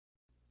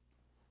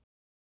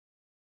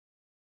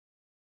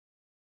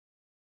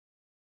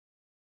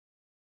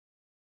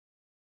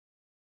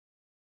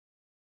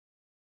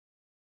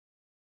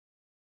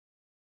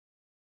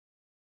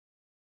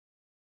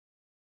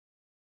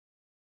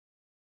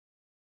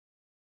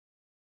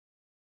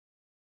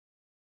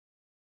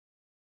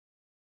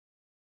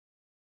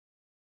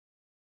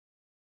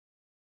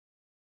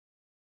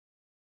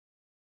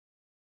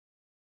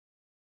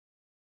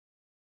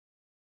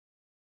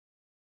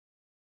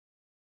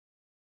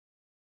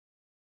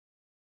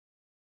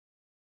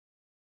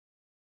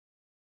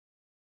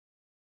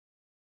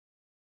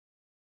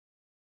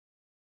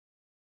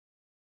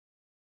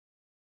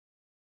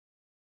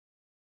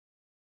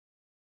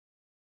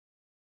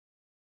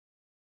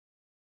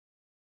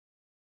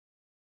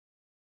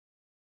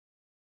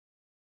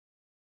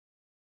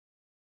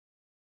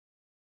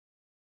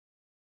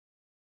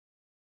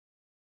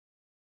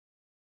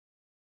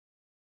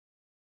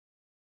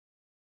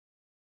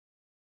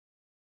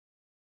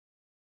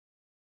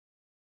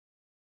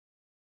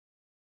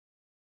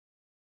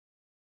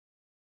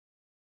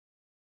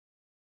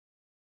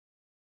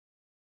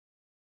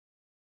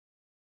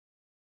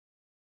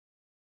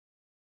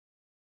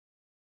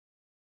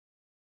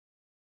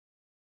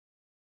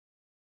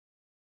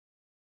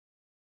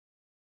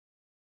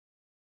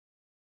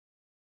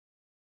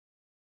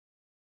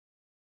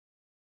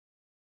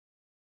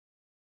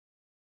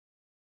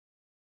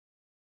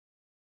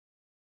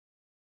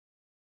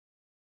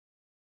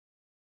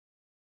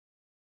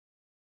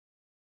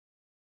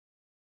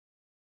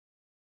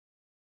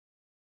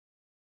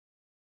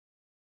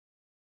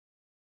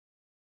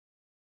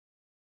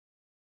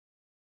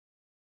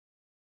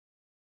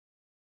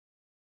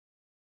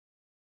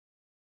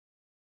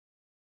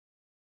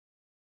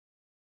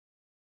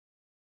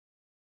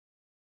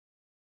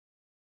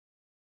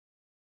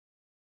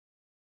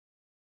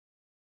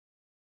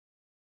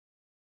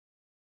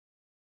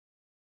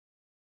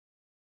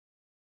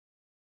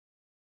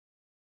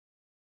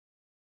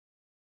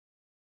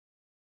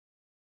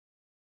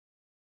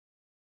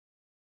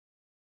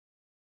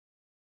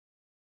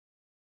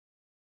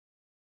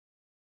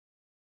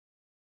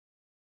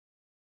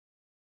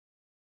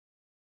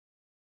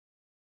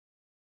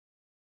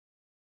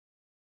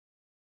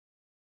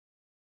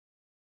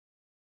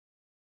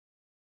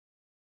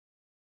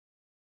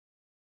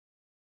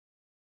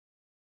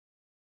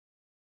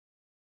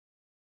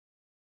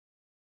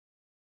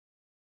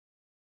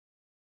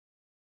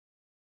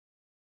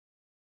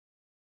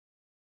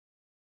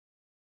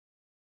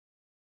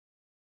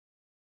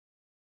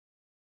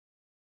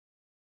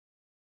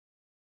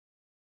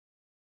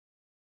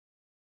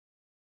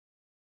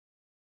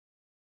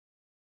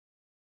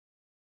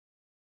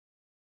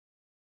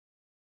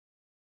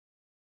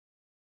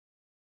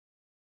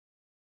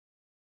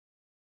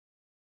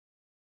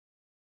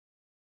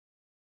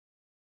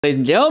Ladies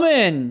and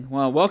gentlemen, I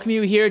want to welcome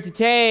you here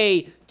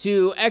today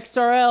to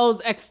XRL's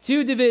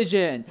X2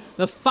 division,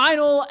 the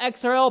final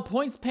XRL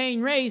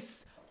points-paying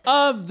race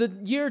of the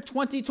year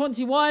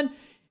 2021.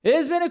 It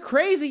has been a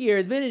crazy year.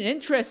 It's been an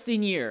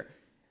interesting year.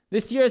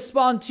 This year has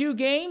spawned two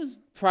games,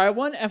 prior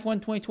one,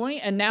 F1 2020,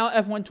 and now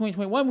F1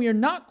 2021. We are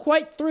not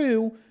quite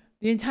through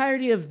the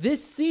entirety of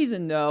this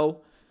season,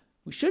 though.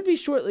 We should be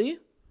shortly,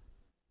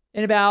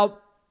 in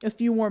about a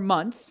few more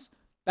months.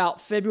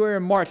 About February or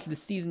March, the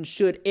season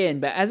should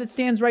end. But as it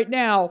stands right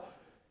now,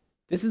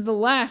 this is the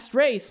last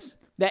race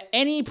that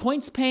any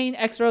points-paying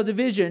XRL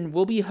division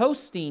will be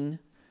hosting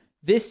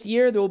this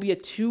year. There will be a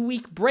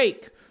 2-week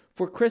break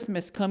for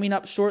Christmas coming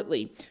up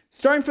shortly.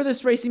 Starting for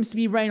this race seems to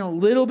be running a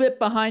little bit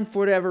behind for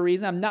whatever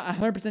reason. I'm not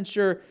 100%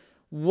 sure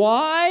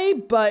why,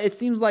 but it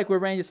seems like we're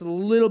running just a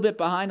little bit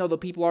behind, although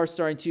people are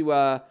starting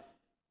to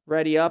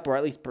ready up, or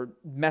at least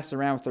mess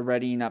around with the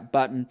readying up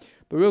button.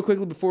 But real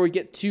quickly, before we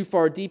get too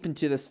far deep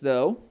into this,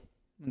 though,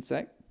 one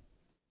sec.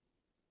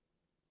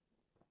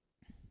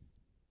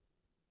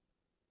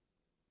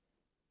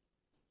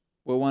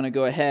 We'll want to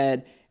go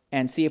ahead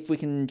and see if we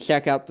can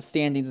check out the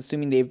standings,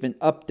 assuming they've been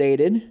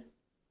updated.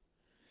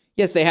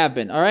 Yes, they have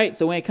been. All right,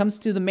 so when it comes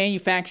to the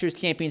Manufacturers'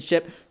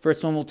 Championship,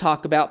 first one we'll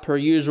talk about per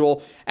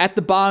usual. At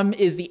the bottom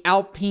is the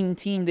Alpine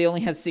team. They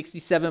only have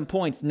 67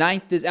 points.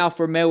 Ninth is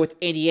Alfa Romeo with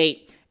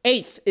 88.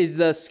 8th is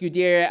the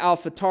Scuderia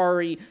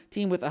AlphaTauri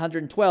team with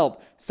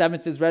 112.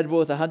 7th is Red Bull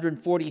with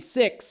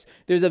 146.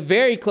 There's a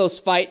very close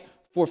fight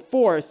for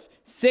 4th.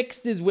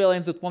 6th is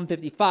Williams with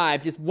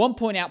 155. Just 1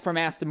 point out from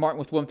Aston Martin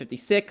with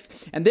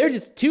 156. And they're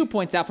just 2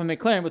 points out from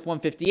McLaren with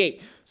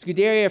 158.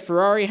 Scuderia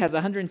Ferrari has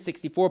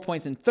 164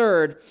 points in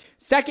 3rd.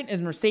 2nd is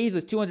Mercedes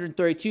with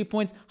 232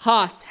 points.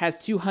 Haas has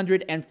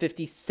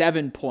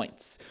 257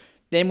 points.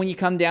 Then when you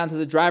come down to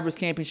the Drivers'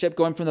 Championship,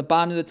 going from the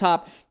bottom to the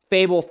top,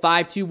 Fable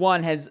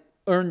 521 has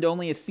earned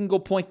only a single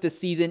point this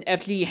season.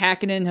 FG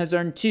Hakkinen has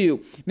earned 2.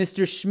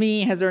 Mr.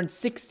 Shmee has earned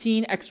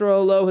 16.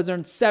 XRL Low has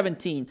earned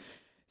 17.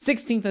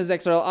 16th is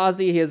XRL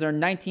Aussie. He has earned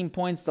 19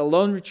 points. The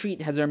Lone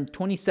Retreat has earned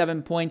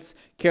 27 points.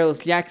 Careless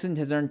Jackson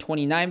has earned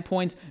 29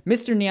 points.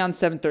 Mr. Neon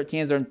 713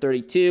 has earned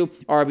 32.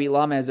 RB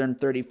Llama has earned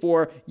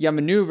 34.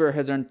 Yamaneuver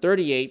has earned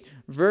 38.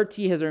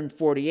 Verti has earned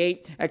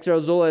 48.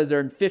 XRL Zola has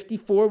earned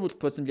 54, which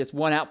puts him just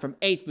 1 out from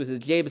 8th, with his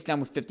Jabascan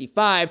with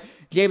 55.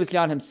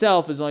 Jabascan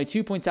himself is only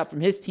 2 points out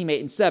from his teammate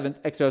in 7th.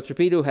 XRL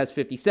Torpedo has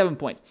 57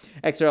 points.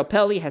 XRL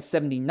Pelly has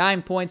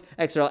 79 points.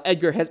 XRL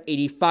Edgar has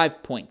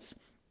 85 points.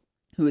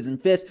 Who is in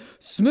 5th.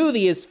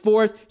 Smoothie is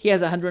 4th. He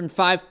has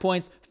 105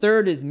 points.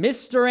 3rd is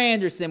Mr.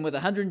 Anderson with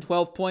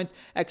 112 points.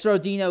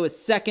 XRL Dino is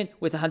 2nd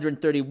with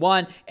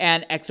 131.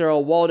 And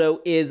XRL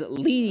Waldo is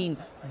leading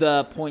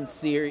the point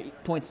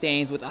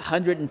standings with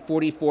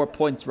 144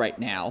 points right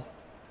now.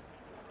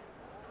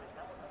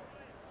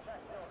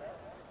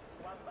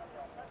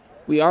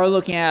 We are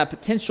looking at a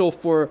potential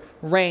for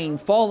rain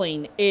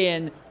falling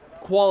in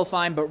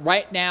qualifying, but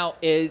right now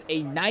is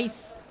a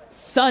nice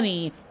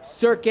sunny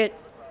circuit.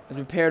 As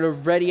we prepare to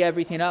ready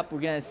everything up, we're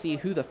going to see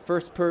who the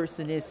first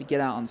person is to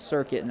get out on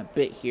circuit in a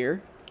bit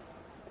here.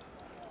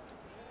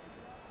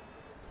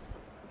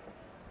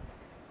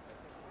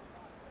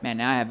 Man,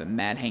 now I have a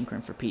mad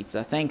hankering for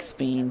pizza. Thanks,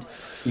 Fiend.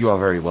 You are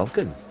very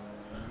welcome.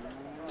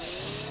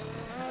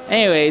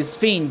 Anyways,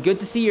 Fiend, good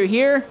to see you're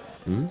here.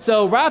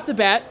 So right off the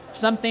bat,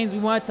 some things we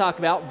want to talk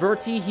about.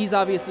 Verti, he's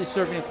obviously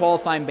serving a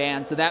qualifying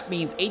ban, so that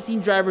means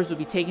 18 drivers will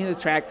be taking the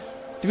track.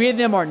 3 of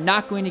them are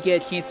not going to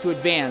get a chance to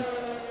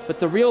advance. But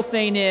the real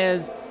thing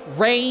is,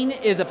 rain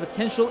is a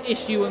potential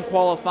issue in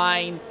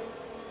qualifying.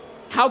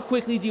 How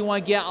quickly do you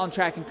want to get on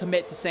track and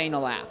commit to staying a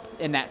lap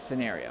in that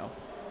scenario?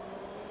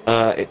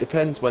 It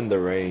depends when the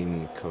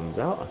rain comes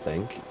out, I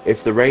think.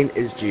 If the rain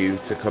is due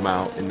to come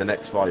out in the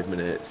next 5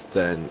 minutes,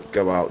 then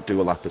go out,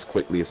 do a lap as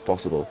quickly as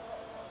possible.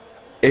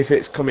 If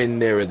it's coming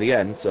nearer the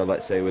end, so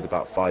let's say with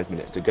about 5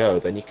 minutes to go,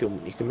 then you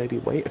can maybe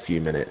wait a few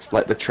minutes.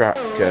 Let the track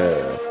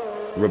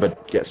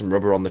get some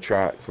rubber on the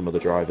track from other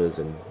drivers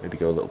and maybe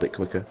go a little bit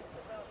quicker.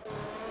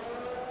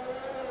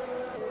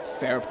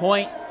 Fair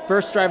point.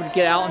 First driver to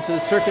get out onto the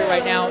circuit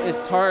right now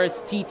is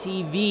Taurus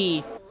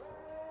TTV,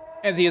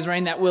 as he is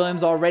running that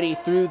Williams already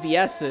through the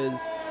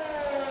S's.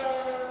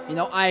 You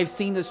know, I've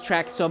seen this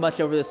track so much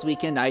over this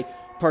weekend. I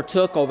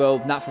partook, although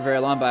not for very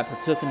long, but I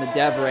partook in the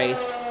dev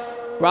race.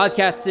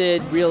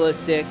 Broadcasted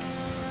Realistic,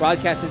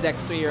 broadcasted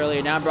X3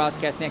 earlier, now I'm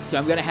broadcasting X2.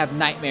 I'm going to have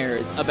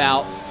nightmares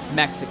about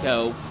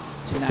Mexico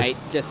tonight,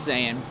 just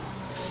saying.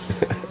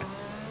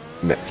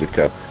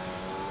 Mexico.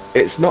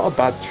 It's not a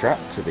bad track,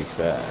 to be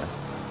fair.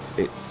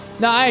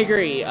 No, I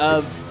agree.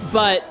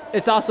 But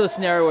it's also a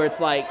scenario where it's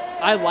like,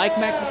 I like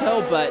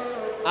Mexico, but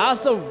I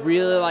also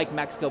really like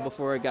Mexico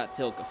before it got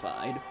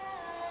tilkified.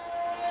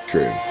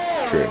 True,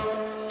 true.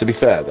 To be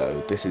fair,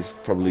 though, this is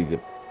probably the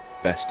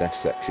best F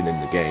section in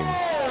the game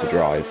to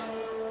drive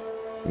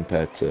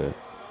compared to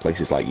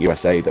places like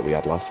USA that we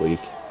had last week.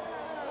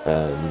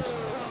 And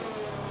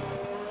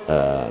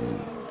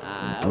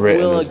Britain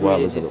we'll as well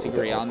agree as to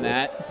disagree on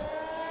that.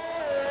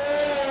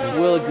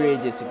 We'll agree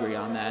to disagree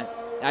on that.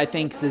 I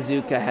think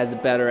Suzuka has a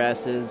better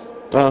S's.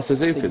 Oh,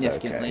 Suzuka's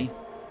significantly. okay.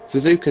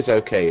 Suzuka's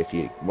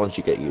okay once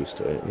you get used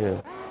to it,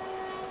 yeah.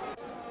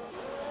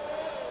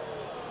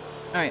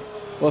 Alright,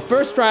 well,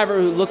 first driver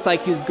who looks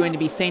like he's going to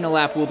be staying a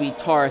lap will be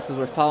Taurus, as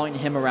we're following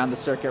him around the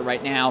circuit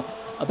right now.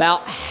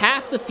 About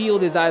half the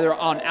field is either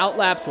on out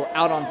laps or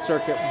out on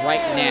circuit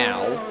right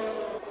now.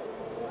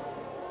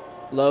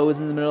 Lowe is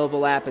in the middle of a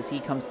lap as he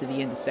comes to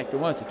the end of Sector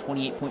 1 with a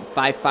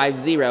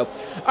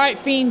 28.550. Alright,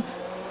 Fiend,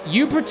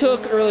 you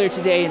partook earlier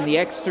today in the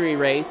X3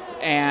 race,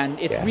 and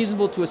it's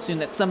reasonable to assume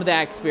that some of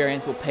that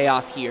experience will pay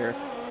off here.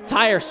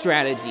 Tire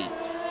strategy.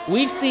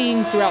 We've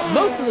seen throughout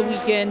most of the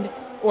weekend,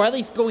 or at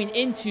least going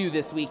into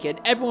this weekend,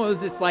 everyone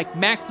was just like,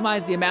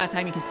 maximize the amount of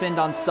time you can spend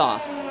on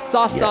softs.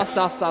 Soft.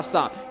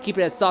 Keep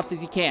it as soft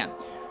as you can.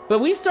 But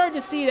we started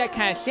to see that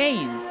kind of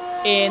change.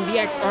 In the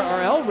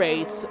XRRL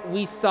race,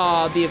 we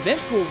saw the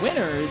eventual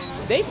winners,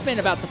 they spent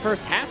about the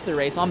first half of the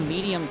race on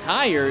medium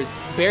tires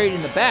buried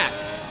in the back.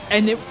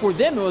 And for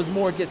them, it was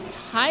more just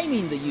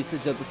timing the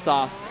usage of the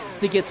softs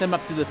to get them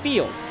up to the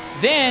field.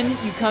 Then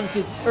you come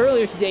to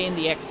earlier today in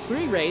the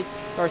X3 race,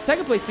 our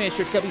second place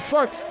finisher, Cubby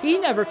Spark. He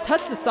never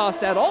touched the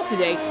softs at all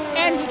today,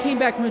 and he came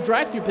back from a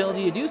drive-thru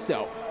penalty to do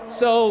so.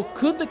 So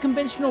could the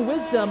conventional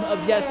wisdom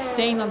of just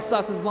staying on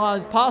softs as long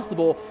as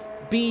possible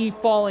be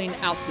falling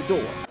out the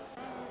door?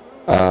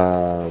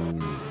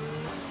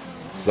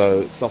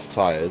 So soft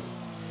tires,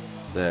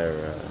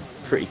 they're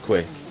pretty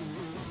quick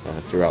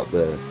throughout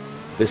the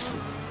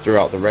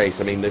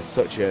race. I mean, there's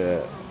such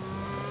a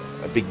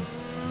big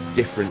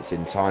difference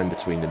in time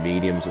between the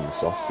mediums and the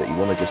softs that you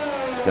want to just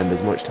spend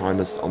as much time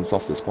on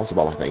softs as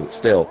possible. I think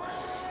still,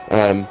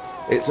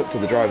 it's up to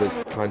the drivers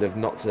kind of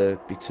not to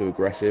be too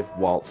aggressive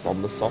whilst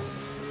on the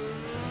softs,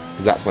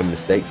 because that's when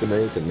mistakes are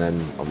made, and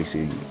then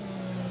obviously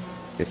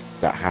if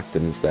that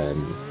happens, then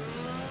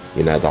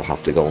you know they'll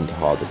have to go on to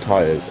harder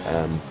tires.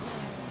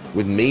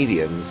 With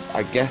mediums,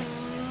 I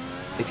guess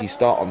if you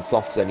start on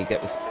softs, then you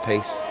get the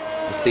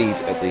speed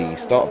at the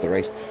start of the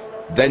race,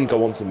 then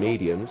go on to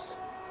mediums.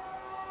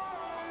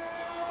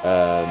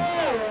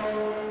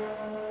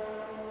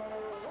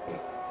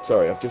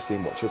 Sorry, I've just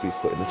seen what Chubby's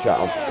put in the chat.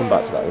 I'll come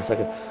back to that in a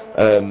second.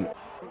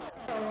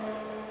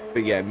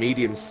 But yeah,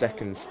 mediums,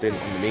 second stint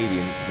on the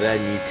mediums,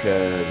 then you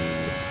can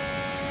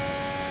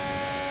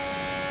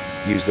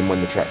use them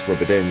when the track's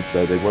rubbered in,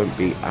 so they won't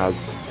be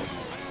as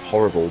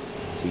horrible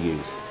to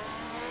use.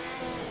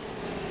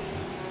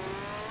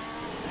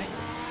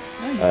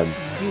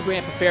 You bring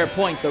up a fair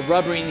point. The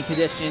rubbering and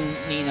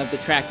conditioning of the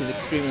track is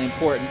extremely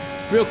important.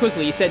 Real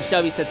quickly, you said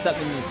Chubby said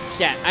something in the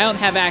chat. I don't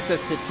have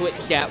access to Twitch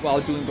chat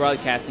while doing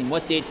broadcasting.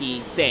 What did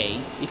he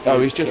say?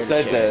 He's just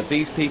said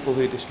these people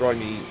who destroy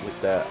me with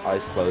their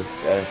eyes closed,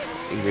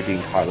 Ingrid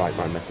didn't highlight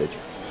my message.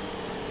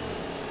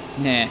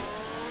 Nah.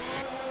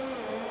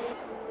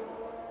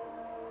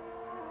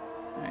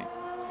 Alright.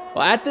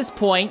 Well, at this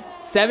point,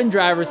 7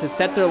 drivers have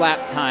set their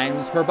lap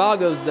times.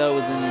 Herbago's, though,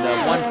 is in the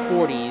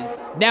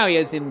 140s. Now he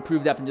has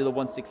improved up into the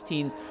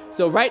 116s.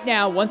 So right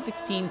now,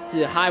 116s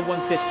to high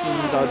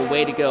 115s are the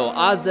way to go.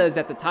 Azza is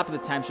at the top of the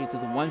timesheets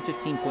with a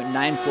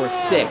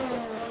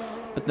 115.946.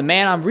 But the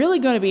man I'm really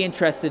going to be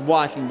interested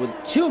watching, with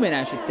 2 men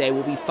I should say,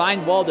 will be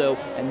Fine Waldo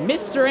and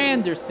Mr.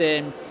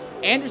 Anderson.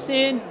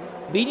 Anderson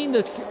leading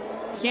the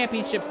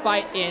championship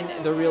fight in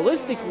the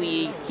Realistic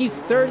League.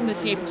 He's 3rd in the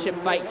championship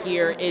fight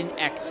here in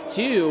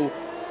X2.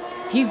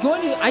 He's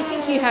going to, I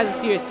think he has a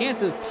serious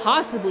chance of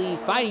possibly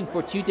fighting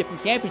for 2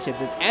 different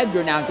championships, as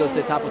Edgar now goes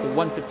to the top with a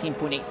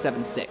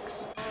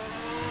 115.876.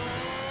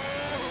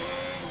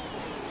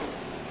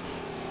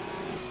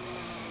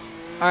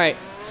 Alright,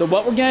 so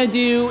what we're going to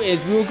do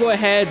is we will go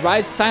ahead,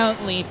 ride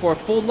silently for a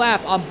full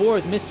lap on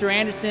board with Mr.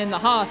 Anderson and the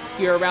Haas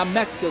here around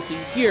Mexico, so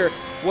you hear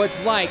what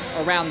it's like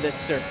around this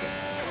circuit.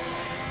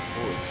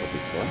 Oh, this will be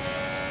fun.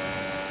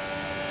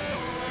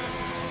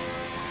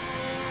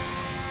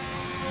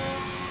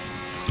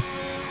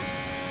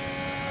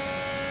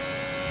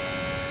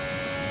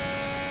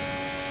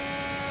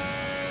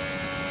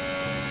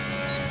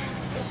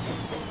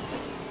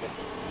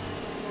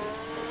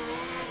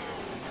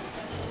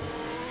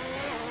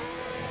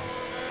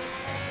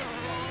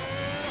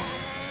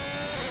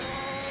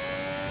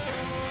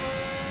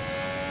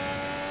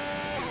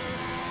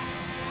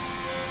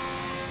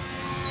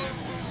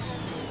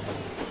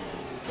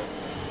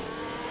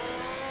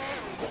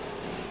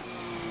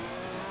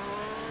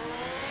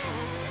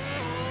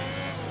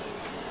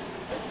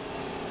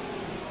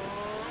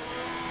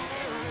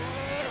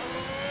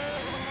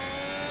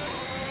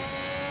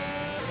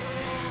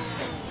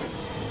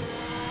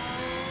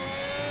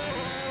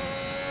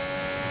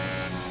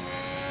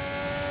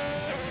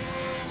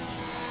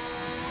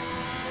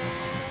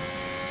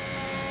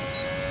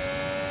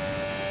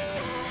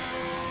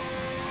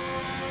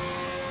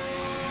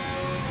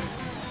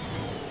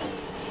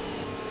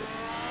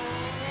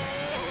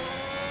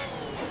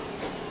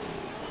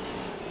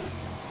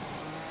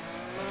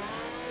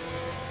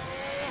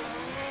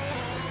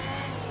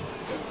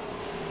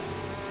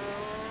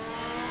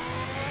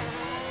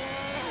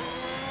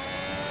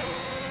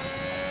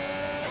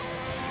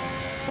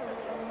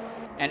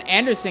 And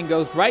Anderson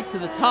goes right to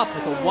the top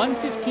with a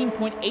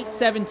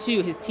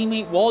 1:15.872. His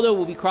teammate Waldo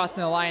will be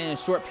crossing the line in a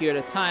short period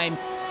of time.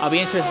 I'll be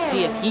interested to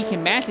see if he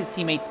can match his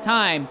teammate's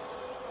time.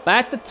 But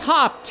at the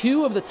top,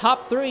 2 of the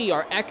top 3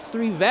 are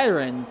X3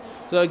 veterans,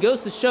 so it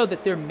goes to show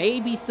that there may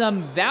be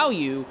some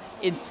value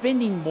in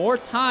spending more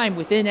time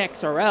within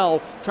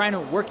XRL, trying to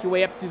work your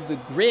way up through the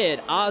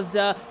grid.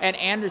 Ozda and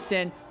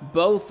Anderson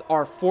both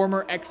are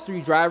former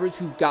X3 drivers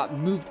who got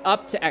moved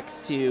up to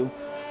X2.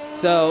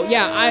 So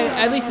yeah,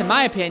 at least in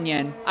my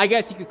opinion, I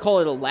guess you could call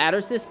it a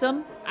ladder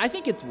system. I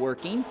think it's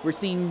working. We're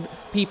seeing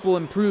people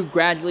improve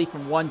gradually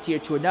from one tier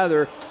to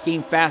another,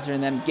 getting faster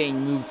and then getting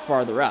moved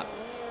farther up.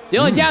 The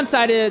only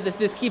downside is, if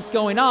this keeps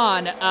going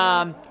on,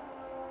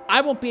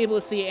 I won't be able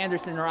to see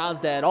Anderson or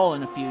Ozda at all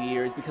in a few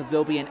years because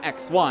they'll be in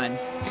X1,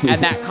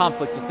 and that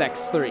conflicts with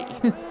X3.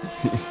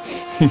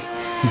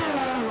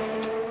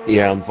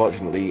 Yeah,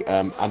 unfortunately,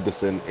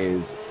 Anderson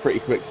is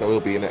pretty quick, so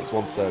he'll be in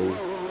X1, so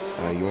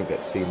you won't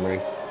get to see him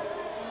race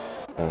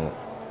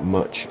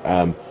much.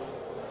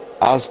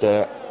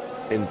 Ozda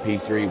in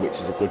P3, which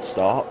is a good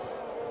start.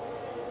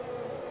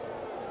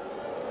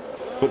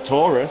 But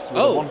Taurus,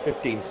 with a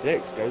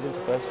 1:15.6, goes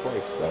into first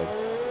place, so...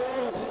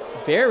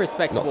 Very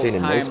respectable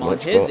time on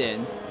his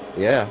end.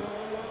 Yeah,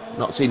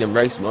 not seen him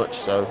race much,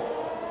 so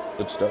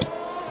good stuff.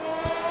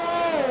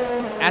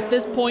 At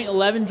this point,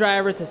 11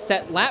 drivers have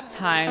set lap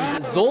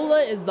times.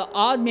 Zola is the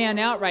odd man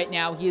out right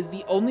now. He is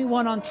the only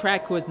one on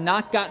track who has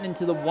not gotten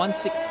into the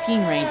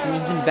 1:16 range,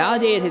 and he's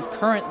invalidated his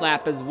current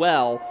lap as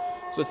well.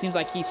 So it seems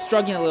like he's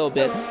struggling a little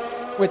bit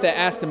with the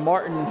Aston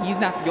Martin. He's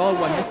not the only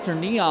one. Mr.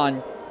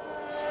 Neon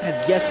has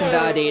just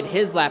invalidated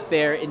his lap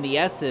there in the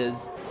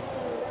S's.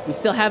 We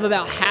still have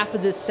about half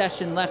of this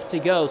session left to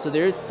go, so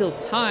there is still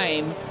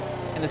time,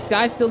 and the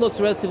sky still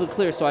looks relatively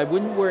clear, so I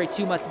wouldn't worry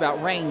too much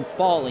about rain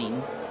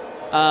falling.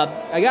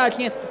 I got a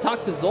chance to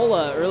talk to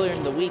Zola earlier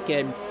in the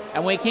weekend,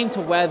 and when it came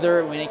to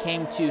weather, when it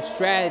came to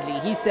strategy,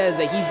 he says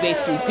that he's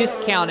basically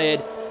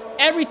discounted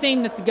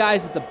everything that the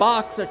guys at the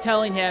box are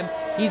telling him.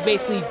 He's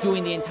basically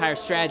doing the entire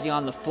strategy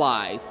on the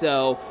fly.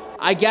 So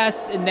I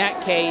guess in that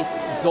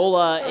case,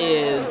 Zola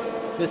is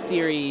the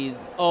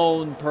series'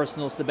 own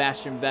personal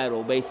Sebastian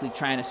Vettel, basically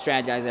trying to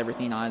strategize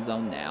everything on his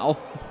own now.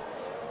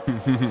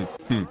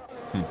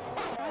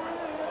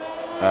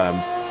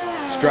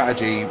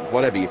 Strategy,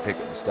 whatever you pick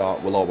at the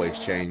start, will always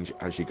change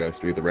as you go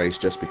through the race,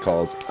 just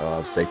because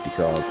of safety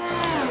cars.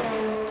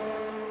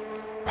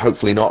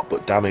 Hopefully not,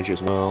 but damage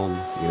as well,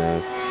 you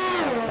know.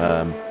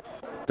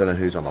 Don't know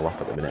who's on the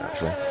lap at the minute,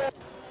 actually.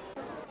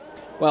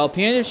 Well,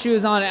 Punitive Shoe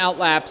is on an out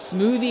lap.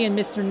 Smoothie and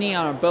Mr.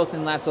 Neon are both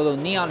in laps, although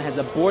Neon has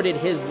aborted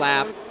his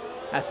lap.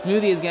 As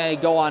Smoothie is going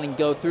to go on and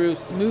go through.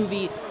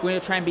 Smoothie going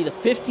to try and be the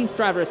 15th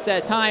driver to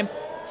set a time.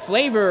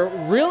 Flavor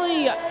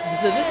really,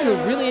 so this is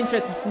a really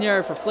interesting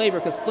scenario for Flavor,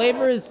 because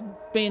Flavor has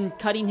been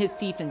cutting his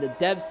teeth in the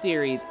Dev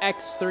Series,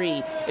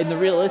 X3, in the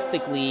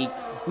Realistic League.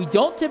 We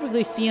don't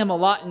typically see him a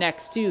lot in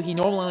X2. He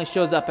normally only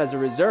shows up as a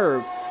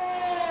reserve.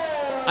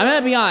 I'm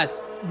going to be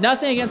honest,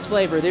 nothing against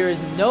Flavor. There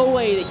is no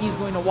way that he's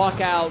going to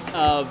walk out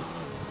of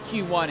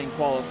Q1 in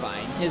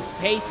qualifying. His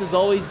pace has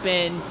always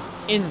been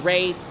in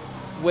race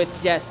with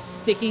just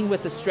sticking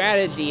with the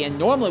strategy. And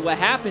normally what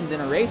happens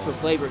in a race for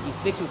Flavor, he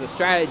sticks with the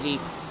strategy,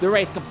 the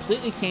race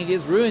completely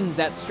changes, ruins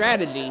that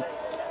strategy,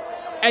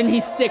 and he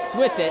sticks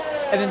with it.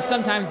 And then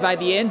sometimes by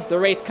the end, the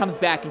race comes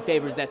back and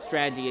favors that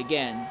strategy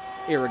again,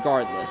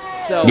 irregardless.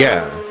 So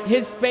yeah,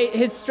 his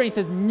strength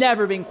has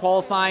never been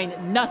qualifying.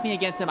 Nothing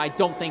against him. I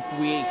don't think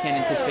we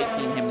can anticipate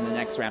seeing him in the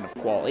next round of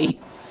quali.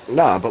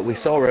 Nah, but we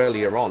saw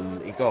earlier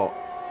on, he got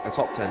a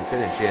top 10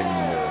 finish in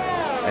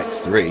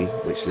X3,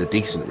 which is a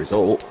decent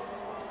result.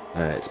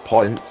 It's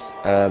points.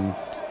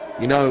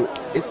 You know,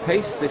 his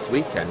pace this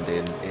weekend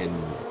in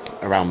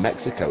around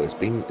Mexico has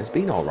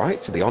been all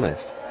right, to be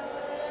honest.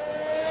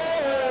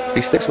 If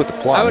he sticks with the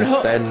plan,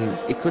 then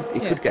he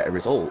could get a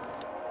result.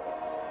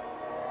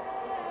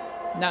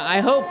 Now,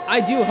 I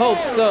do hope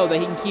so that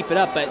he can keep it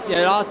up, but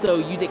it also,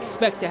 you'd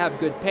expect to have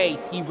good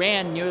pace. He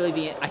ran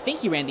I think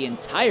he ran the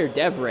entire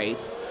Dev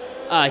race.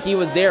 He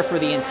was there for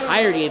the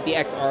entirety of the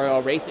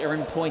XRL race,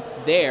 earned points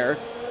there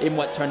in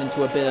what turned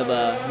into a bit of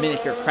a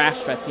miniature crash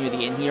fest near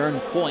the end. He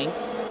earned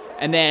points,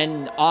 and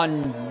then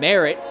on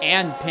merit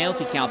and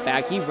penalty count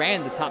back, he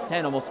ran the top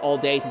 10 almost all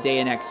day today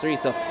in X3.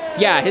 So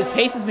yeah, his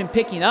pace has been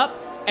picking up,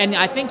 and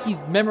I think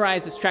he's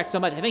memorized this track so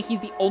much. I think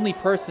he's the only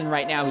person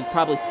right now who's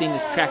probably seen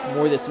this track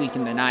more this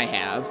weekend than I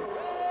have.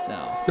 So.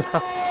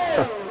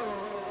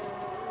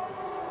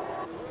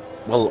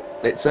 Well,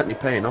 it's certainly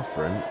paying off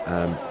for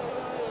him,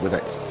 with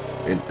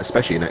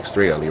especially in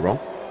X3 earlier on.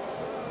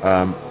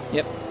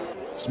 Yep.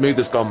 Smooth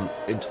has gone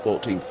into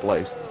 14th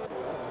place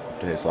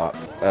after his lap.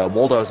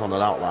 Waldo's on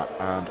an outlap,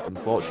 and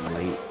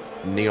unfortunately,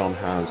 Neon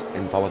has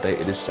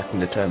invalidated his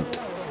second attempt.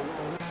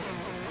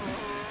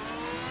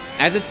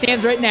 As it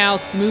stands right now,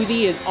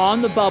 Smoothie is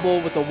on the bubble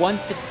with a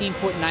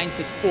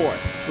 1:16.964,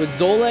 with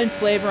Zola and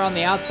Flavor on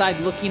the outside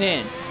looking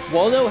in.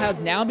 Waldo has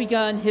now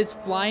begun his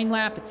flying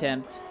lap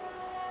attempt.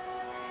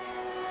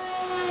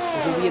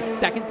 This will be his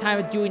second time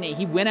of doing it.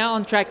 He went out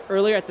on track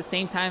earlier at the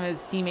same time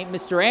as his teammate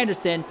Mr.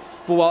 Anderson,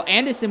 but while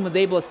Anderson was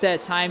able to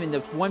set a time in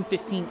the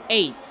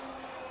 1:15.8s,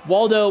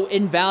 Waldo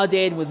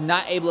invalidated, was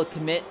not able to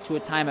commit to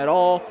a time at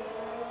all.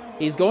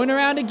 He's going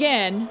around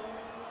again.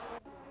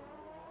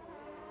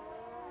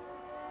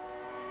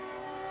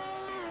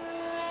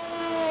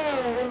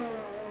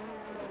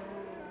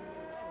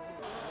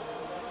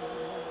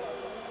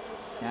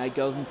 Now he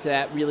goes into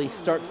that really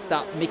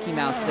start-stop Mickey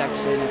Mouse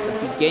section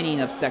at the beginning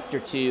of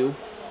Sector 2.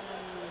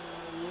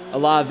 A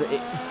lot of it,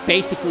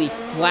 basically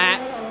flat,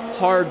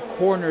 hard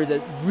corners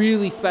that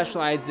really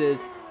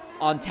specializes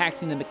on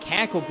taxing the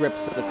mechanical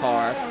grips of the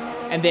car.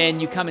 And then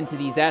you come into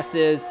these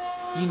S's.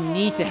 You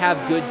need to have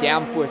good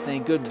downforce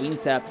and a good wing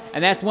setup.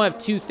 And that's one of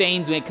two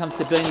things when it comes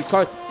to building these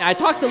cars. Now, I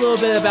talked a little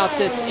bit about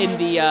this in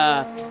the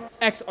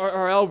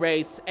XRL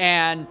race,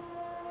 and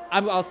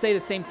I'll say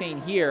the same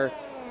thing here.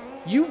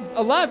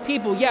 A lot of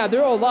people, yeah,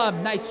 there are a lot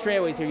of nice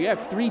straightaways here. You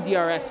have 3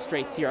 DRS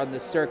straights here on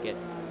this circuit.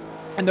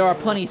 And there are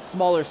plenty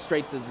smaller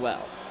straights as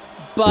well.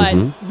 But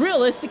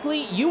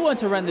realistically, you want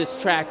to run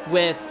this track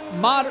with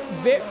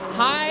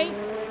high,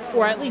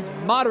 or at least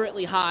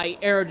moderately high,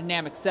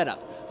 aerodynamic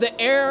setup. The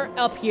air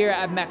up here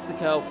at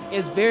Mexico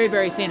is very,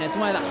 very thin. It's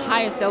one of the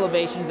highest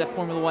elevations that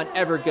Formula One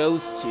ever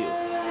goes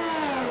to.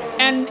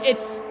 And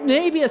it's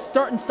maybe a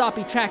start and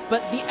stoppy track,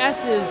 but the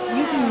S's,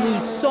 you can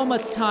lose so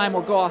much time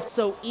or go off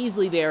so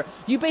easily there.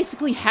 You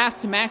basically have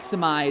to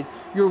maximize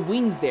your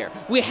wings there.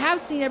 We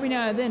have seen every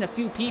now and then a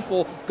few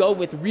people go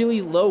with really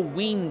low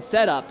wing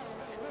setups,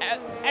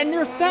 and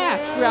they're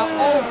fast throughout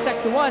all of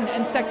Sector 1,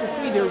 and Sector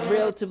 3 they're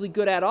relatively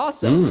good at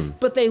also,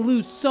 but they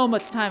lose so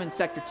much time in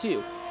Sector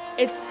 2.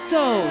 It's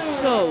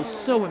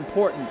so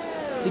important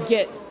to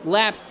get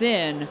laps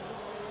in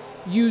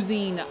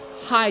using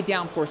high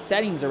downforce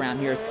settings around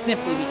here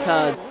simply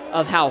because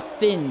of how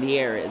thin the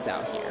air is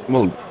out here.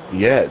 Well,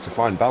 yeah, it's a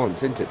fine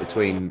balance, isn't it,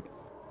 between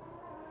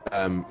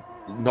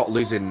not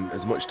losing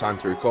as much time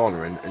through a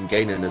corner and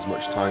gaining as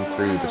much time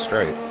through the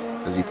straights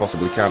as you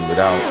possibly can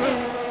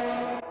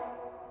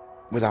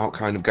without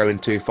kind of going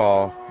too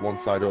far one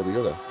side or the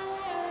other.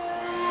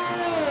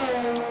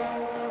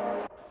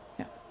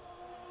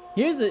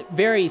 Here's a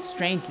very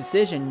strange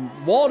decision.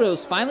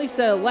 Waldo's finally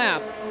set a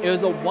lap. It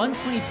was a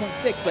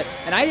 1:20.6,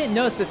 and I didn't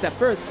notice this at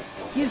first.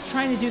 He's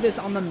trying to do this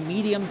on the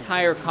medium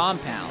tire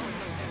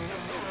compound.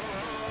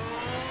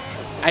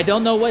 I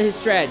don't know what his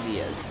strategy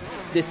is.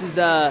 This is,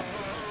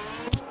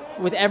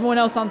 with everyone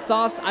else on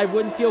softs, I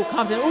wouldn't feel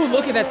confident. Ooh,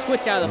 look at that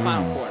twitch out of the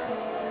final corner.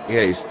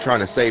 Yeah, he's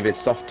trying to save his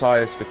soft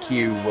tires for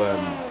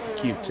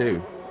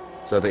Q2,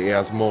 so that he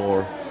has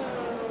more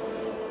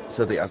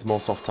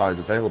soft tires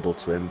available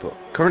to him, but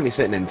currently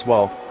sitting in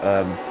 12th.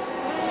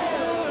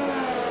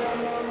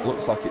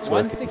 Looks like it's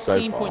working so far.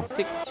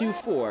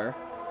 116.624.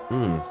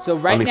 So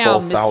right only now,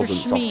 4,000 Mr.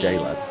 soft Schmee,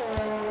 J-Led.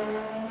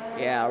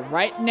 yeah,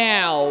 right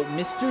now,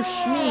 Mr.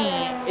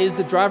 Schmee is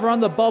the driver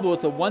on the bubble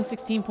with a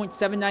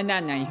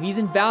 116.7999. He's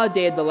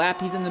invalidated the lap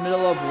he's in the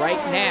middle of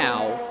right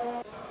now.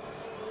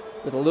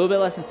 With a little bit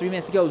less than 3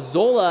 minutes to go,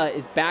 Zola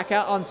is back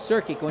out on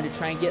circuit, going to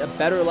try and get a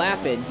better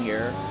lap in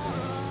here.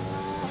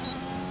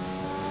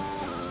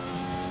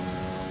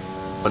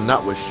 And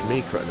that was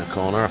Schmee cutting a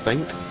corner, I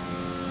think.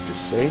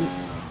 Just saying.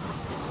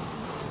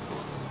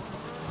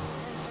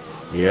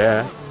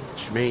 Yeah,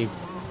 Schmee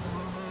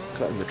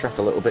cutting the track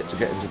a little bit to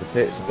get into the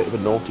pits. A bit of a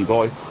naughty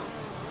boy.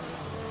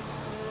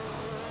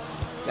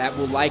 That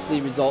will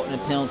likely result in a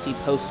penalty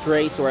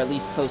post-race, or at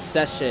least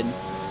post-session.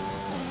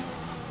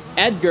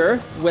 Edgar,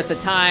 with a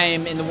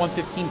time in the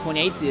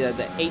 1:15.8, so he has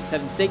an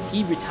 8:76.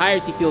 He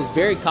retires. He feels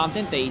very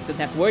confident that he doesn't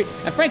have to worry.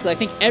 And frankly, I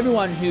think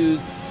everyone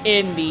who's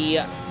in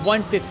the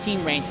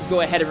 1:15 range can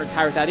go ahead and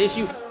retire without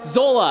issue.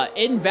 Zola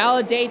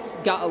invalidates,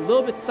 got a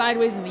little bit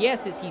sideways in the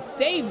S's. He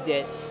saved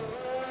it,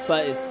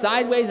 but is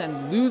sideways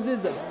and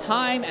loses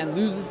time and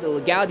loses the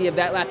legality of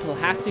that lap. He'll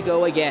have to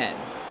go again.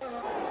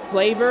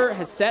 Flavor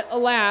has set a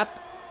lap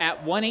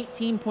at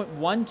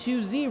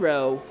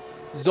 1:18.120.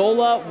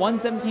 Zola,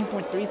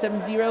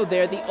 1:17.370.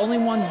 They're the only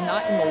ones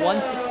not in the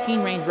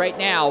 1:16 range right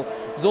now.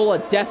 Zola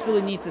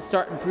desperately needs to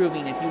start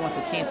improving if he wants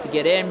a chance to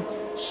get in.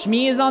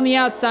 Schmee is on the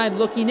outside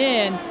looking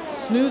in.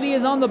 Smoothie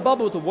is on the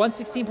bubble with a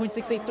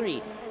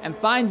 1:16.683. And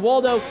find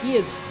Waldo, he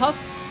is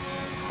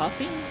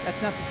huffing?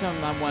 That's not the term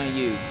I want to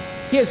use.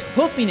 He is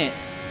hoofing it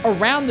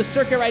around the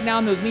circuit right now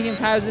on those medium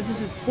tires. This is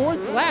his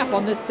 4th lap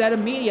on this set of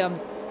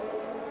mediums.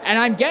 And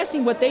I'm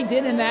guessing what they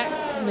did in that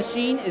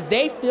machine is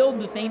they filled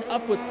the thing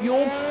up with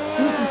fuel,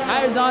 threw some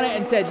tires on it,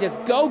 and said, just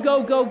go,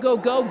 go, go, go,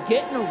 go,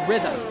 get in a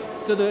rhythm.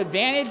 So the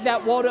advantage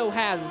that Waldo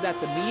has is that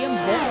the mediums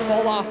won't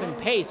fall off in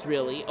pace,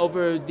 really,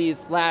 over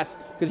these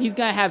last, because he's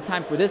going to have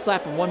time for this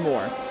lap and one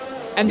more.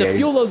 And the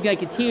fuel load is going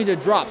to continue to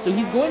drop. So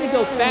he's going to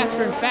go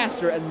faster and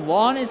faster as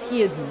long as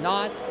he is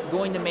not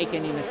going to make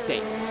any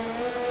mistakes.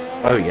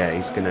 Oh yeah,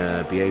 he's going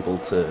to be able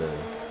to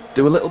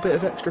do a little bit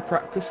of extra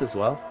practice as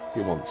well, if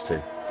he wants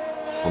to,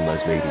 on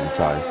those medium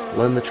tyres.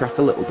 Learn the track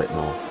a little bit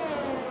more.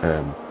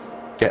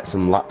 Get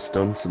some laps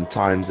done, some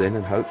times in,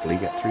 and hopefully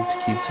get through to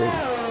Q2.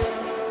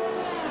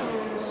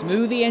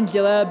 Smoothie and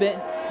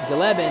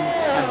Jalebin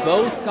have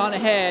both gone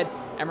ahead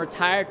and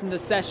retired from the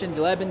session.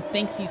 Jalebin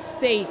thinks he's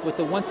safe with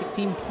the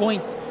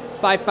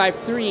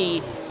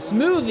 116.553.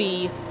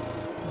 Smoothie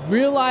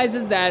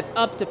realizes that it's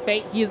up to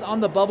fate. He is on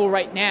the bubble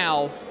right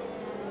now.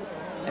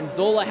 And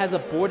Zola has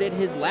aborted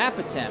his lap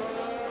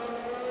attempt.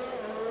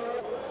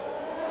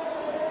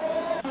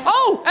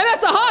 Oh, and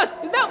that's a Haas!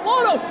 Is that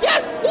Waldo?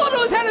 Yes!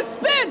 Waldo's had a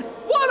spin!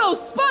 Waldo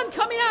spun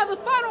coming out of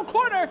the final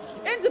corner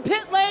into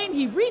pit lane.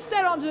 He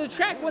reset onto the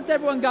track once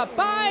everyone got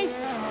by.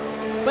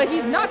 But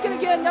he's not going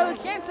to get another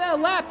chance at a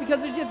lap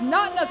because there's just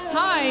not enough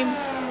time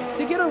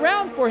to get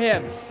around for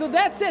him. So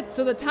that's it.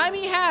 So the time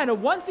he had, a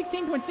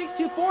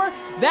 116.624,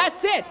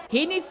 that's it.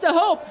 He needs to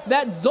hope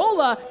that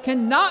Zola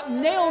cannot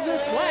nail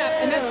this lap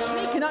and that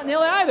Shmee cannot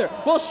nail it either.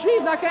 Well,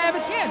 Shmee's not going to have a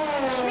chance.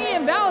 Shmee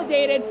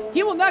invalidated.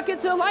 He will not get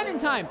to the line in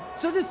time.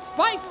 So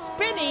despite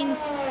spinning,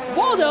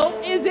 Waldo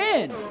is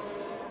in.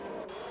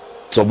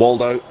 So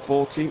Waldo,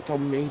 14th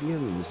on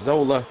medium.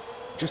 Zola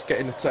just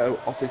getting a toe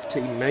off his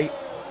teammate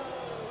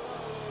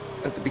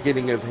at the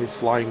beginning of his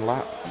flying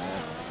lap.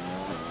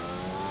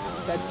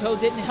 That toe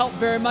didn't help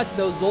very much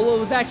though. Zola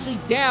was actually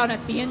down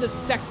at the end of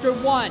Sector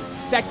 1.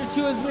 Sector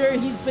 2 is where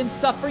he's been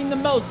suffering the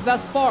most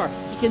thus far.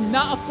 He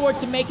cannot afford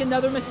to make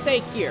another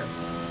mistake here.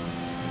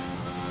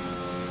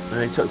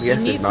 And he took the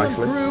S's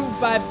nicely.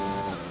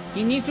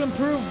 He needs to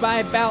improve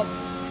by about,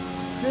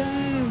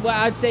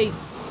 I'd say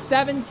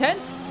 7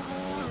 tenths.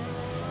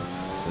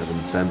 7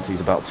 tenths.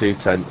 He's about 2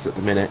 tenths at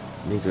the minute.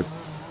 Needs a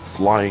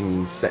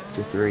flying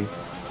Sector 3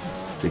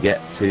 to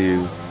get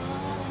to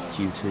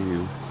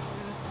Q2.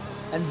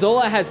 And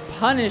Zola has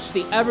punished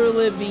the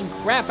ever-living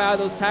crap out of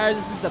those tires.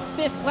 This is the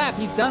 5th lap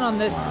he's done on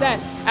this set.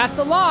 At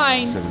the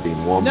line.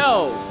 17.1.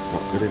 No.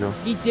 Not good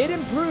enough. He did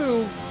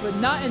improve, but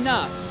not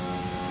enough.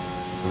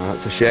 Well,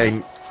 that's a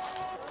shame.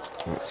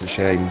 That's a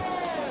shame.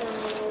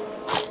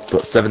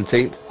 But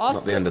 17th, also,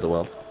 not the end of the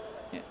world.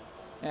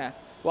 Yeah.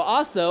 Well,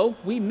 also,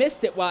 we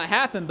missed it while it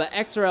happened, but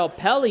XRL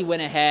Pelly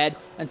went ahead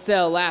and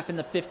set a lap in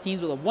the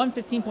 15s with a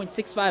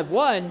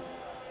 115.651.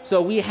 So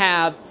we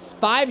have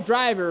 5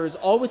 drivers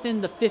all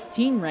within the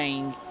 15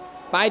 range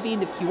by the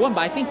end of Q1.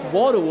 But I think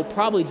Waldo will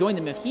probably join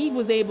them if he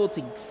was able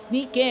to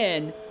sneak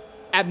in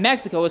at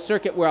Mexico, a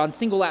circuit where on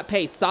single lap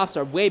pace, softs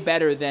are way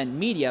better than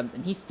mediums,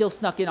 and he still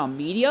snuck in on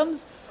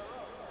mediums.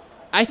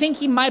 I think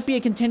he might be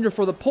a contender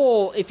for the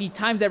pole if he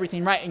times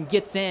everything right and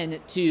gets in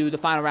to the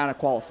final round of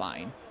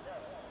qualifying.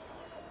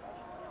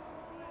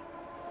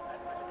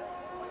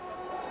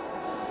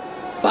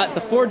 But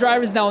the 4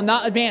 drivers that will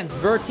not advance.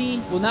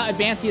 Verti will not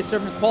advance. He is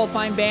serving a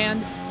qualifying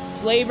ban.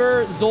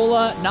 Flavor,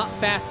 Zola, not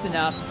fast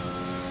enough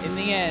in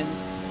the end.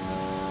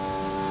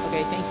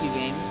 Okay, thank you,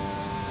 game.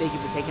 Thank you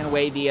for taking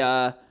away the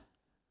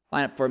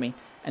lineup for me.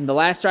 And the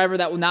last driver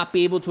that will not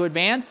be able to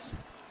advance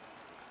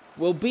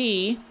will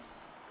be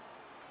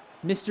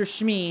Mr.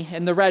 Shmee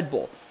in the Red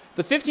Bull.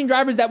 The 15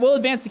 drivers that will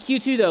advance to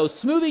Q2, though,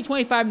 Smoothie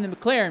 25 in the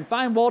McLaren,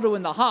 Fine Waldo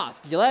in the Haas,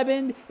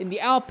 Jalebin in the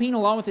Alpine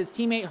along with his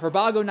teammate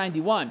Herbago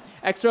 91.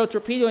 XRL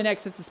Torpedo and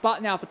Exits the Spot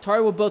and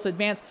AlphaTauri will both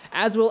advance,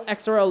 as will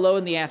XRL Low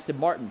in the Aston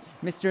Martin.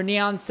 Mr.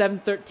 Neon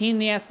 713 in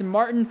the Aston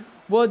Martin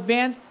will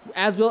advance,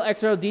 as will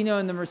XRL Dino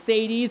in the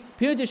Mercedes.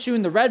 Punitive Shoe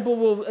in the Red Bull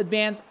will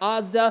advance.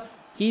 Ozda,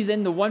 he's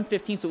in the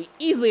 115, so he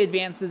easily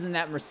advances in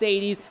that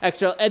Mercedes.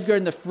 XRL Edgar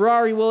in the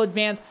Ferrari will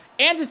advance.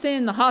 Anderson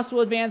in the Haas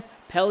will advance.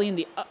 Pelly in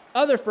the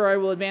other Ferrari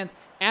will advance,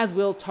 as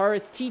will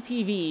Taurus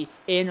TTV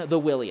in the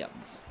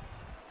Williams.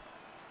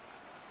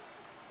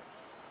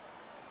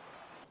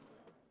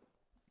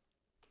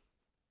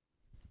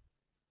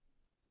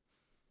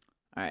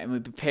 All right, and we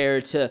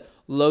prepare to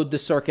load the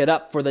circuit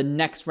up for the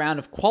next round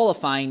of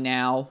qualifying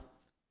now.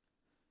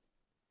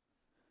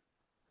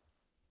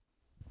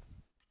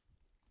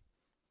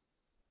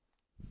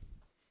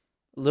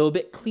 A little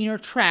bit cleaner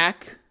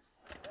track.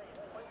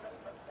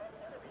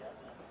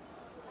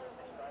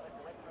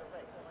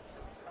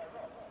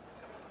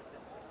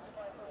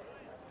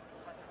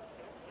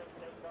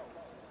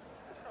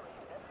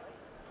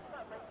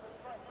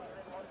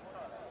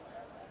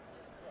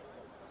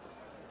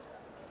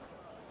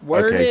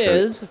 Word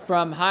is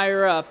from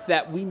higher up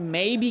that we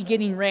may be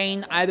getting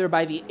rain either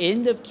by the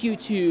end of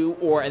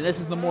Q2 or, and this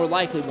is the more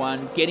likely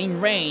one, getting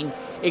rain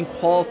in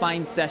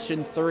qualifying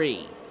session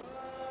 3.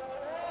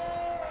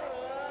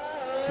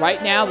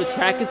 Right now the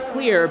track is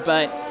clear,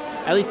 but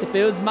at least if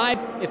it was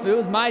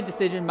my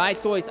decision, my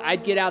choice,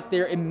 I'd get out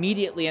there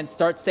immediately and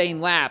start setting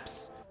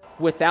laps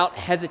without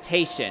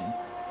hesitation,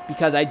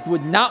 because I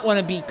would not want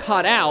to be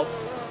caught out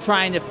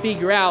trying to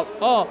figure out,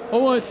 oh, I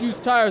want to use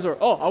tires, or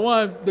oh, I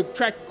want the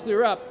track to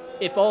clear up,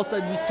 if all of a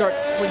sudden we start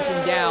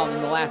sprinting down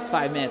in the last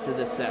 5 minutes of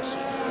this session.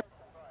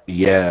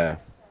 Yeah.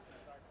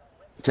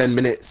 10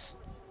 minutes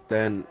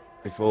then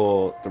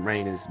before the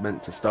rain is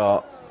meant to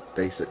start,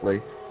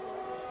 basically.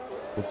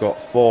 We've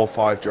got 4 or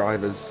 5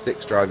 drivers,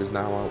 6 drivers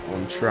now out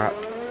on track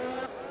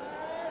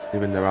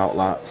doing their out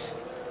laps.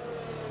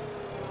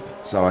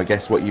 So I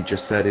guess what you've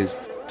just said is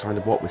kind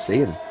of what we're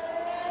seeing.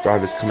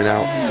 Drivers coming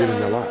out doing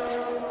their laps.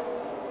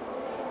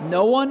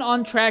 No one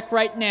on track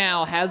right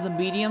now has the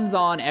mediums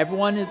on.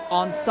 Everyone is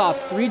on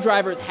softs. 3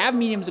 drivers have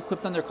mediums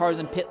equipped on their cars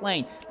in pit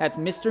lane. That's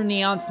Mr.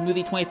 Neon,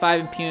 Smoothie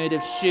 25, and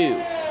Punitive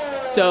Shoe.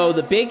 So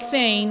the big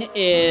thing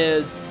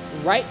is,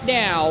 right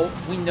now,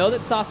 we know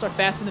that softs are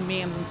faster than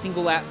mediums in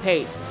single lap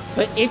pace.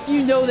 But if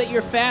you know that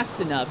you're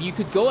fast enough, you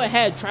could go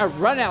ahead, try to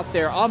run out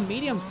there on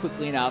mediums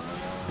quickly enough,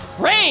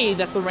 pray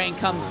that the rain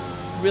comes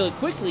really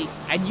quickly,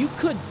 and you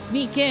could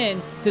sneak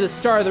in to the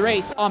start of the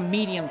race on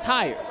medium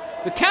tires.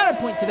 The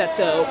counterpoint to that,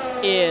 though,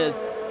 is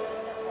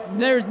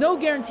there's no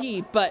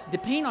guarantee, but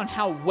depending on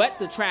how wet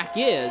the track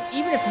is,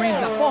 even if rain's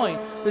not falling,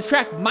 the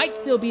track might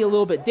still be a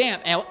little bit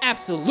damp, and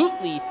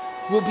absolutely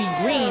will be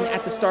green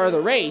at the start of the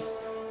race.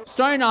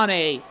 Starting on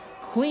a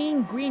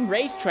clean green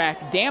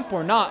racetrack, damp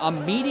or not,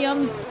 on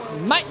mediums,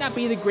 might not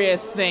be the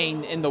greatest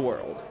thing in the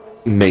world.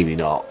 Maybe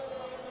not.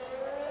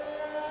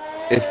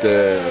 If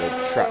the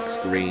track's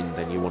green,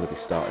 then you want to be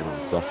starting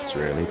on softs,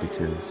 really,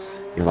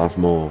 because you'll have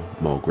more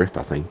grip,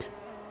 I think.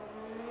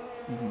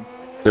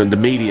 And the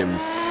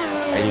mediums,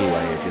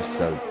 anyway, are just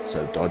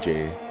so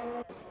dodgy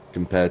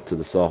compared to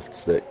the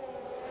softs that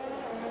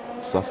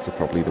softs are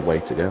probably the way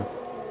to go.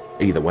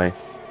 Either way.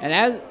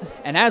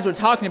 And as we're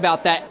talking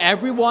about that,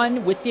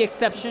 everyone, with the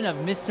exception of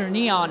Mr.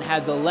 Neon,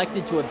 has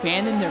elected to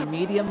abandon their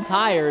medium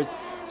tires.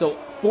 So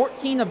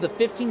 14 of the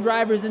 15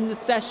 drivers in this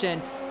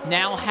session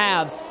now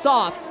have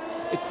softs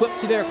equipped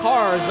to their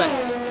cars, but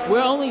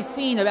we're only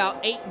seeing about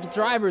 8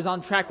 drivers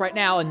on track right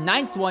now. A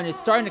 9th one is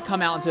starting to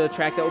come out into the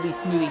track. That will be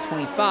Smoothie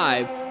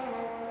 25.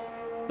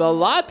 But a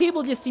lot of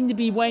people just seem to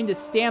be waiting to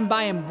stand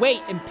by and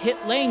wait in pit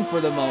lane for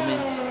the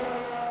moment.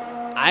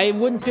 I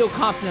wouldn't feel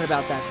confident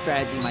about that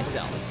strategy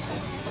myself.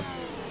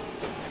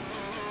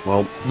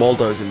 Well,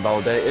 Waldo's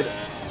invalidated,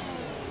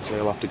 so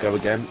he'll have to go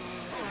again.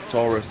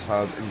 Taurus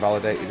has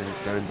invalidated and is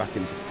going back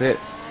into the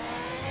pits.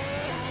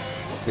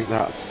 I think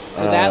that's...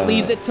 So that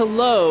leaves it to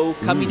Lowe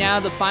coming out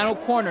of the final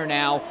corner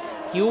now.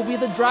 He will be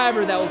the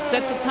driver that will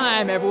set the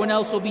time. Everyone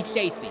else will be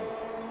chasing.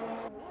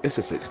 It's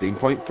a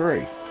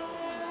 16.3,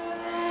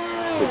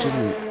 which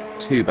isn't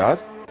too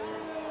bad.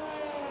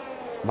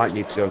 Might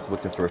need to go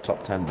quicker for a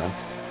top 10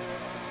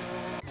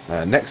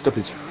 though. Next up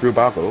is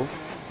Rubago,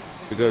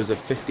 who goes a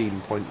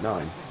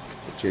 15.9,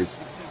 which is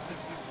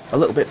a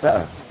little bit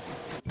better.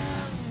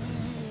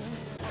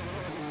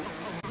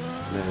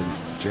 And then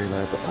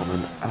J-Leb on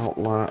an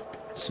outlap.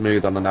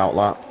 Smooth on an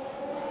outlap.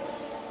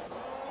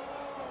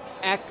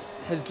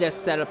 X has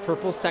just set a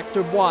purple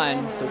sector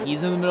 1, so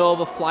he's in the middle of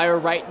a flyer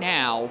right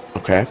now.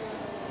 Okay.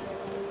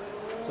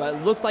 So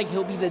it looks like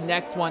he'll be the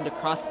next one to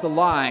cross the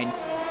line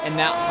in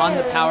that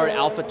Honda-powered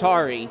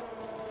AlphaTauri.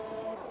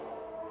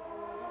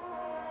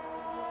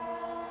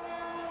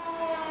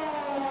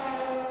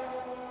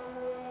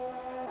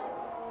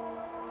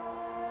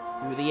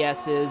 Through the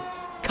S's,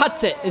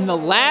 cuts it in the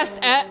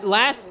last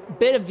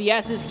bit of the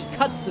S's. He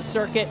cuts the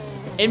circuit,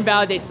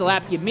 invalidates the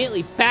lap. He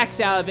immediately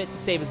backs out of it to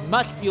save as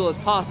much fuel as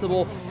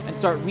possible and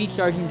start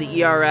recharging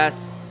the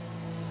ERS.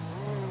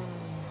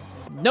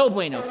 No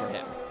bueno for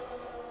him.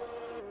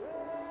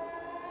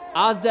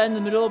 Ozda in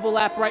the middle of a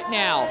lap right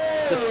now.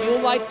 The fuel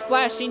light's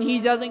flashing.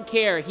 He doesn't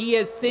care. He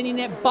is sending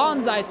it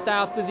bonsai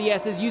style through the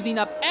S's, using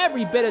up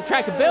every bit of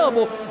track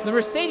available. The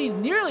Mercedes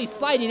nearly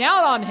sliding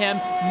out on him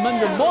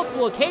under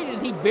multiple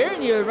occasions. He very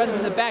nearly runs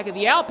in the back of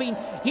the Alpine.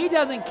 He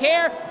doesn't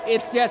care.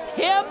 It's just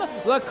him,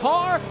 the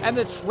car, and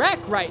the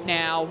track right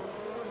now.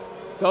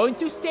 Going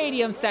through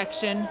stadium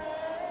section.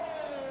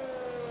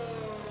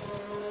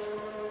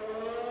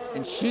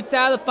 And shoots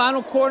out of the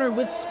final corner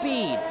with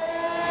speed.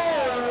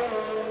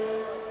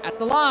 At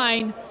the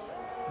line,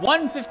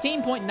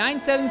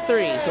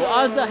 1:15.973. So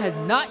Ozza has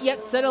not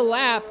yet set a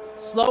lap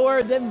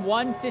slower than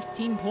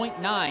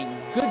 1:15.9.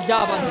 Good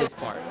job on his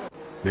part.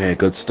 Yeah,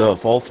 good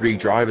stuff. All 3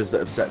 drivers that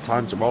have set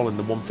times are all in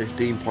the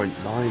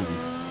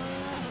 1:15.9s.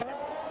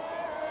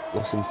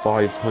 Less than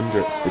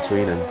 500ths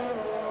between them.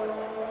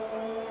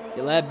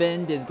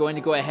 Gilebend is going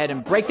to go ahead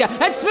and break down.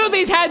 And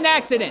Smoothie's had an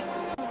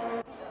accident!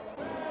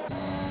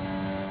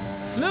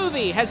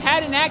 Smoothie has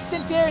had an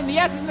accident there in the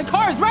S's, and the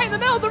car is right in the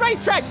middle of the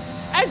racetrack!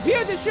 And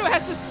Pierre Deschaux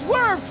has to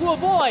swerve to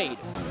avoid.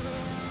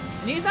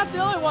 And he's not the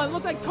only one. It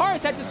looked like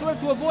Taurus had to swerve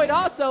to avoid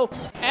also,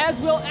 as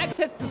Will X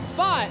hits the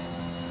spot.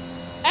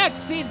 X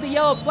sees the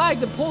yellow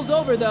flags and pulls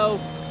over, though.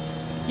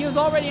 He was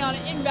already on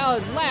an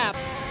invalid lap.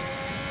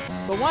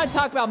 But want to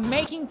talk about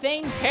making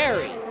things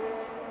hairy.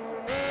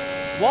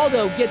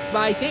 Waldo gets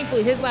by.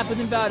 Thankfully, his lap was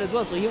invalid as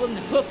well, so he wasn't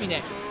hoofing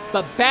it.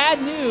 But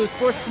bad news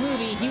for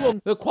Smoothie. He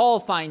will the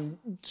qualifying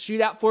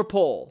shootout for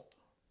pole.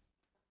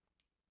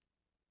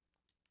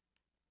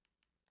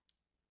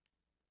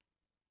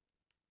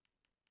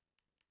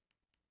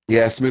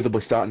 Yeah, Smooth will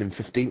be starting in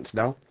 15th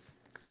now,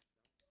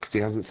 because he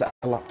hasn't set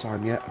a lap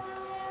time yet.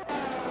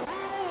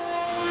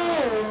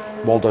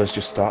 Waldo's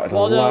just started a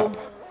lap.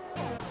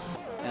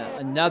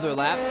 Another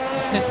lap.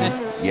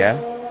 Yeah.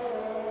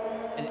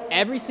 And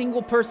every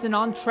single person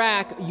on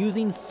track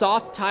using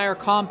soft tire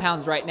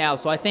compounds right now.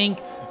 So I think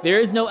there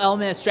is no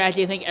element of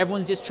strategy. I think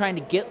everyone's just trying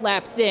to get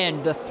laps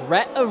in. The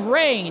threat of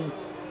rain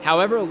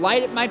however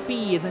light it might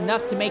be, is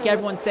enough to make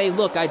everyone say,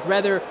 look, I'd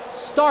rather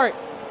start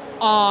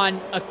on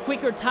a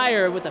quicker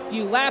tire with a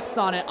few laps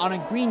on it on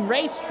a green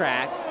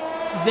racetrack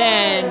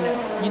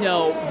than, you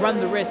know, run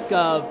the risk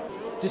of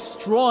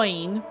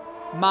destroying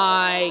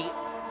my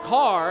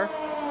car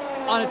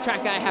on a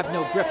track I have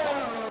no grip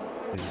on.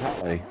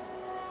 Exactly.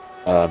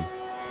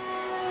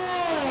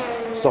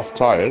 Soft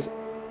tyres,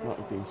 like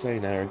we've been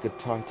saying, are a good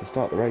tyre to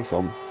start the race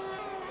on.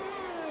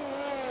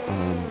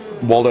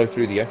 Waldo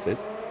through the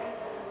S's.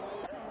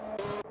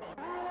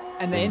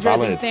 And the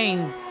interesting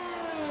thing,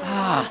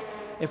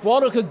 if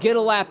Waldo could get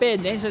a lap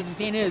in, the interesting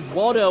thing is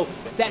Waldo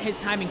set his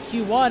time in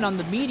Q1 on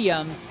the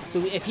mediums, so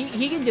if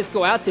he can just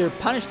go out there,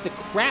 punish the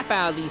crap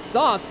out of these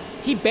softs,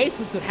 he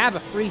basically could have a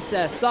free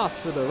set of softs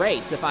for the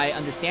race, if I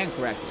understand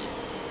correctly.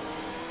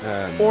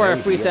 Or a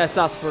free set of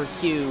softs for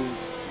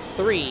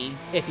Q3,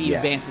 if he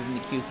advances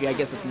into Q3. I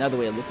guess that's another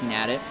way of looking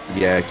at it.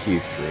 Yeah,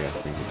 Q3, I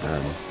think.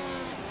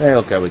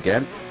 They'll go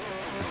again,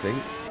 I think.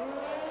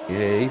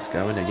 Yeah, he's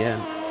going again.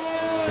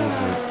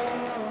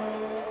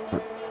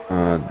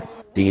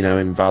 Dino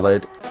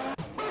invalid.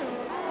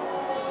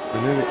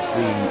 And then it's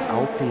the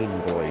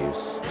Alpine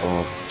boys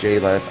of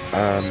Jaleb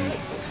and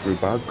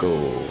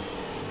Frubago.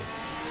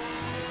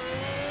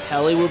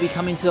 Pelly will be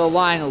coming to the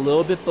line a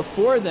little bit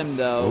before them,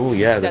 though. Oh,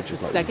 yeah. Set the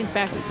second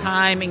fastest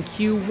time in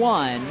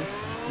Q1.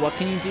 What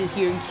can you do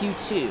here in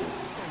Q2?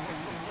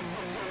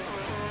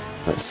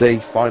 Let's see,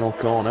 final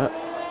corner.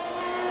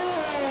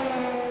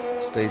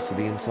 Stays to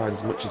the inside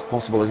as much as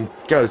possible and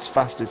goes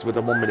fastest with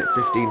a 1 minute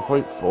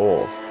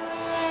 15.4.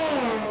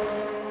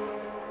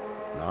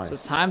 Nice. So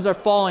times are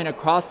falling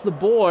across the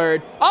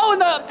board. Oh,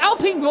 and the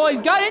Alpine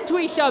boys got into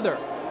each other.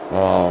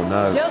 Oh,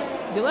 no.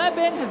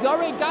 Geleben has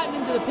already gotten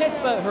into the pits,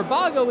 but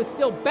Herbago is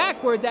still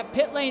backwards at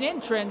pit lane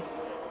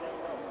entrance.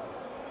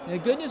 And the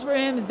good news for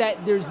him is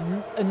that there's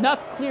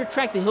enough clear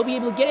track that he'll be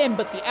able to get in,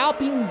 but the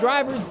Alpine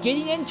drivers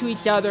getting into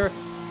each other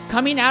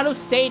coming out of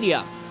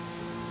Stadia.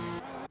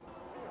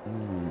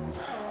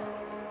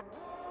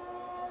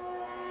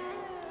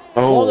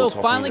 Oh, Waldo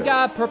finally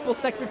got a purple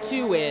sector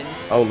 2 win.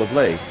 Oh,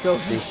 lovely. So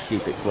just needs to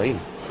keep it clean.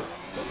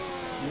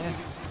 Yeah.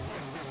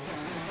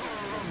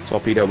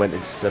 Torpedo went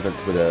into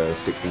 7th with a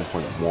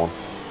 16.1.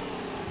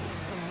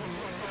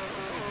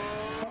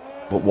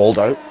 But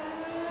Waldo,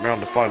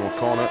 around the final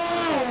corner,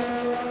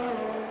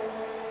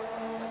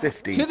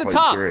 15.3. To the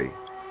top.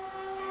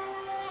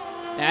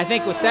 And I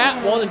think with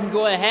that, Waldo can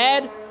go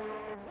ahead,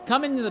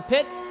 come into the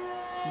pits,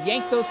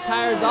 yank those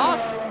tires off,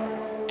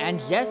 and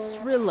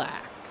just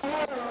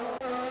relax.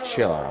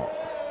 Chill out.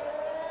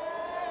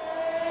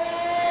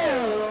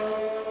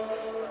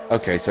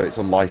 Okay, so it's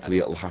unlikely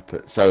it'll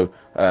happen. So,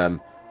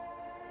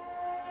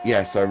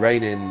 yeah, so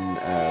rain in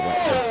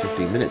about 10 to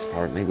 15 minutes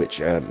apparently, which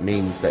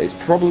means that it's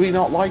probably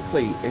not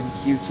likely in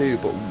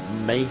Q2, but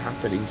may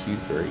happen in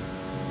Q3.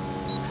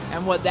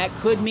 And what that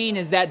could mean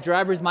is that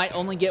drivers might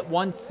only get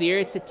one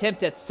serious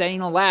attempt at setting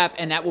a lap,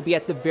 and that will be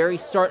at the very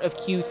start of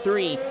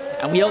Q3.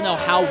 And we don't know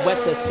how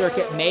wet the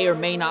circuit may or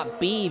may not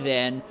be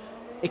then.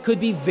 It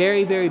could be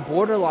very, very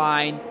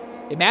borderline.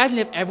 Imagine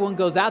if everyone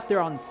goes out there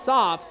on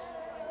softs,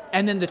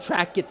 and then the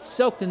track gets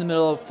soaked in the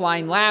middle of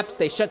flying laps,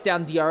 they shut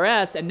down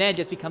DRS, and then it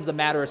just becomes a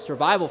matter of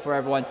survival for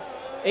everyone.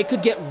 It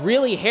could get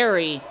really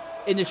hairy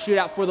in the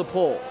shootout for the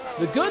pole.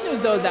 The good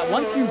news, though, is that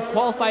once you've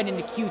qualified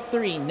into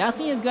Q3,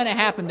 nothing is going to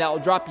happen that will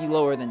drop you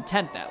lower than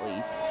 10th at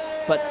least.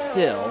 But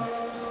still,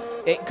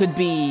 it could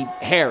be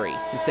hairy,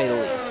 to say the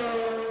least.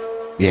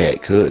 Yeah,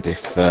 it could.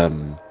 If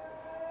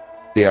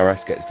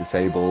DRS gets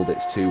disabled,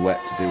 it's too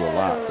wet to do a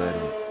lap, then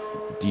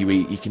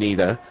you can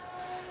either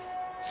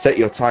set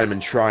your time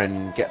and try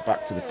and get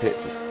back to the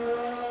pits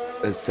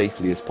as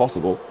safely as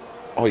possible,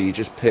 or you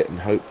just pit and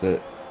hope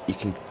that you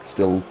can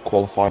still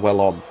qualify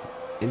well on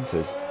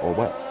inters or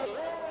wets.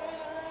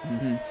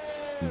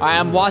 I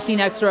am watching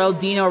XRL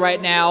Dino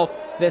right now.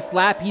 This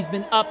lap, he's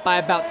been up by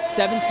about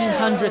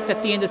 1700ths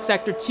at the end of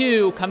Sector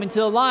 2. Coming to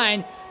the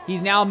line,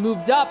 he's now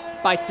moved up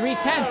by 3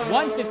 tenths,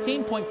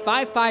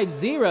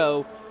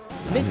 1:15.550.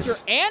 Mr.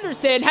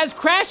 Anderson has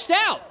crashed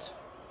out.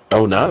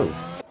 Oh no.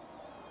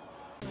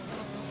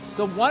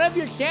 So one of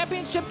your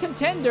championship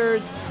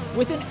contenders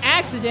with an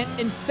accident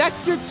in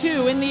Sector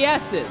 2 in the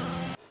S's.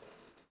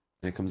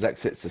 Here comes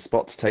exits the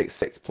spot to take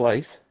 6th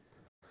place.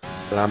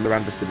 Fernando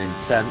Anderson in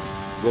 10th.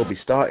 Will be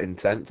starting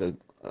 10th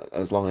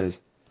as long as...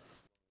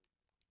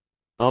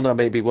 Oh no,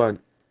 maybe he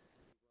won't.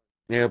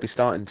 Yeah, he'll be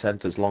starting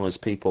 10th as long as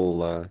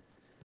people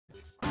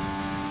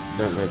don't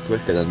go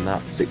quicker than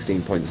that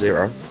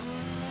 16.0.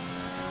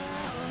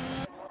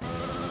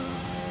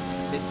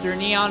 Mr.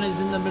 Neon is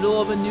in the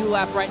middle of a new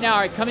lap right now.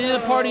 All right, coming to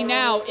the party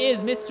now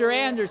is Mr.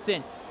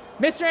 Anderson.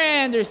 Mr.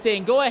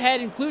 Anderson, go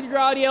ahead, include your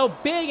audio.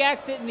 Big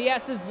exit in the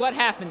S's. What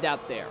happened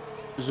out there?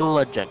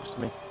 Zola jinxed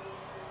me.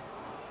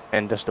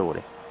 End of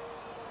story.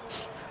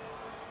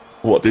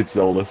 What did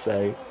Zola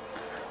say?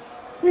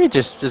 He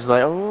just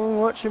like, oh,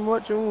 watch him,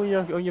 oh,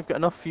 you've got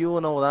enough fuel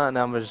and all that, and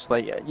I was just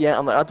like, yeah,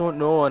 I'm like, I don't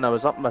know, and I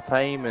was up my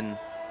time, and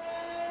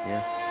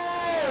yeah.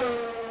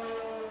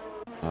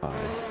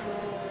 Aye.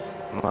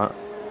 What?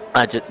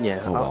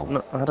 Yeah. Oh well.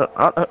 No,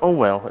 oh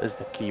well is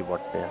the key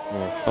word there.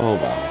 Yeah. Oh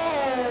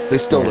well.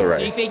 There's still the race.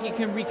 Do you think you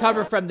can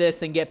recover from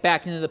this and get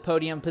back into the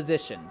podium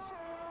positions?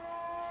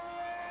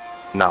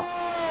 No.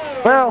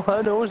 Well,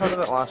 who knows? I did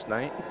it last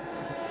night.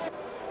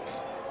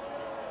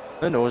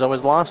 Who knows? I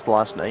was last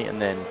night,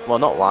 and then, well,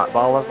 not last,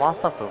 but I was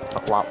last after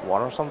lap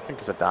 1 or something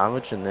because of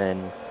damage, and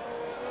then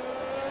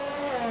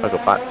I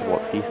got back to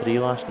what, P3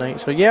 last night.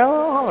 So yeah,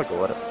 I'll have a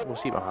go at it. We'll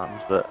see what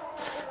happens, but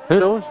who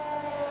knows?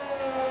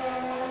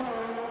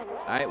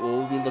 Alright, well,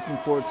 we'll be looking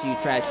forward to you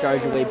trying to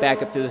charge your way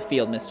back up through the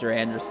field, Mr.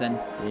 Anderson.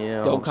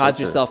 Yeah. Don't cause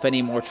yourself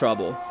any more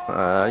trouble.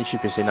 You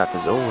should be saying that to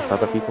Zoe with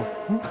other people.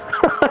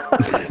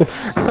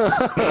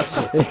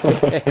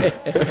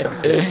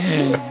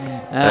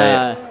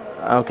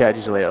 I'll catch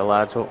you later,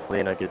 lads.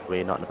 Hopefully in a good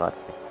way, not in a bad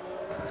way.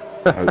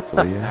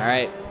 Hopefully,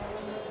 yeah.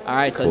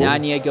 Alright, Cool. so now I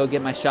need to go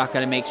get my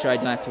shotgun and make sure I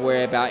don't have to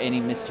worry about any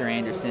Mr.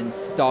 Anderson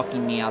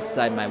stalking me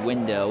outside my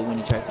window when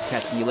he tries to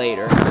catch me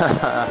later.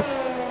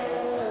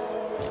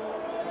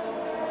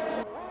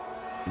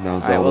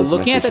 Alright, well,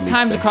 looking at the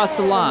times across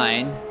the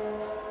line,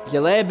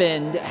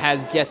 Gelabin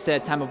has just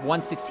set a time of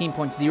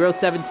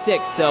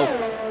 1:16.076, so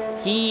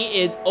he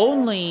is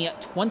only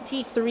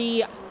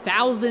 23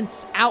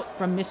 thousandths out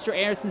from Mr.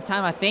 Anderson's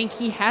time. I think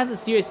he has a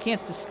serious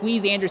chance to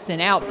squeeze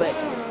Anderson out, but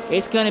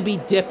it's going to be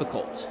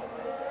difficult.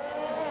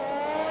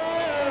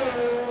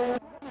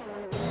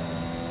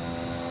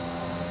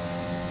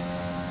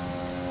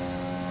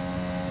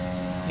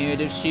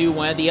 Punitive Shoe,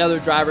 one of the other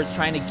drivers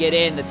trying to get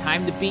in. The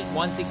time to beat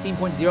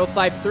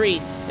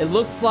 1:16.053. It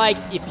looks like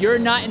if you're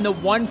not in the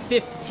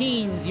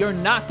 1:15s, you're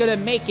not going to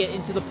make it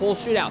into the pole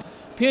shootout.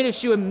 Punitive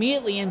Shoe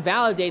immediately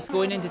invalidates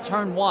going into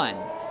turn 1.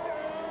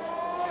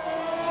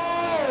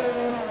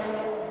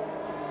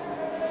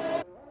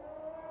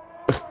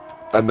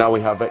 And now we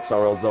have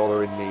XRL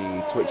Zola in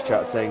the Twitch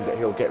chat saying that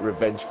he'll get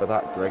revenge for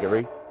that,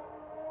 Gregory.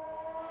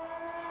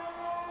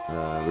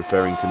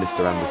 Referring to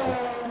Mr. Anderson.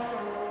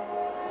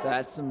 So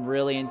that's some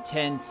really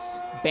intense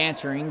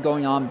bantering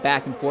going on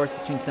back and forth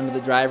between some of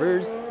the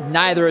drivers.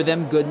 Neither of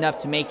them good enough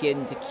to make it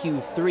into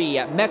Q3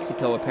 at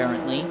Mexico,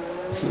 apparently.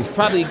 It's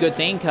probably a good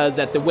thing, because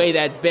at the way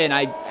that's been,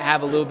 I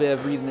have a little bit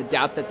of reason to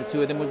doubt that the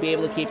two of them would be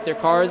able to keep their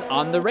cars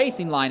on the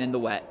racing line in the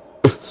wet.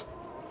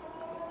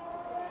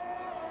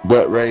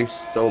 Wet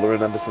race, Zola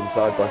and Anderson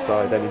side by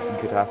side, anything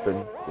could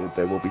happen.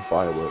 There will be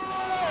fireworks.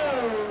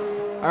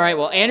 All right,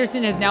 well,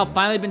 Anderson has now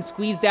finally been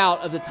squeezed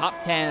out of the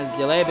top 10 as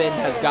Gelabin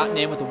has gotten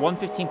in with a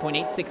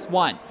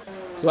 1:15.861.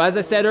 So as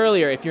I said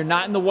earlier, if you're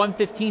not in the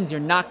 1:15s, you're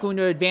not going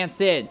to advance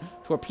in.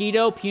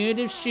 Torpedo,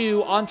 Punitive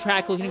Shoe on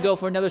track looking to go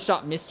for another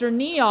shot. Mr.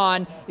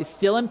 Neon is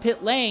still in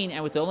pit lane,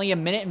 and with only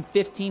 1 minute and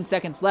 15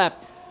 seconds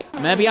left,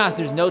 I'm going to be honest,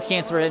 there's no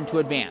chance for him to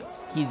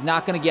advance. He's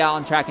not going to get out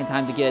on track in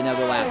time to get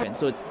another lap in.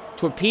 So it's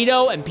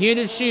Torpedo and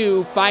Punitive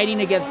Shoe fighting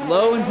against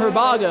Lowe and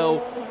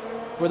Herbago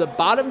for the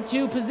bottom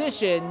 2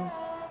 positions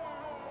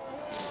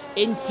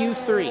in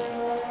Q3.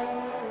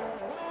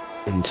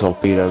 And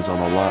Torpedo's on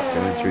a lap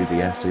going through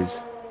the S's.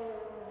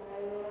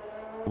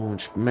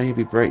 Which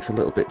maybe breaks a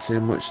little bit too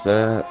much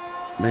there.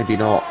 Maybe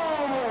not.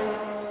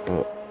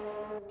 But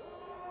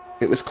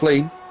it was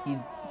clean.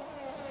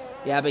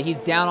 But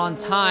he's down on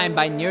time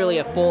by nearly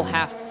a full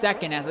half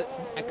second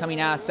at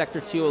coming out of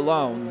Sector 2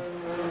 alone.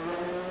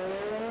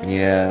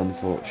 Yeah,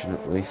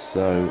 unfortunately.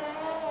 So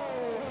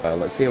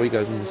let's see how he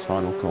goes in this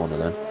final corner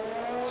then.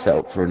 Set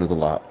up for another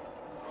lap.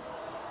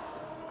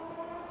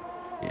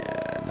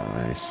 Yeah,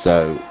 nice.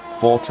 So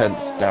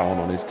 4/10 down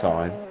on his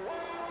time.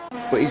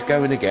 But he's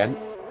going again.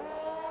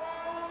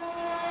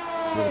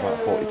 With about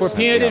 40% For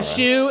Punitive DRS.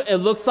 Shoe, it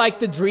looks like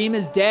the dream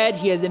is dead.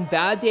 He has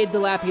invalidated the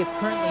lap he is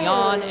currently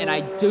on, and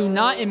I do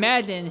not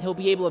imagine he'll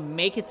be able to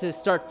make it to the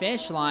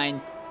start-finish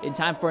line in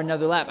time for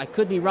another lap. I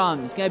could be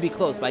wrong. It's going to be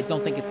close, but I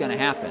don't think it's going to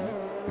happen.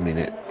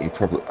 He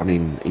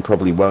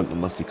probably won't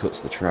unless he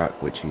cuts the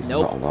track, which he's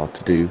not allowed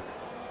to do.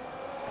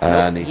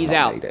 And he's not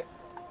out. made it.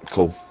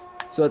 Cool.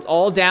 So it's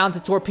all down to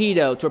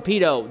Torpedo.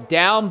 Torpedo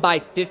down by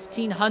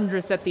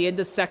 1,500ths at the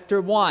end of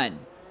Sector 1.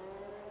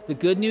 The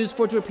good news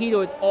for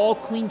Torpedo, it's all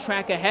clean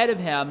track ahead of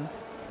him.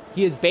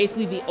 He is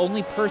basically the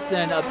only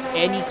person of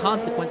any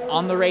consequence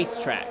on the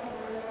racetrack.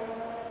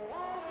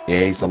 Yeah,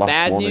 he's the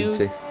last one,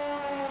 isn't he?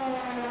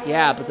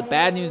 Yeah, but the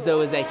bad news,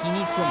 though, is that he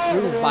needs to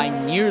improve by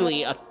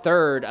nearly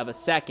 1/3 of a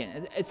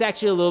second. It's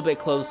actually a little bit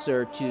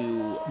closer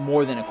to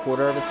more than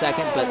 1/4 of a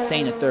second, but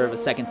saying 1/3 of a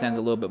second sounds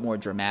a little bit more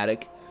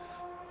dramatic.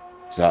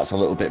 So that's a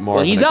little bit more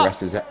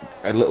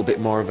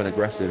of an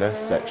aggressive S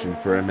section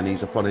for him, and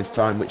he's up on his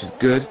time, which is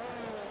good.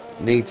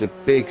 Needs a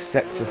big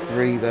Sector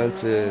 3 though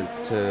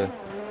to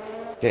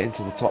get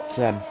into the top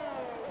 10.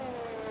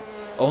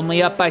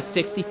 Only up by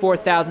 64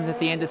 thousandths at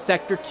the end of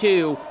Sector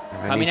 2.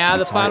 Coming out of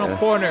the final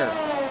corner.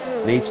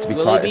 Needs to be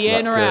Will tighter he be to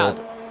in that or curb. out?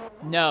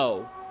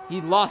 No. He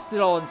lost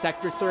it all in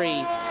Sector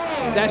 3.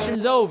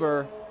 Session's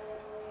over.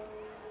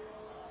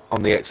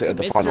 On the exit of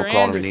the Mr. final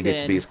corner, he needed to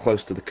Anderson- be as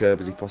close to the curb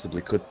as he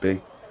possibly could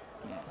be.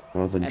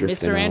 Rather than And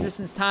drifting Mr. out.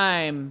 Anderson's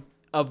time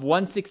of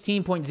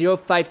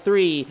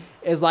 116.053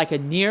 is like a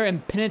near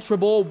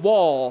impenetrable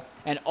wall,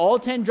 and all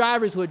 10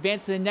 drivers who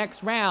advance to the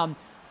next round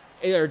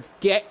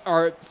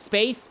are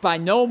spaced by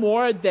no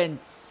more than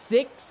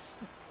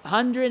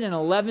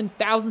 611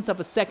 thousandths of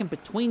a second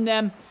between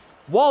them.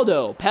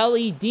 Waldo,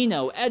 Peli,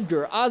 Dino,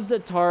 Edgar,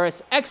 Ozda,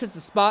 Taurus exits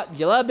the spot.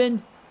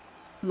 Yelebin,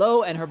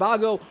 Lowe, and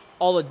Herbago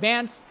all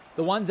advance.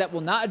 The ones that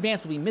will not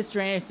advance will be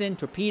Mr. Anderson,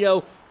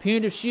 Torpedo,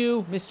 Punitive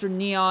Shoe, Mr.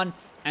 Neon,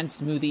 and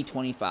Smoothie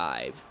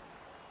 25.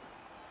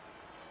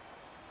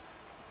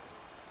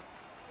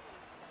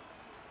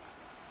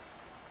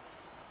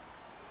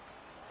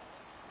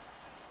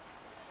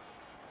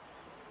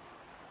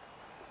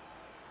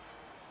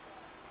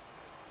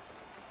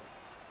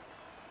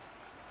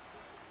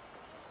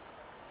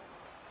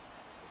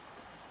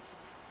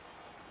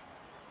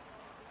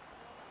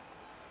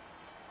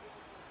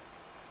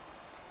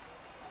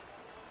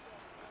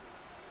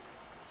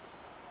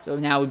 So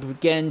now we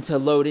begin to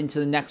load into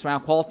the next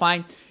round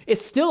qualifying.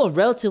 It's still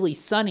relatively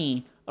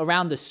sunny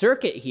around the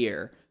circuit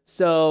here.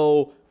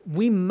 So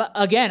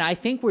again, I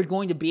think we're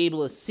going to be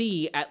able to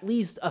see at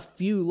least a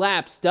few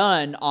laps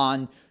done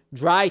on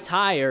dry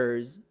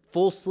tires,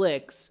 full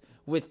slicks,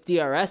 with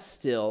DRS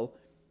still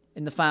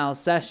in the final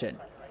session.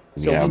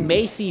 So we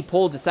may see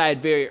pole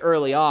decided very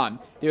early on.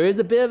 There is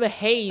a bit of a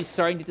haze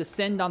starting to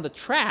descend on the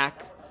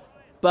track.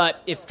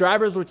 But if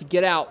drivers were to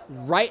get out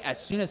right as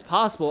soon as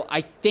possible, I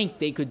think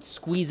they could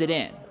squeeze it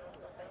in.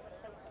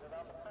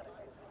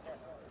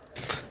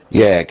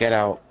 Yeah, get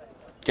out.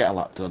 Get a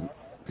lap done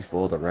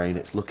before the rain.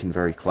 It's looking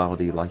very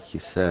cloudy, like you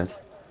said.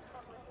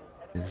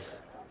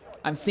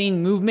 I'm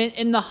seeing movement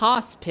in the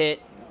Haas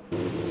pit.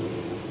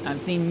 I'm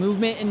seeing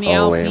movement in the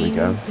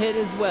Alpine pit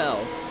as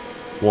well.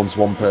 Once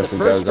one person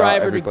goes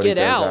out, everybody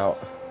goes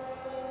out.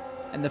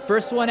 And the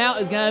first one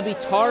out is going to be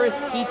Taurus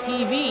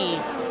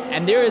TTV.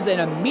 And there is an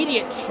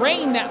immediate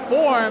train that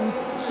forms.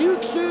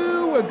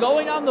 Choo-choo, we're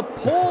going on the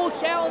Pole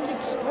Challenge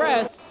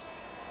Express.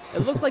 It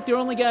looks like there are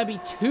only going to be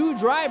 2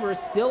 drivers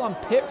still on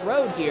pit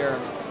road here.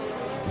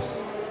 I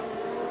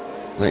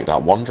think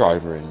that one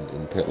driver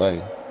in pit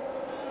lane.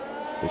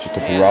 It's just a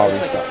Ferrari. It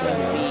looks like it's going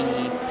to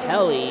be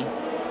Peli.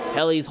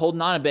 Peli's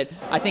holding on a bit.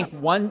 I think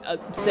one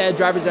set of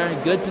drivers are in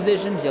a good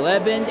position.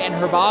 Yelebin and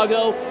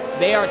Herbago,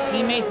 they are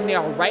teammates and they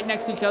are right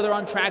next to each other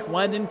on track.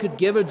 One of them could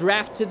give a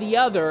draft to the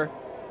other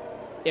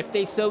if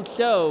they so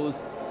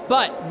chose.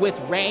 But with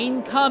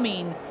rain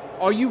coming,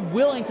 are you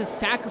willing to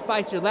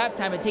sacrifice your lap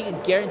time and take a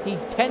guaranteed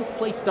 10th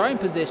place starting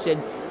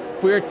position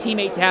for your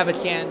teammate to have a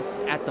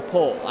chance at the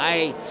pole?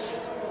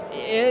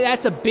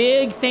 That's a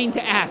big thing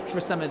to ask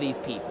for some of these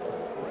people.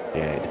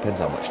 Yeah, it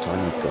depends how much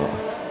time you've got,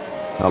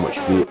 how much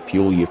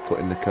fuel you've put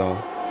in the car,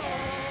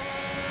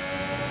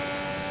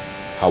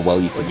 how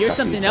well you can. Well, here's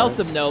something else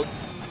of note.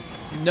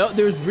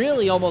 There's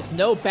really almost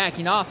no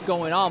backing off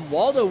going on.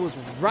 Waldo was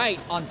right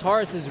on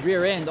Taurus's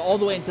rear end all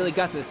the way until he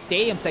got to the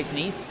stadium section.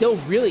 He's still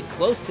really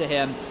close to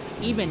him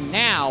even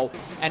now.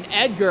 And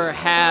Edgar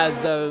has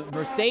the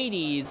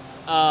Mercedes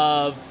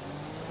of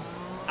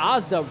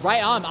Ozda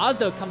right on.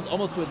 Ozda comes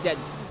almost to a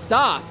dead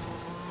stop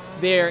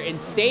there in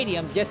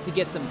stadium just to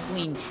get some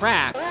clean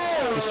track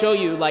to show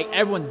you like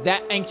everyone's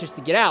that anxious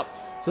to get out.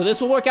 So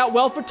this will work out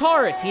well for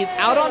Taurus. He's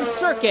out on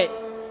circuit.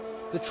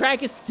 The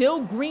track is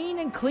still green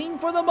and clean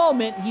for the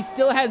moment. He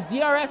still has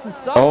DRS and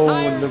soft tires. Oh,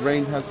 and the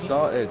rain has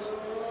started.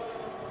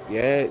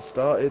 Yeah, it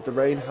started. The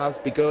rain has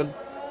begun.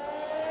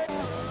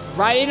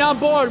 Riding on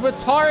board with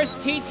Taurus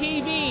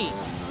TTV.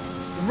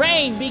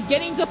 Rain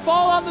beginning to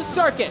fall on the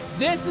circuit.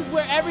 This is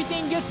where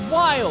everything gets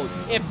wild.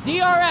 If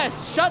DRS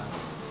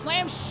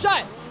slams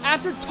shut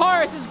after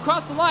Taurus has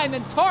crossed the line,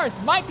 then Taurus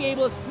might be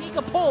able to sneak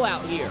a pole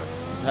out here.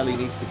 Peli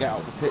needs to get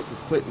out the pits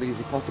as quickly as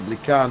he possibly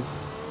can.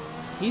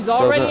 He's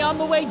already on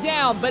the way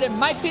down, but it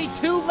might be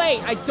too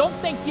late. I don't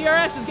think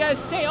DRS is going to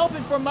stay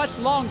open for much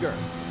longer.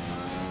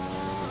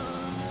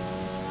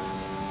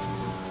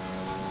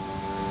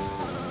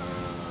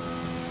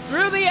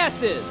 Through the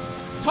S's.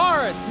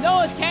 Taurus,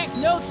 no tank,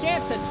 no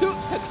chance.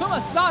 Takuma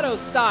Sato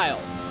style.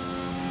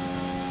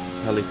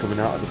 Peli coming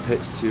out of the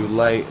pits too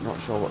late.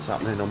 Not sure what's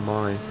happening on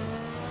my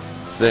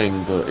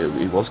thing, but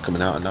he was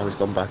coming out and now he's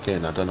gone back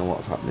in. I don't know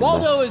what's happening.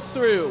 Waldo is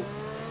through.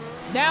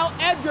 Now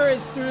Edgar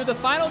is through the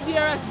final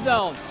DRS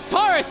zone.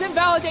 Taurus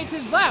invalidates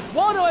his lap.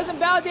 Waldo has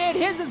invalidated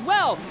his as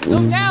well. So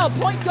now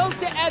point goes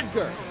to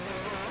Edgar.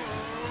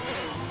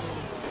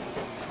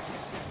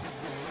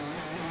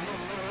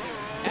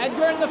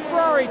 Edgar in the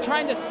Ferrari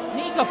trying to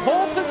sneak a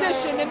pole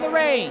position in the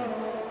rain.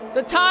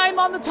 The time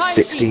on the time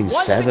sheet,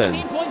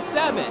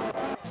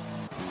 116.7.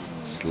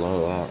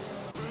 Slow up.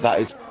 That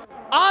is...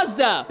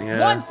 Ozda,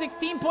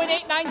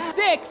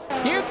 116.896.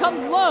 Here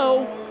comes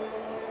Lowe.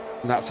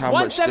 And that's how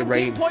much the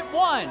rain.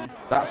 117.1.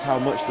 That's how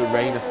much the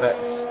rain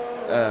affects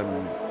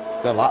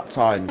the lap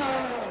times.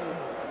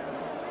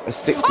 A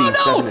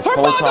 16.7 is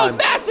pole time.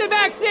 Massive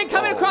accident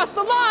coming across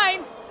the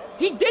line.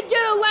 He did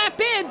get a lap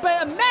in,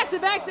 but a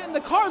massive accident in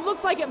the car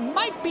looks like it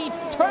might be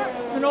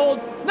terminal.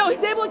 No,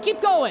 he's able to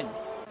keep going.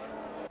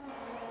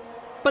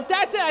 But but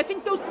that's it. I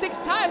think those 6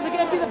 times are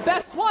going to be the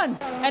best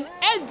ones. And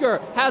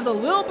Edgar has a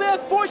little bit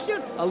of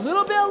fortune, a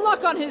little bit of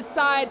luck on his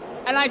side,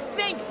 and I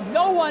think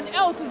no one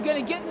else is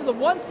going to get into the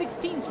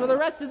 1/16s for the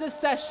rest of this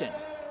session.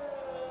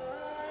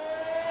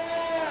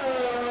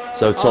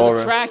 So Taurus. On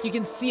the track, you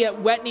can see it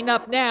wetting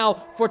up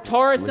now for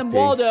Taurus and Slippy.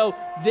 Waldo.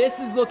 This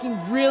is looking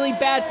really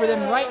bad for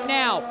them right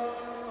now.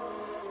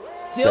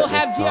 Still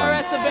have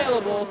DRS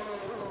available,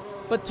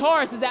 but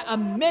Taurus is at a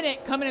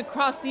minute coming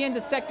across the end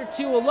of Sector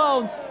 2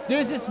 alone.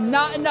 There's just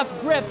not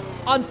enough grip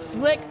on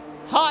slick,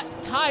 hot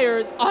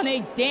tires on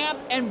a damp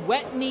and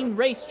wettening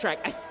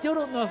racetrack. I still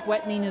don't know if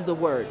wettening is a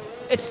word.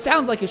 It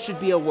sounds like it should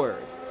be a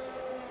word.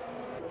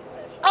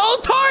 Oh,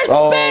 Taurus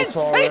spins!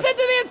 And he's into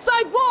the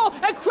inside wall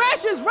and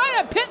crashes right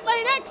at pit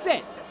lane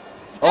exit.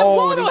 And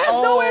Waldo has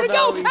nowhere to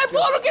go, and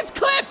Waldo gets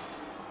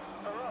clipped!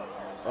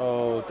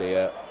 Oh,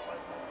 dear.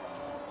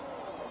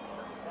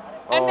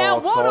 And now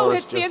Waldo Taurus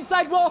hits the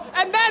inside wall,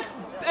 and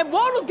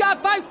Waldo's got a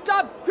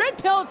 5-stop grid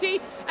penalty,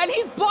 and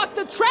he's blocked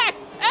the track.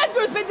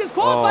 Edgar's been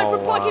disqualified for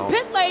blocking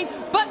pit lane,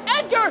 but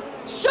Edgar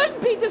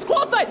shouldn't be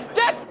disqualified.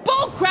 That's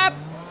bullcrap.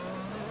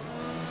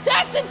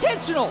 That's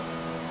intentional.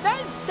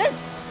 That's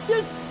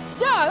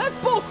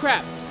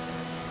bullcrap.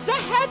 That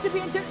had to be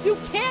intentional. You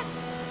can't.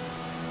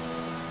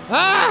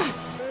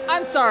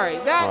 I'm sorry.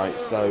 That. All right,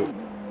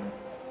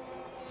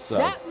 so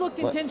that looked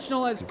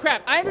intentional as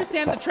crap. I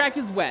understand the track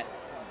is wet.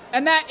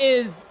 And that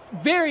is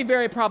very,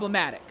 very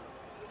problematic.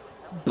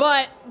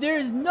 But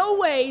there's no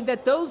way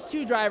that those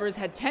 2 drivers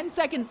had 10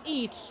 seconds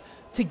each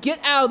to get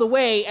out of the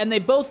way, and they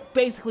both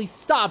basically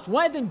stopped.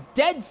 One of them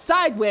dead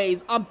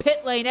sideways on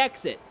pit lane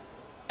exit.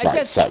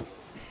 Right, so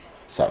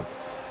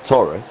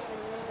Taurus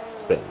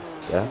spins,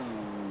 yeah?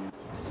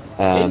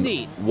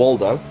 Indeed.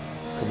 Waldo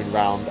coming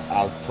round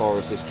as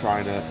Taurus is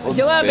trying to unspin.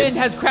 Gillevin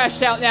has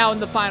crashed out now in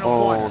the final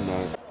corner. Oh,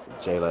 no.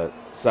 J-Lo.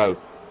 So,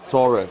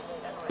 Taurus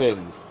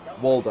spins.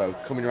 Waldo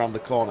coming around the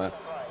corner.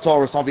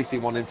 Taurus obviously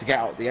wanting to get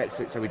out the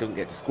exit so he doesn't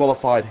get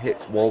disqualified.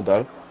 Hits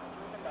Waldo.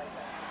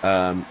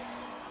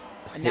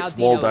 Hits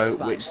Waldo,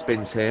 which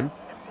spins him.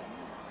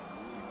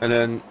 And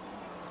then,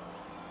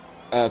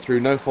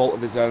 through no fault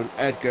of his own,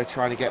 Edgar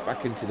trying to get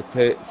back into the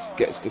pits,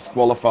 gets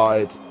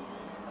disqualified.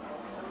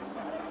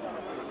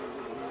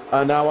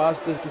 And now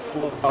Asda's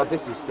disqualified.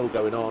 This is still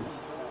going on.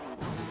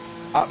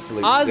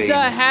 Absolute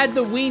Asda had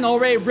the wing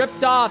already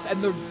ripped off,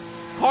 and the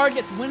car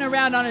just went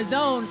around on his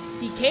own.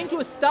 He came to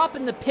a stop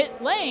in the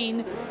pit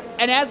lane,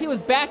 and as he was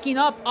backing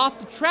up off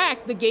the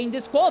track, the game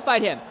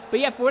disqualified him. But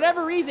yeah, for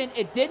whatever reason,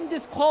 it didn't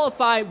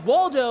disqualify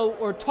Waldo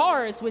or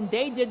Taurus when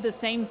they did the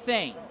same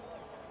thing.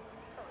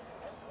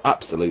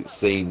 Absolute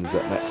scenes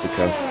at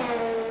Mexico.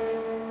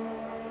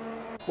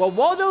 Well,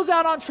 Waldo's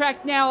out on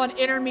track now on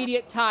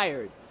intermediate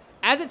tires.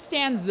 As it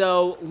stands,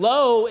 though,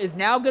 Lowe is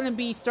now going to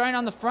be starting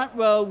on the front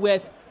row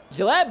with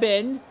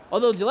Gillebin,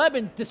 although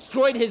Gillebin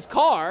destroyed his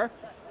car.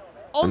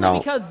 Only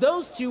because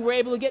those 2 were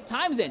able to get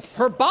times in.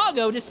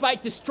 Herbago,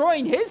 despite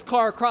destroying his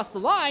car across the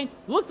line,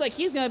 looks like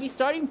he's going to be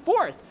starting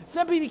 4th.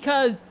 Simply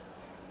because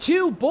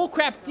 2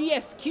 bullcrap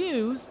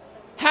DSQs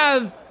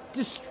have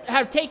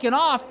taken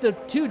off the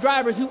 2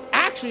 drivers who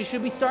actually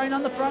should be starting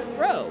on the front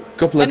row.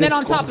 And then on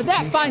top of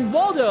that, Find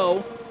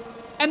Waldo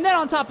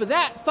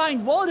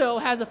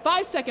has a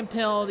 5-second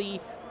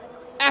penalty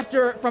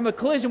from a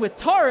collision with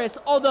Taurus,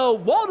 although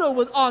Waldo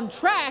was on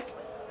track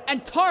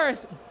and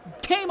Taurus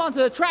came onto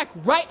the track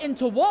right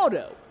into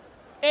Waldo.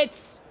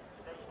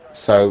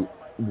 So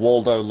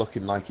Waldo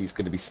looking like he's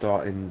going to be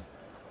starting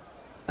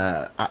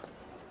at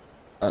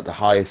the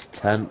highest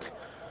 10th.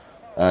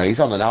 He's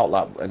on an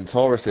outlap, and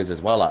Taurus is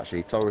as well,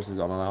 actually. Taurus is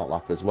on an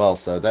outlap as well,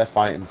 so they're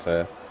fighting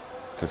for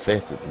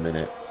 5th at the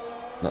minute.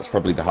 That's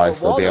probably the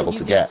highest they'll be able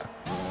to get.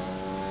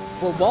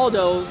 For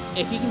Waldo,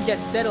 if he can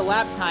just set a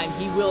lap time,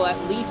 he will at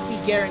least be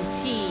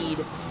guaranteed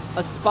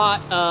a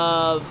spot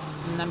of...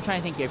 I'm trying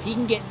to think here. If he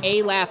can get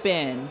a lap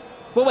in...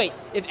 But wait,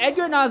 if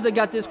Edgar and Asda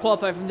got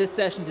disqualified from this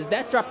session, does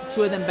that drop the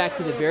 2 of them back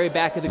to the very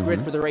back of the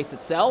grid for the race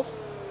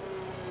itself?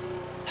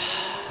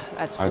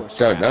 That's I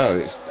don't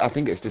know. I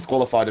think it's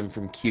disqualified him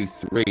from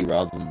Q3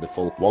 rather than the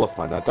full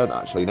qualifying. I don't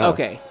actually know.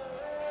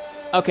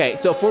 Okay,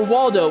 so for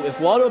Waldo,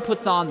 if Waldo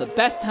puts on the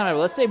best time ever,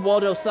 let's say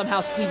Waldo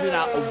somehow squeezes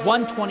out a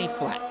 120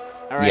 flat.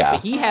 All right,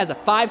 but he has a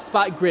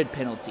 5-spot grid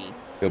penalty.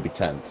 He'll be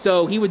 10th.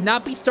 So he would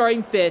not be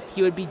starting 5th.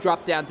 He would be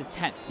dropped down to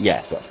 10th.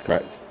 Yes, that's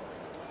correct.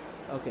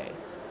 Okay.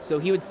 So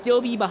he would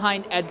still be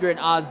behind Edgar and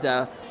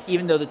Asda,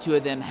 even though the 2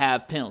 of them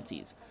have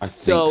penalties. I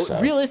think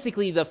so.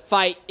 Realistically, the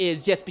fight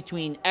is just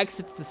between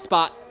exits to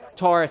spot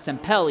Taurus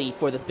and Pelly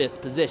for the 5th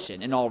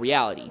position, in all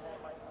reality.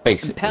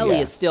 Basically, and Pelly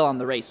is still on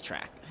the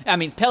racetrack. I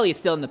mean, Pelly is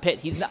still in the pit.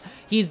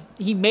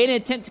 He made an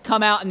attempt to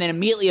come out and then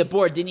immediately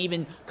aboard, didn't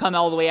even come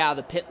all the way out of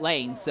the pit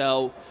lane.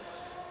 So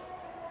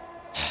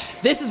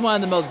this is one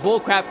of the most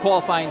bullcrap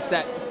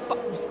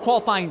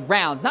qualifying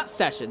rounds, not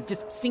sessions,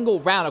 just single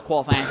round of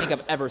qualifying I think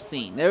I've ever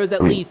seen. There was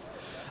at least,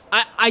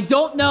 I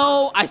don't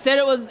know, I said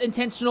it was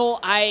intentional,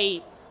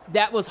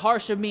 that was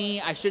harsh of me,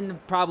 I shouldn't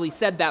have probably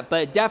said that,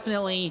 but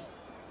definitely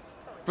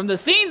From the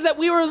scenes that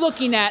we were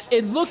looking at,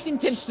 it looked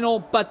intentional,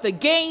 but the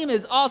game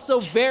is also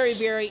very,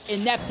 very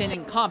inept and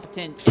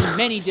incompetent in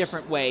many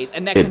different ways,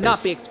 and that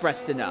cannot be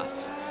expressed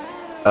enough.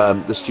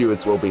 The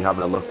stewards will be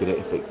having a look at it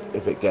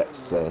if it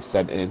gets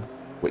sent in,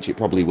 which it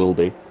probably will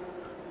be.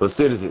 But as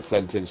soon as it's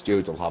sent in,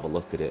 stewards will have a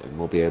look at it, and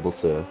we'll be able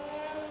to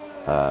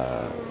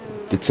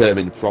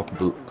determine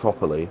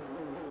properly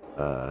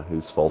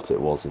whose fault it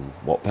was and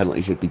what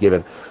penalty should be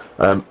given.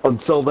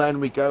 Until then,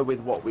 we go with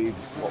what we've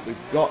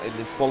got in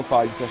this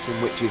qualifying session,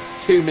 which is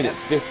 2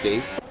 minutes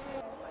 50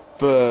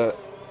 for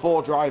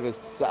 4 drivers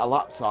to set a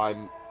lap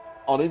time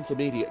on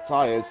intermediate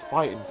tyres,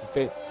 fighting for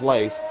 5th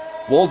place.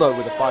 Waldo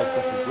with a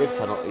 5-second grid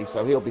penalty,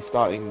 so he'll be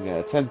starting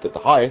 10th at the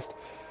highest.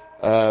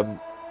 The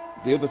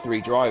other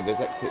 3 drivers,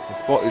 exits a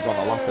spot who's on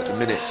a lap at the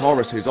minute,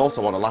 Taurus who's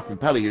also on a lap, and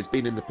Pelly who's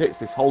been in the pits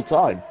this whole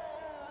time.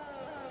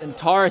 And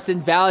Taurus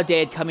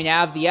invalidated coming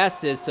out of the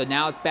S's, so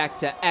now it's back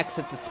to X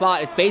at the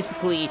spot. It's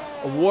basically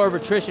a war of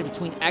attrition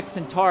between X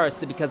and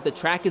Taurus because the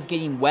track is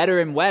getting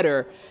wetter and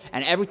wetter,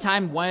 and every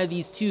time one of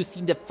these two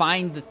seem to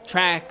find the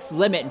track's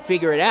limit and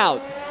figure it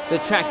out, the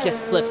track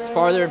just slips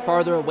farther and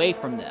farther away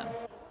from them.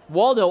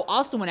 Waldo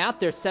also went out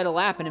there, set a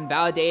lap, and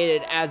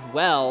invalidated as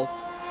well.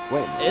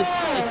 Wait.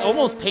 It's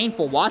almost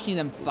painful watching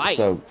them fight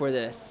for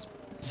this.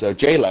 So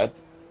J-Leb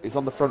is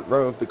on the front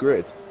row of the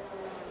grid.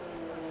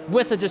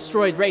 With a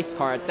destroyed race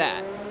car at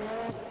that.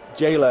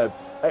 J-Leb,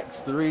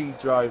 X3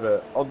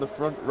 driver, on the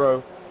front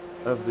row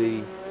of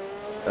the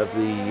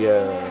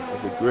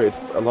grid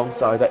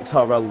alongside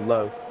XRL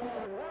Low.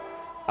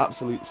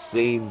 Absolute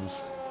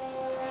scenes.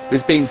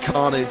 There's been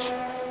carnage.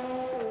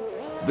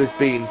 There's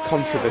been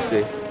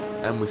controversy,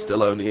 and we're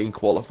still only in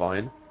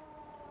qualifying.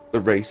 The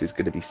race is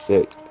going to be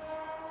sick.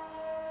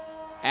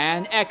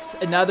 And X,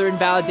 another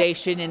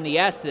invalidation in the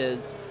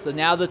S's. So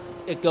now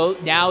it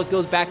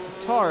goes back to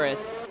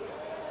Taurus.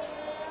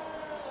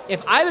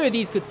 If either of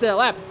these could set a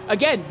lap,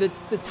 again,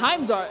 the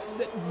times are,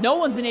 no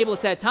one's been able to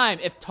set a time.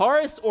 If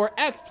Taurus or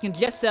X can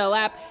just set a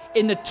lap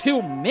in the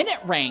 2-minute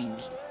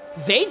range,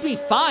 they'd be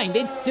fine.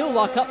 They'd still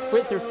lock up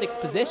 5th or 6th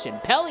position.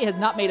 Pelly has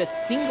not made a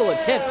single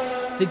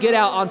attempt to get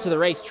out onto the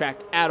racetrack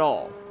at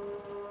all.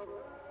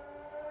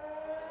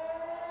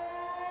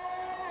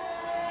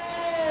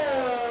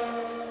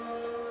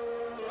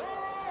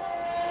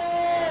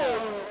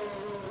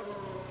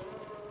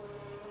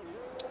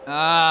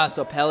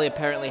 So Pelly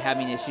apparently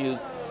having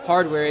issues,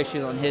 hardware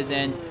issues on his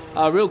end.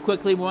 Real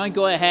quickly, we want to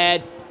go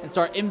ahead and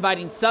start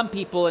inviting some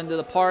people into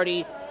the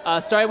party.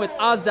 Starting with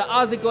Ozda.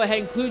 Ozda, go ahead,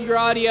 include your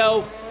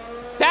audio.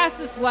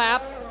 Fastest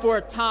lap for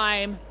a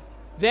time,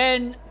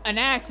 then an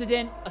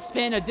accident, a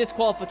spin, a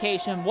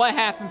disqualification. What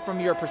happened from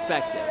your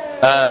perspective?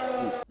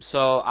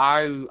 So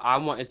I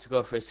wanted to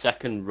go for a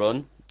second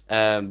run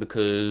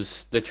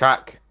because the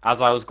track,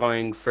 as I was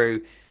going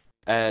through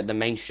the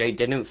main straight,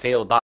 didn't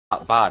feel that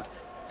bad.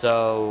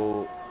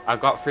 So I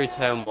got through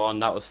turn 1,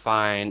 that was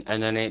fine,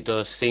 and then it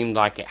just seemed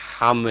like it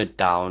hammered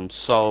down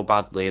so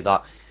badly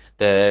that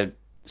the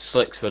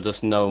slicks were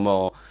just no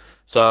more.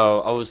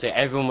 So obviously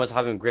everyone was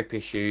having grip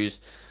issues,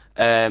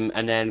 and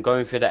then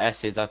going through the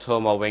S's, I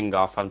tore my wing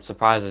off. I'm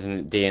surprised I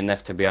didn't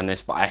DNF, to be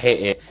honest, but I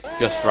hit it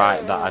just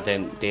right that I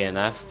didn't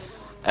DNF.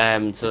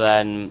 So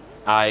then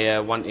I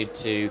wanted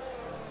to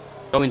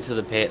go into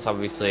the pits,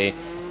 obviously,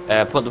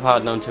 put the power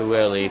down too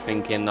early,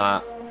 thinking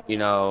that, you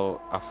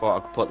know, I thought I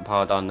could put the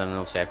power down, then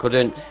obviously I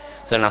couldn't.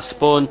 So then I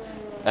spun,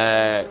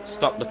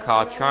 stopped the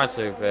car, tried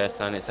to reverse,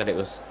 and it said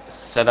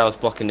I was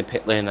blocking the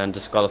pit lane and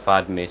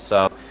disqualified me.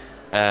 So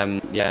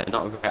yeah,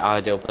 not a very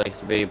ideal place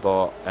to be,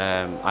 but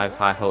I have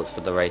high hopes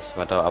for the race if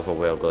I don't have a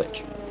wheel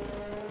glitch.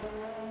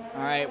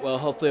 Alright, well,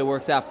 hopefully it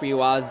works out for you,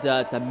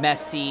 Ozda. It's a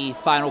messy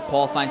final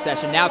qualifying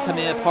session. Now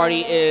coming in the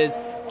party is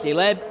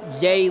J-Lebend.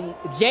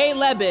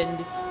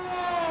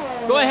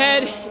 Go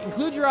ahead,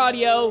 include your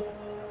audio.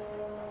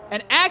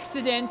 An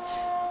accident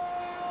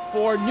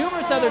for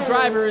numerous other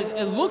drivers.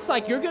 It looks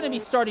like you're going to be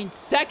starting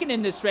second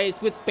in this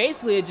race with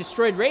basically a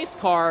destroyed race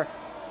car.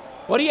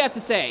 What do you have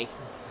to say?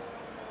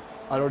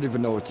 I don't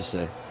even know what to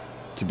say,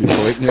 to be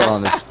blatantly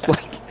honest.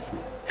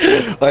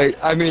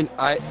 I mean,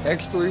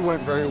 X3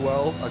 went very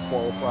well. I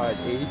qualified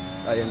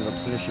 8th. I ended up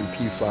finishing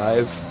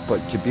P5.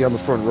 But to be on the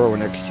front row in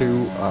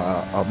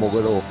X2, I'm a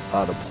little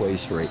out of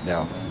place right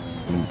now.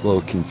 I'm a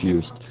little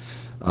confused.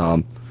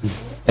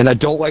 And I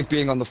don't like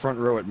being on the front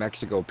row at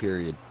Mexico,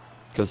 period,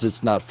 because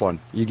it's not fun.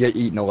 You get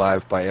eaten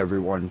alive by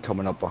everyone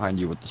coming up behind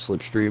you with the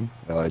slipstream.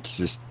 It's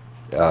just,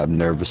 I'm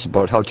nervous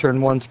about how turn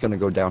 1's going to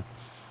go down.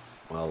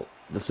 Well,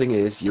 the thing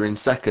is, you're in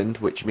second,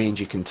 which means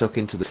you can tuck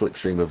into the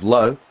slipstream of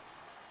Low,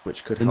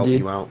 which could help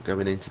you out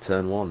going into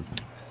turn 1.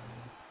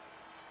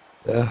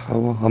 Yeah,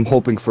 I'm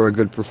hoping for a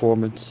good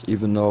performance,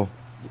 even though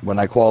when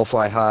I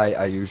qualify high,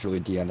 I usually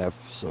DNF,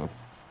 so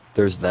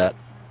there's that.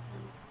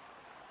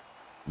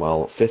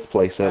 Well, 5th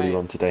place earlier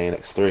on today in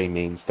X3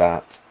 means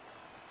that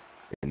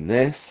in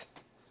this,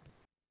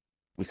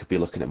 we could be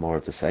looking at more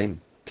of the same,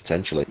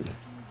 potentially.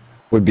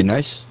 Would be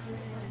nice.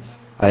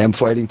 I am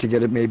fighting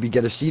to maybe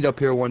get a seat up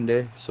here one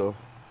day, so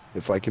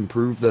if I can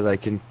prove that I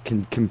can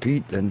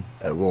compete, then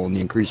that will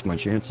only increase my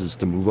chances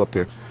to move up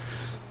here.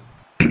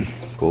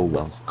 Cool.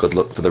 Well, good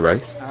luck for the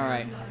race. All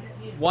right.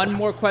 One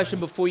more question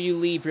before you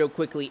leave real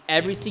quickly.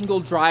 Every single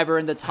driver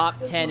in the top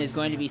 10 is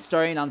going to be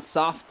starting on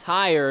soft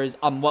tires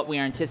on what we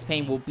are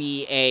anticipating will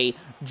be a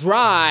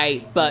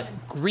dry but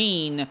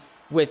green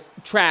with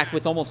track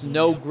with almost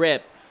no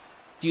grip.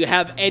 Do you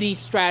have any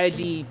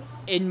strategy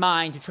in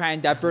mind to try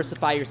and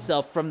diversify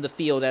yourself from the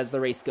field as the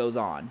race goes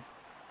on?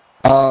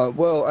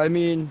 Well, I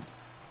mean,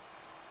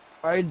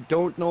 I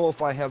don't know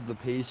if I have the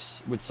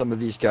pace with some of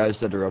these guys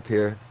that are up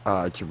here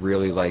to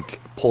really like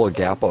pull a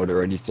gap out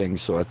or anything.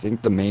 So I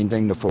think the main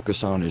thing to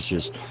focus on is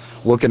just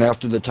looking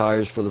after the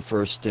tires for the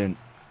first stint.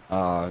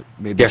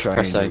 Maybe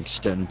trying to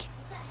extend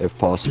if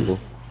possible.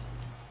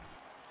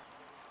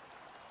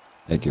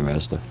 Thank you,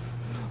 Mazda.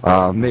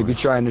 Maybe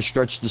trying to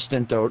stretch the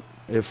stint out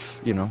if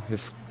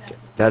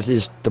that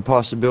is the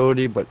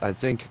possibility. But I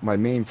think my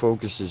main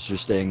focus is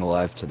just staying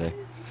alive today.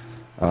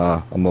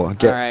 I'm gonna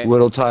get a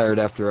little tired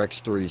after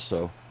X3,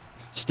 so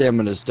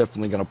stamina is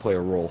definitely gonna play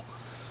a role.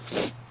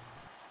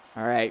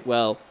 All right.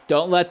 Well,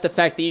 don't let the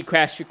fact that you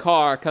crashed your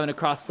car coming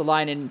across the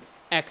line in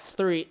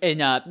X3 in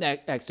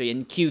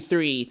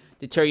Q3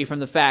 deter you from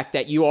the fact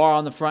that you are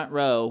on the front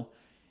row,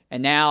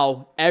 and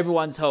now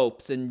everyone's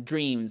hopes and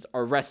dreams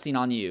are resting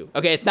on you.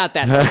 Okay, it's not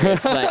that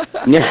serious,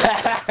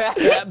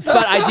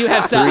 but I do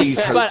have some.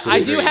 But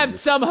I do have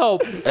some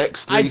hope.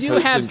 I do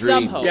have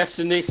some hope.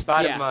 Destiny,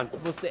 Spider-Man. Yeah,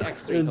 we'll say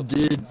X3.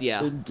 Indeed.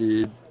 Yeah.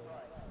 Indeed.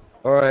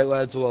 All right,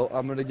 lads. Well,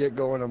 I'm gonna get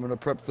going. I'm gonna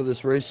prep for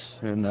this race,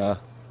 and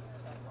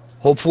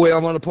hopefully,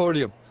 I'm on a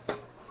podium. All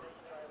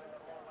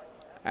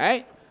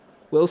right.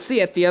 We'll see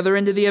at the other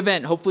end of the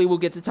event. Hopefully, we'll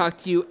get to talk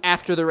to you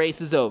after the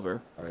race is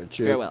over. All right.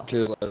 Cheers. Farewell.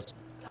 Cheers, lads.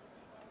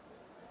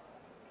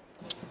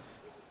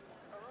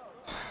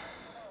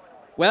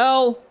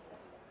 Well,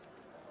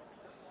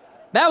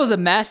 that was a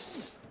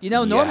mess. You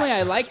know, normally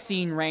Yes. I like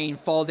seeing rain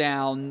fall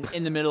down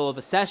in the middle of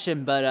a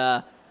session,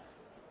 but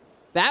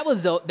that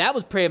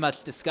was pretty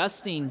much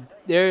disgusting.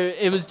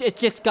 It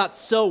just got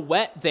so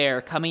wet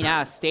there coming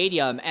out of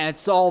stadium, and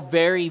it's all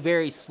very,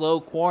 very slow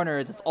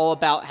corners. It's all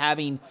about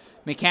having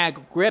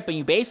mechanical grip, and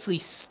you basically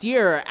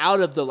steer out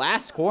of the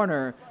last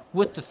corner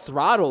with the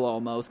throttle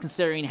almost,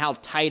 considering how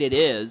tight it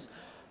is.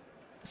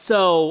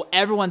 So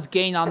everyone's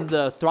getting on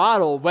the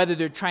throttle, whether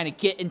they're trying to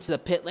get into the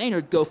pit lane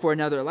or go for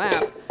another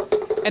lap.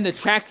 And the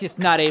track's just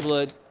not able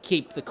to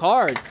keep the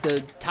cars.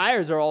 The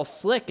tires are all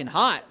slick and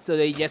hot, so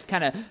they just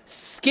kind of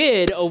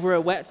skid over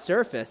a wet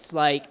surface.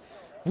 Like,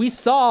 we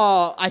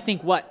saw, I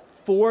think,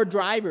 4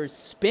 drivers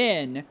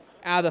spin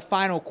out of the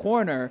final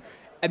corner.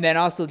 And then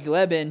also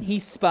Glebin, he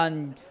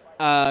spun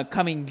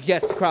coming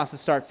just across the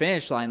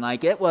start-finish line.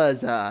 Like, it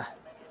was, that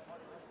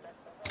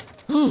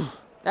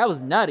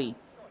was nutty.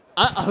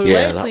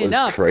 Hilariously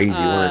that was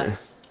crazy, wasn't it?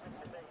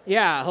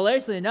 Yeah,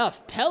 hilariously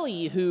enough,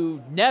 Pelly,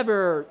 who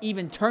never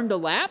even turned a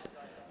lap,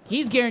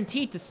 he's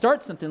guaranteed to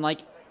start something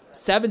like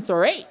 7th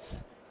or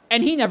 8th.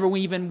 And he never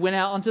even went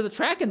out onto the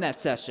track in that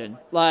session.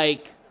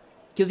 Like,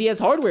 because he has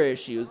hardware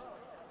issues.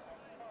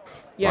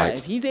 Yeah, Right.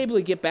 if he's able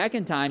to get back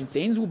in time,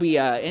 things will be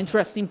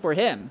interesting for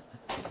him.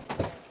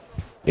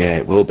 Yeah,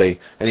 it will be.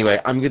 Anyway,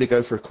 I'm going to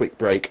go for a quick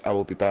break. I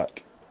will be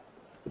back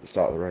at the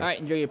start of the race. All right,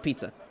 enjoy your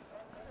pizza.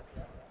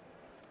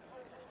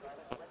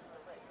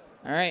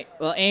 All right,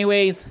 well,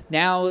 anyways,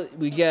 now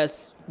we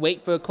just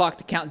wait for the clock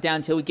to count down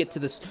until we get to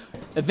this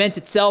event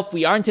itself.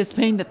 We are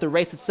anticipating that the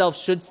race itself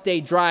should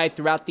stay dry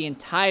throughout the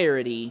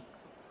entirety,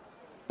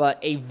 but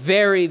a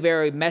very,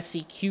 very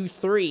messy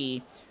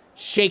Q3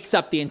 shakes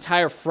up the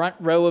entire front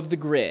row of the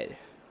grid.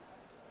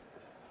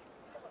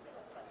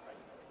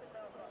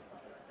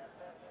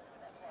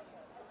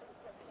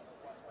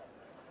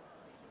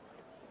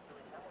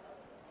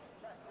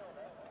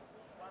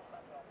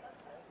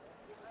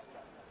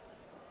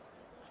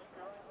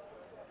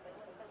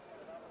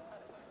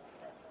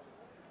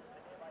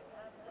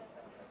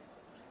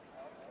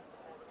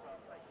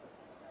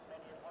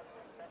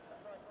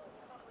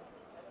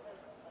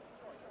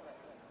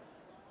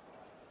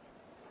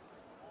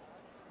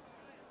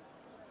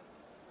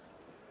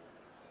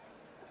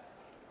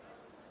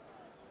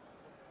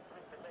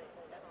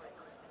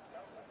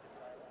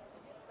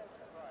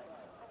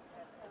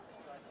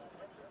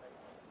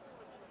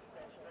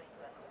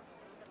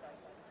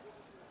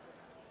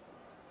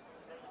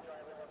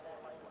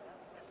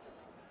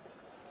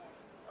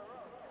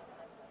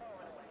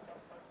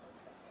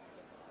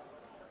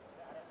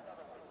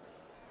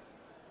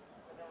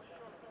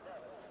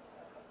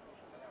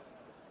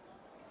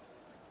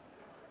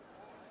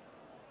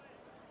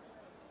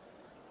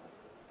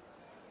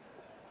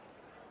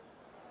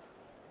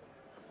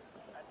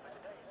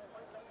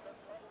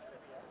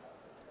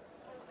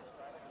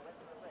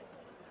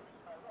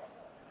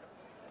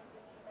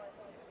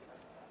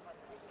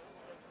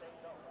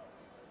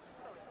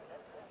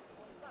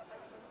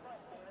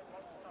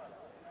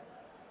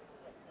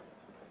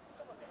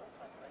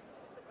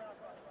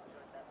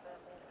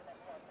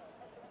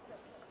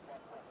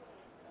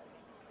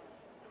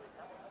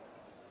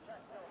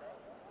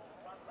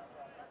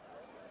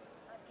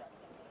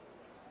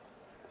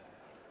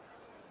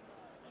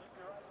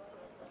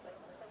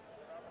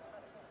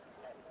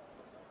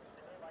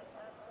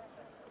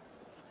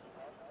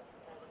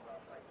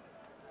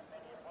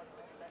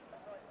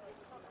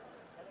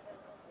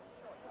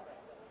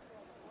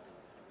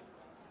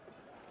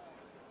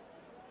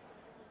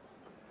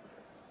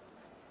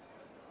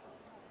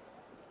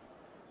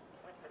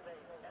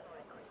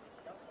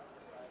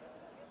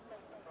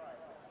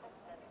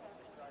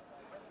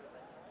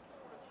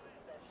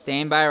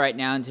 Stand by right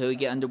now until we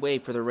get underway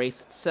for the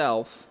race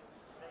itself.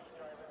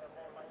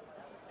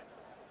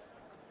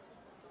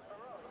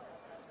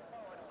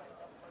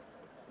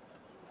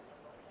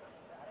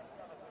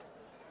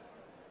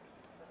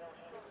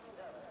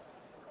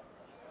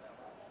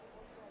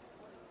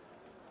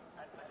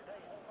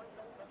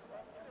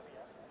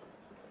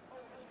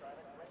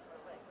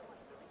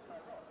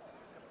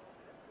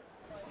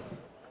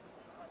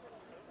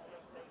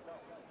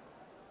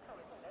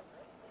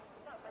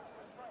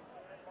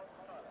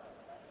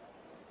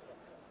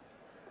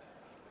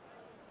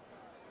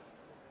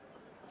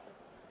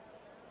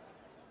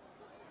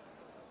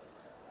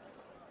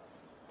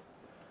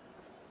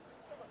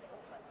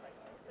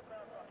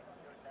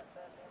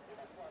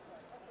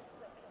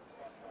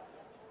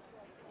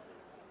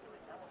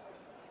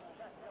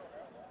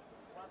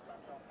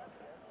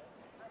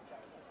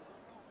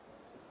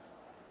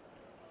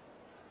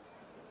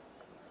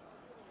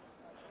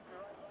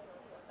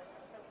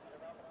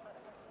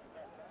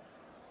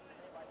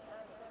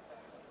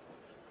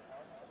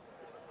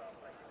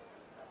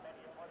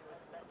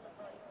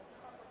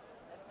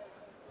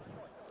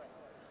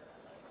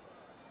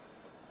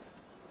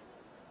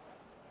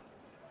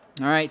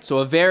 All right, so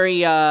a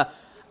very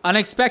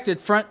unexpected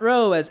front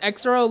row as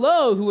XRO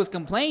Low, who was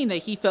complaining that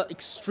he felt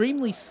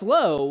extremely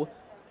slow,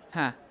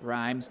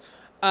 rhymes,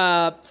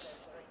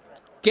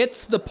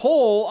 gets the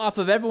pole off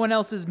of everyone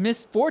else's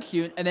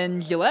misfortune, and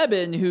then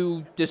Yelebin,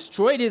 who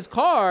destroyed his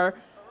car,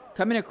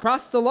 coming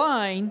across the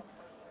line,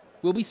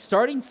 will be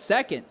starting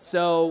second.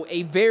 So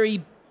a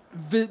very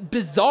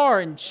bizarre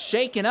and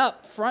shaken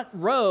up front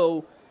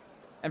row,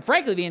 and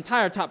frankly, the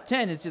entire top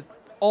 10 is just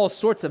all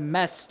sorts of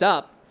messed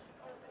up.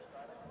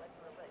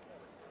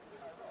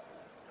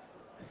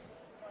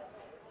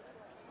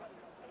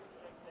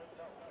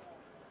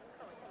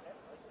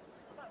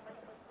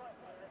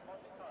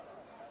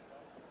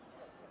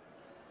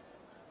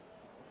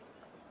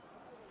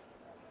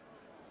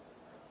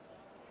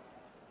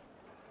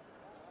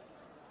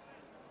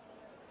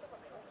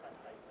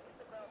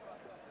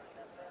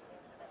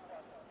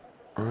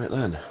 All right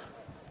then.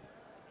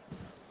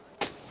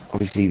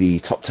 Obviously the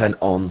top 10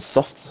 on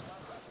softs.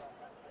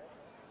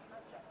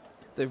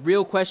 The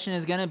real question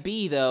is going to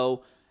be,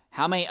 though,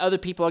 how many other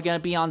people are going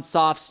to be on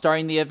softs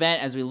starting the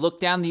event? As we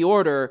look down the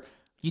order,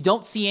 you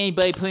don't see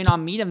anybody putting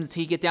on mediums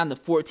until you get down to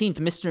 14th.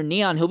 Mr.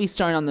 Neon, he'll be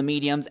starting on the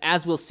mediums,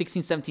 as will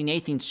 16, 17,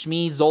 18,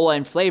 Shmee, Zola,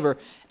 and Flavor.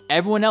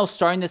 Everyone else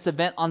starting this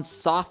event on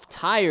soft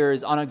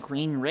tires on a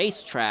green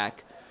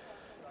racetrack.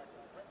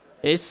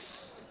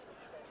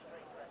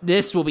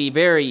 This will be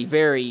very,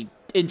 very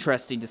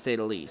interesting, to say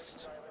the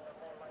least.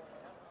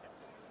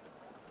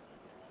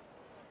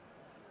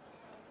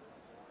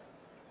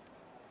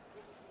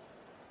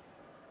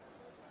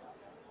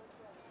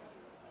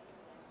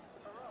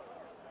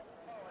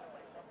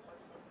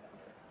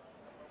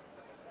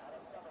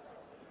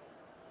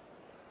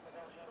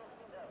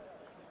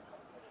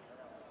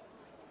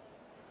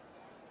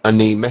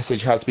 And the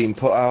message has been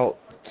put out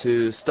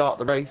to start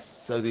the race,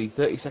 so the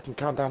 30-second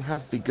countdown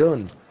has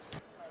begun.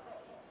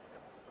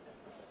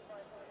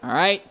 All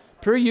right,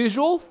 per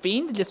usual,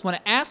 Fiend, just want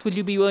to ask, would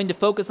you be willing to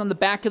focus on the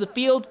back of the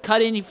field,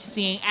 cut in if you're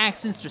seeing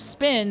accidents or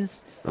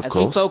spins, Of as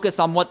course. we focus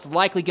on what's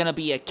likely going to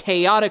be a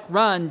chaotic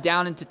run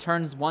down into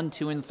turns 1,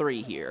 2, and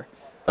 3 here.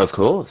 Of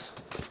course,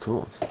 of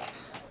course.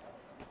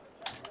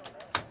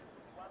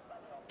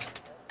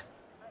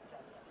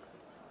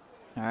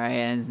 All right,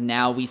 and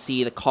now we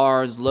see the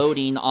cars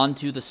loading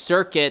onto the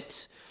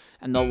circuit,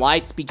 and the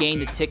lights begin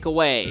to tick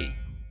away.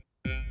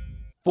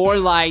 4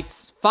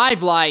 lights,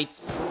 5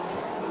 lights.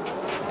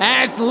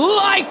 And it's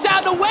lights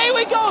out. Away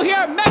we go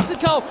here in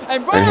Mexico.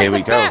 And right And here off we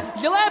the go. bat,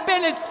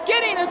 Yelebin is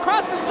skidding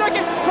across the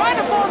circuit, trying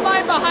to fall in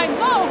line behind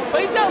Low,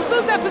 but he's going to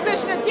lose that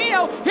position to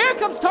Dino. Here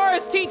comes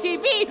Taurus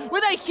TTV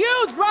with a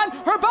huge run.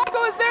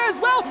 Herbago is there as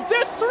well.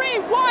 There's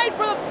 3 wide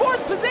for the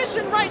 4th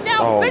position right now.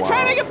 Oh, They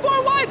try to wow. make it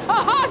 4 wide.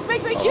 A Haas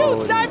makes a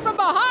huge dive from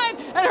behind,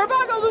 and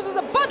Herbago loses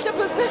a bunch of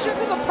positions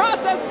in the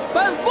process,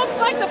 but it looks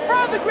like the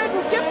front of the grid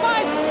will get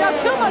by. Now,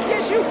 too much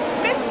issue.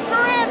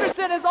 Mr.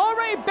 Anderson has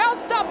already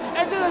bounced up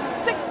into the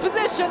 6th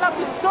position at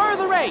the start of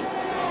the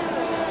race.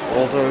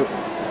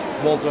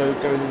 Waldo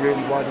going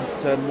really wide into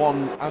turn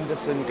 1.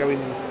 Anderson going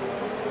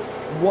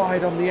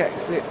wide on the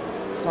exit,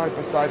 side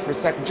by side for a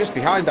second. Just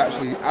behind,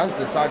 actually,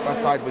 Asda side by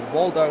side with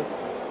Waldo.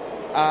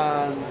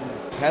 And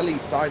Kelly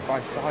side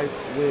by side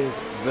with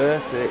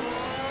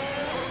Vertex.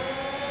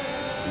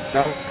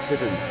 No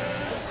accidents,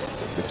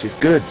 which is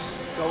good.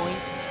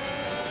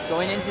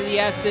 Going into the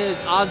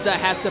S's, Azda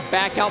has to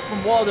back out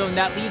from Waldo, and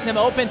that leaves him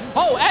open.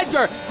 Oh,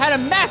 Edgar had a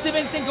massive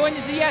instinct going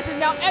into the S's.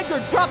 Now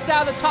Edgar drops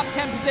out of the top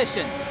 10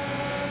 positions.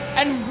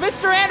 And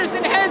Mr.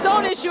 Anderson had his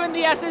own issue in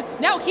the S's.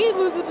 Now he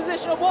loses the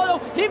position of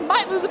Waldo. He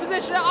might lose the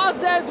position of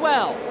Azda as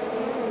well.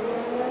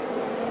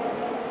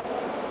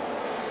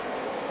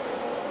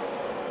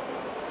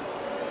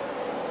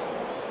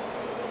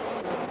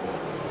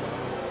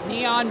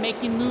 Neon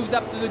making moves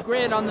up to the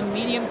grid on the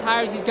medium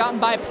tires. He's gotten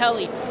by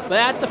Pelly. But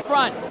at the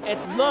front,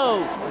 it's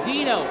Low,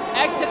 Dino,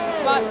 exit the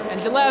spot,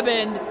 and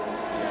Jelebin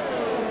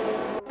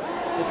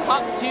The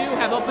top two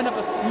have opened up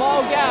a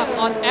small gap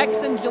on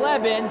X and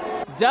Jalebin.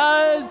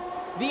 Does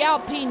the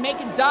Alpine make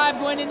a dive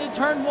going into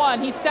turn one?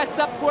 He sets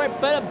up for it,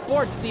 but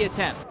aborts the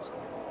attempt.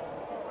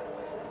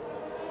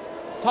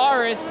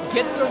 Taurus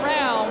gets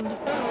around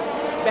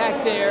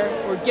back there,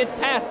 or gets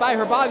passed by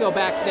Herbago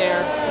back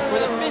there for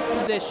the 5th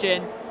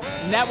position.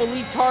 And that will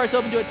leave Taurus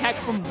open to attack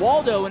from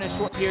Waldo in a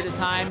short period of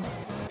time.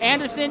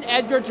 Anderson,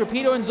 Edgar,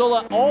 Torpedo, and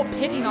Zola all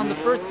pitting on the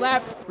first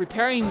lap,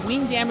 repairing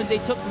wing damage they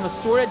took from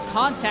assorted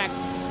contact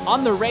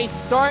on the race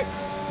start.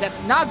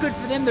 That's not good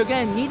for them. They're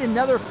going to need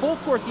another full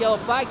course yellow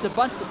flag to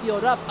bunch the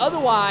field up.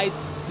 Otherwise,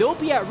 they'll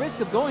be at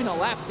risk of going a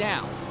lap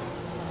down.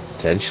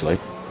 Potentially.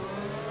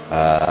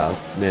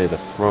 Near the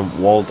front,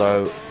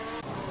 Waldo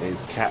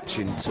is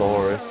catching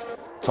Taurus.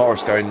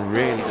 Taurus going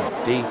really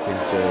deep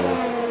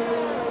into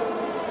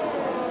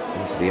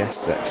the S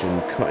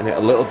section, cutting it a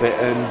little bit,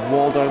 and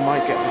Waldo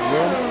might get the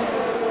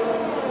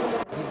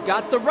run. He's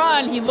got the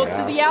run. He looks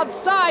to the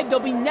outside. They'll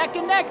be neck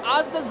and neck.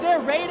 Asda's there,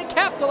 ready to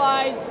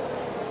capitalize.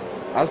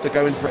 Asda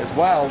going for it as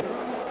well.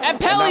 And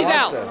Pelly's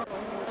out.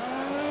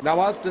 Now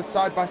Asda's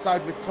side by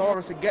side with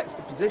Taurus and gets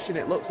the position,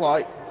 it looks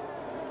like.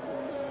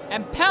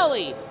 And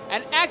Pelly,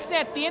 an X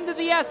at the end of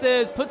the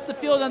S's, puts the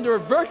field under a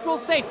virtual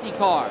safety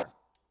car.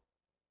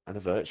 And a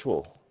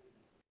virtual.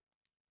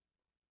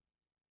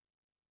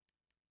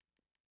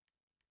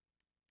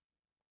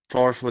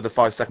 Taurus with a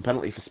 5-second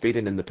penalty for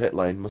speeding in the pit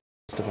lane. Must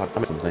have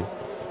had something.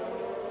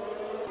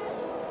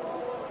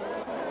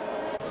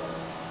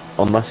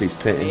 Unless he's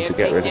pitting to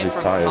get rid of his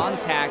tyres.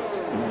 Contact.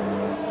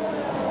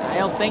 I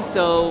don't think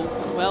so.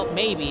 Well,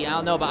 maybe. I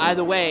don't know. But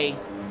either way,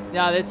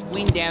 no, that's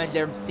wing damage.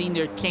 They're seeing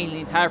they're changing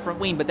the entire front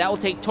wing. But that will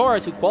take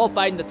Taurus, who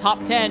qualified in the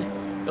top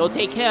 10. It'll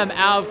take him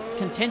out of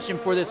contention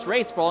for this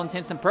race for all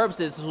intents and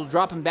purposes. This will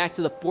drop him back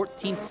to the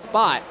 14th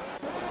spot.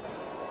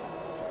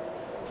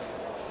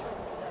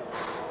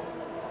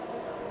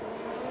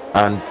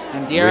 And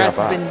DRS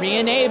has been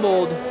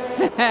re-enabled.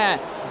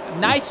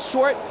 Nice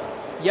short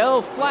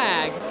yellow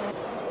flag.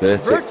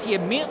 Verti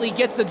immediately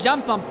gets the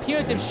jump on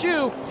Punitive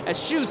Shu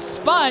as Shu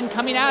spun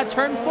coming out of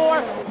turn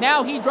 4.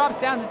 Now he drops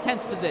down to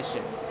 10th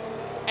position.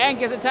 And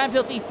gets a time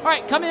penalty. All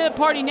right, coming to the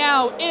party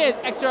now is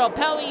XRL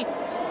Pelly.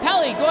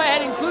 Pelly, go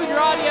ahead and include your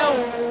audio.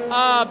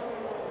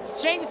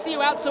 Shame to see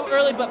you out so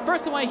early, but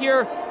first I want to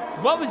hear,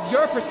 what was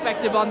your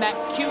perspective on that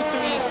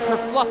Q3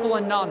 kerfluffle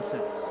and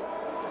nonsense?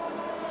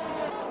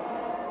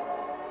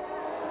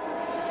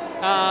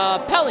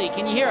 Pelly,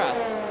 can you hear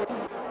us?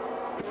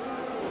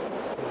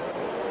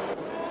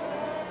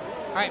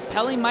 All right,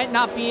 Pelly might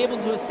not be able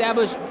to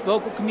establish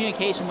vocal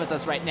communication with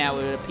us right now,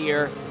 it would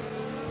appear.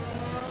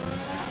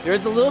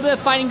 There's a little bit of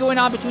fighting going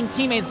on between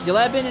teammates.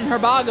 Jalebin and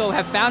Herbago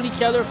have found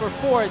each other for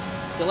 4th.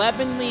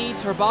 Jalebin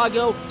leads,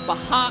 Herbago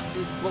behind,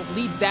 well,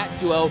 leads that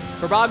duo.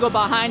 Herbago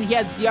behind, he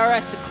has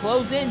DRS to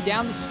close in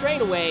down the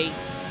straightaway,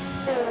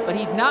 but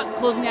he's not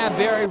closing at a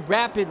very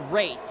rapid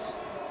rate.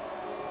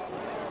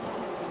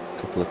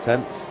 Couple of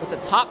tenths. With the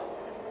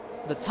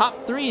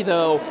top 3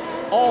 though,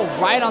 all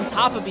right on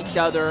top of each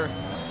other.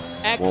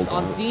 X Waldo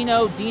on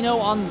Dino, Dino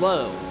on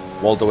low.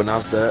 Waldo and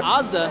Asda.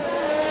 Asda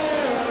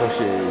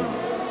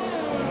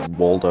pushes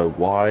Waldo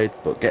wide,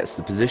 but gets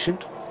the position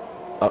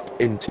up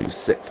into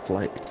 6th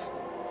place.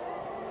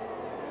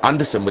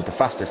 Anderson with the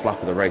fastest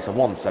lap of the race, a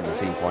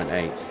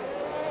 1:17.8.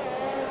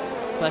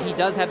 But he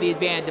does have the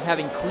advantage of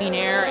having clean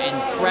air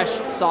and fresh,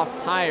 soft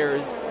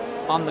tires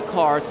on the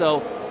car,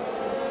 so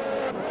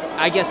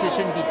I guess it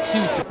shouldn't be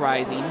too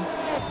surprising.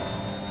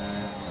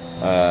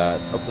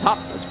 Up top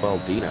as well,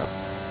 Dino.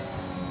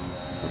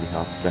 Only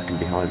half a second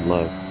behind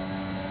low.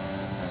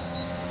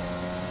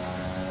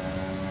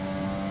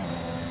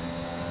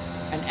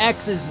 And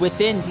X is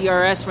within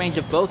DRS range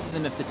of both of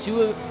them. If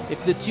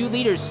the two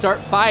leaders start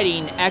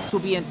fighting, X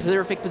will be in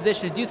perfect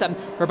position to do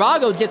something.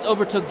 Herbago just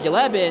overtook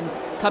Jalebin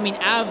coming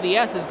out of the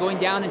S's, going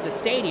down into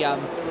Stadium.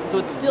 So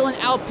it's still an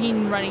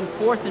Alpine running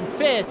 4th and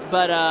 5th,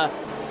 but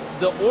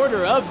the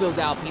order of those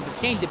Alpines have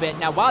changed a bit.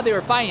 Now, while they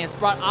were fighting, it's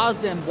brought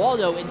Asda and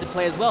Waldo into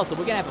play as well, so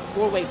we're going to have a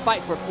 4-way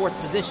fight for 4th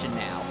position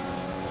now.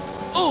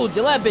 Ooh,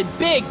 Jalebin,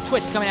 big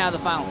twitch coming out of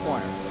the final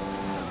corner.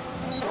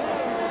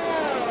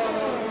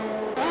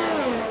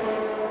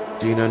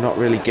 Dino not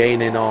really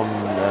gaining on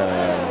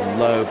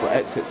low, but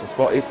exits the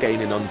spot, is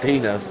gaining on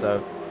Dino,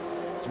 so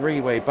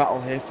 3-way battle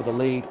here for the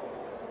lead.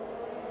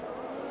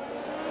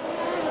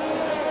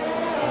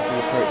 As we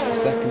approach the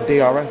second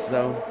DRS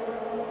zone.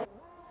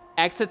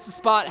 Exits the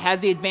spot,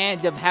 has the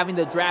advantage of having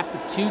the draft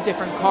of 2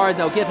 different cars.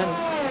 That'll give him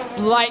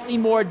slightly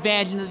more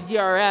advantage in the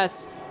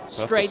DRS.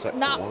 Straights,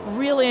 not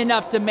really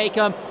enough to make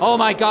him, oh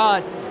my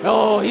god,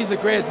 oh, he's the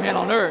greatest man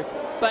on earth.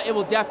 But it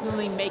will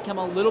definitely make him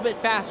a little bit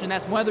faster, and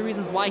that's one of the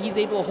reasons why he's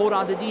able to hold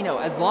on to Dino.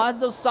 As long as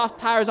those soft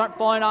tires aren't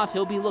falling off,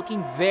 he'll be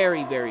looking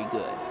very, very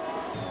good.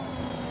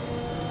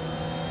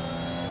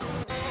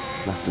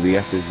 After the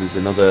S's, there's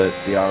another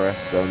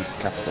DRS zone to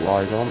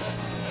capitalise on.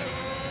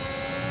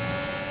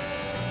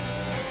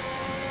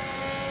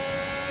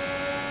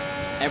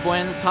 Everyone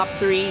in the top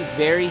 3,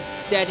 very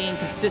steady and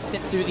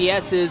consistent through the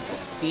S's.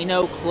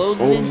 Dino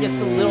closes in just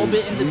a little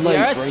bit in the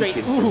DRS straight.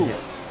 Ooh.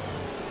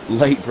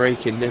 late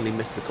braking, nearly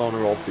missed the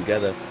corner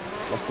altogether.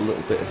 Lost a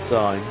little bit of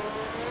time.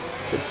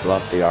 Should still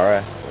have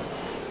DRS,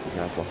 but he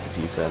has lost a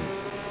few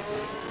turns.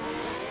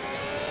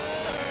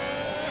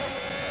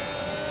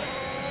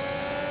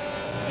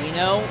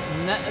 Dino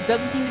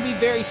doesn't seem to be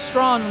very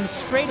strong on the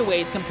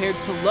straightaways compared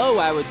to Lowe,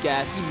 I would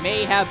guess. He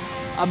may have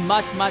a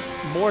much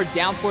more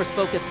downforce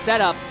focused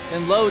setup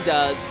than Lowe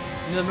does.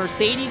 The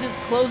Mercedes is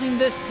closing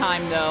this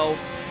time, though.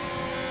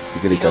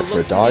 You're going to go for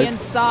a dive? To the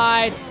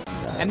inside,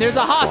 and there's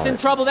a Haas in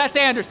trouble. That's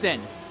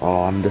Anderson.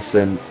 Oh,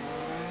 Anderson.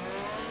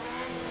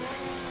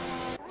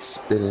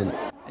 Spinning.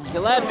 And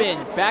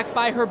Gelebin back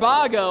by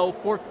Herbago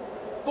for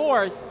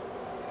 4th.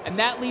 And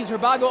that leaves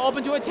Herbago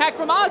open to attack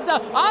from Ozza.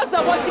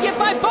 Ozza wants to get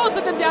by both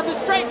of them down the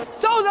straight.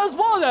 So does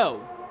Waldo.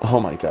 Oh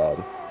my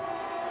god.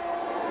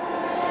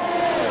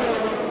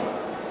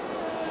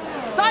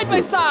 Side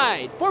by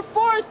side for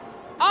 4th.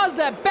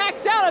 Ozza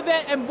backs out of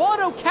it, and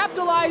Waldo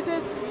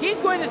capitalizes. He's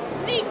going to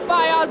sneak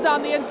by Ozza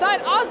on the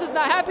inside. Ozza's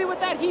not happy with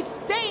that. He's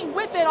staying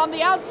with it on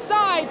the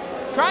outside,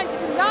 trying to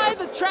deny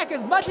the track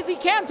as much as he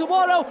can to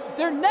Waldo.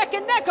 They're neck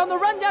and neck on the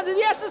run down to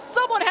the S's.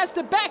 Someone has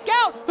to back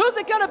out. Who's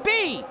it gonna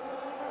be?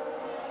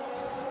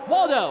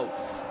 Waldo.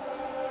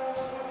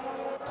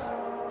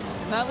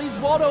 And that leaves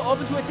Waldo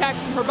open to attack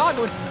from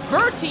Herbago.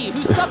 Bertie,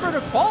 who suffered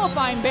a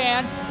qualifying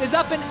ban, is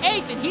up in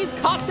 8th, and he's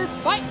caught this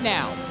fight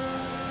now.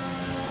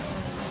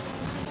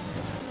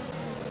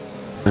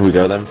 There we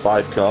go then,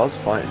 5 cars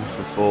fighting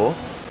for 4th.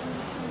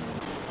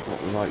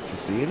 What we like to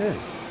see now.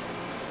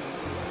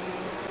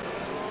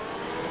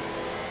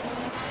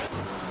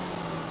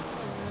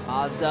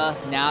 Mazda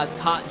now has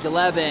caught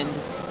Gelebin.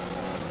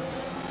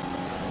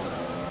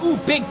 Ooh,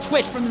 big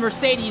twitch from the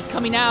Mercedes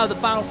coming out of the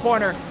final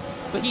corner,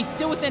 but he's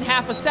still within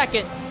half a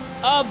second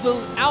of the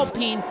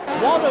Alpine.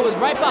 Waldo is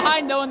right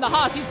behind, though, in the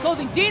Haas. He's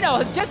closing. Dino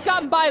has just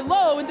gotten by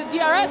Lowe in the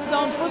DRS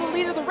zone for the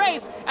lead of the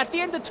race at the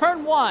end of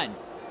turn 1.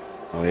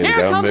 Oh,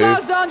 here comes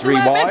Mazda on 3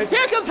 wide.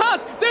 Here comes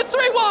Haas. They're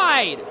 3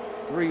 wide.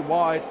 3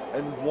 wide,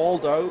 and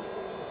Waldo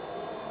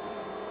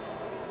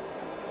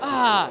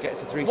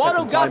gets a 3-second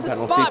Waldo got time the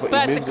penalty, spot, but but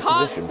he at moves the the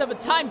cost position. of a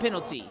time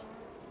penalty.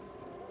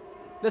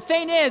 The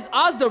thing is,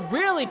 Ozda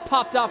really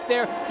popped off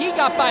there. He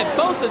got by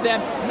both of them.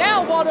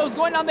 Now Waldo's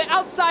going on the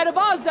outside of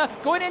Ozda,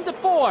 going into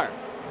 4.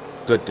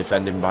 Good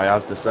defending by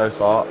Asda so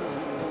far.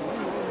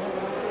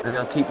 And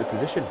he'll keep the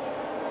position.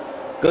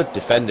 Good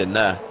defending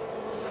there.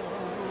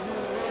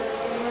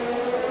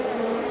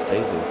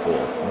 Stays in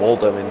 4th.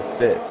 Waldo in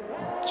 5th.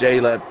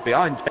 J-Leb,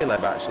 behind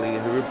J-Leb actually,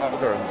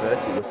 Herbago and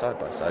Bertie were side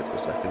by side for a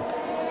second.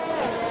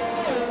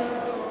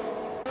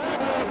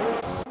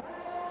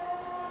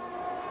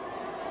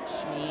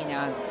 Shmee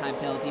now has a time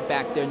penalty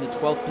back there in the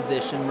 12th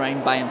position,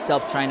 running by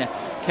himself, trying to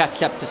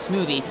catch up to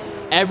Smoothie.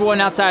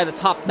 Everyone outside of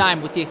the top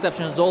 9, with the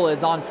exception of Zola,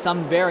 is on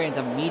some variant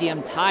of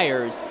medium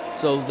tires.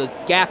 So the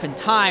gap in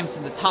times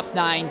from the top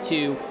 9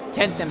 to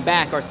 10th and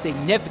back are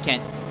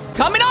significant.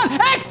 Coming on,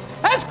 X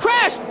has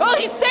crashed. Oh,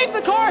 he saved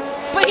the car,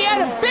 but he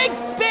had a big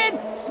spin,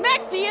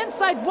 smacked the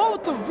inside wall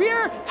with the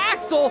rear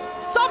axle.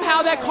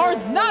 Somehow that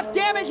car's not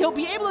damaged. He'll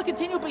be able to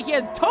continue, but he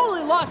has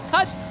totally lost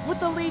touch with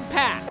the lead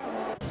pack.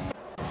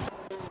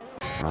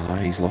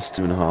 He's lost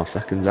 2.5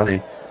 seconds,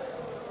 hasn't he?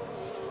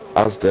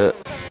 Asda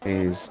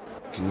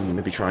can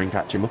maybe try and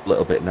catch him up a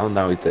little bit now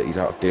that he's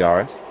out of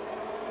DRS.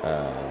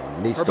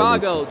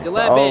 Herbago,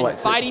 Gelebin,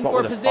 fighting for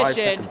with a position.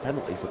 5-second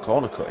penalty for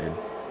corner cutting.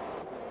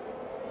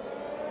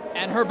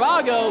 And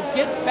Herbago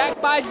gets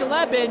back by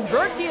Gelebin.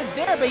 Bertie is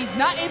there, but he's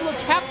not able to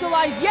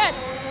capitalize yet.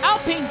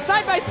 Alpine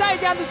side by side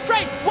down the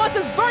straight. What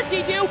does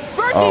Bertie do?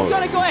 Bertie's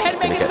going to go ahead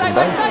and make it side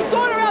by side,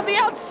 going around the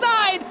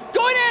outside,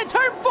 going in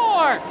turn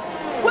 4.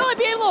 Will he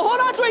be able to hold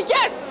on to it?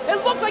 Yes!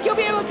 It looks like he'll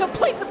be able to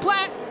complete the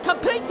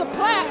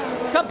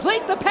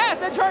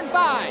pass at turn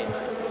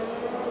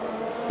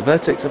 5. The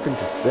Vertex up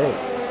into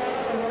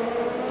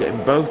 6th.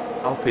 Getting both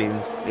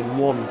Alpines in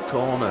one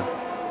corner.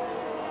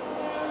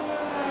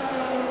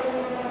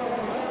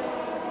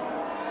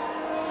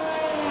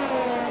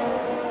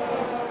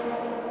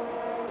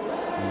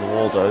 And the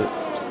Waldo.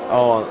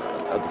 Oh,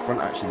 at the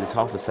front actually, there's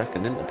half a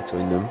second, isn't there,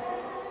 between them?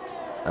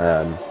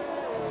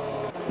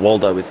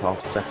 Waldo is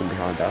half a second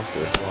behind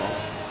Asda as well.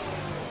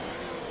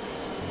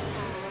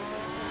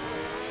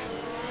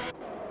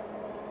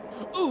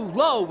 Ooh,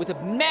 Lowe with a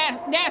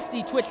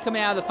nasty twitch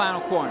coming out of the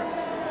final corner.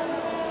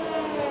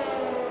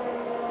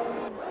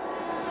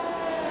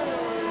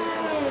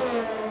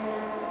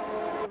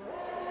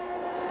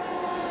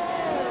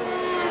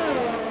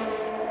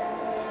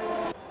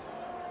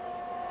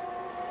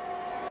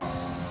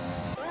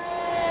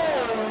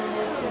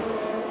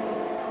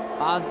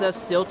 Mazda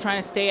still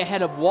trying to stay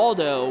ahead of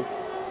Waldo.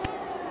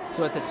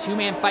 So it's a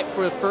 2-man fight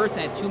for the first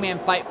and a 2-man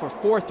fight for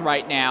 4th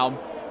right now.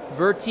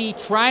 Verti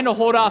trying to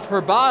hold off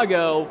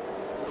Herbago,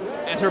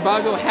 as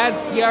Herbago has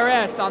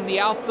DRS on the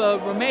Alfa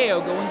Romeo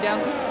going down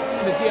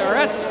the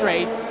DRS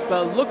straights,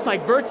 but it looks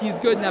like Verti is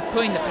good enough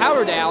putting the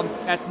power down.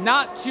 That's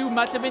not too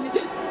much of an,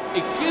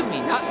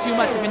 not too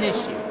much of an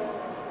issue.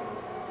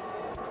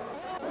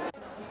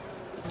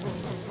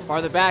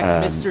 Farther back,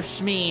 Mr.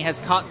 Shmee has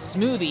caught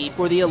Smoothie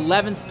for the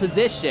 11th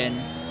position.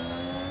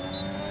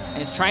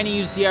 and is trying to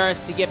use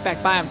DRS to get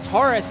back by him.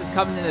 Taurus is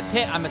coming in the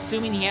pit. I'm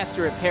assuming he has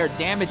to repair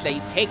damage that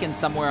he's taken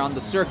somewhere on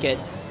the circuit.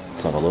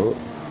 Let's have a look.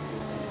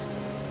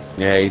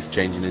 Yeah, he's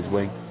changing his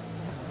wing.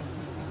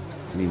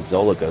 I mean,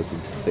 Zola goes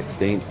into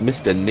 16th.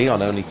 Mr.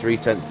 Neon only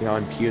 3/10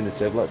 behind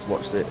Punitive. Let's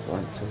watch it.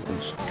 I'm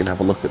just going to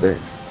have a look at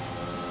this.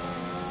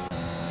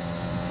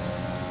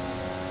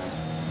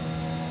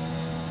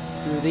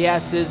 Through the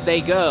S's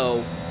they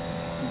go.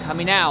 And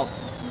coming out,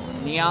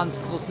 Neon's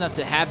close enough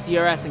to have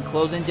DRS and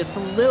close in just a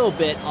little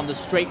bit on the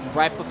straight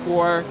right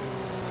before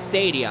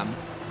Stadium.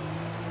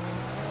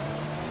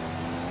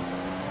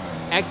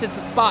 Exits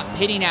the spot,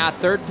 pitting out,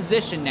 third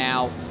position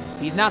now.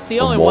 He's not the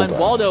only one.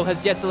 Waldo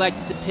has just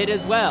elected to pit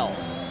as well.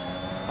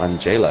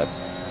 And J-Lab.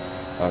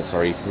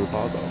 Sorry,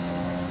 Rubago.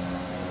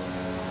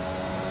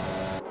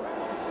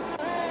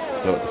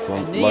 So at the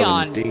front, and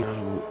Neon.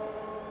 Dino.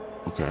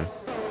 Okay.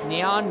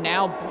 Neon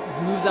now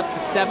moves up to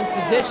 7th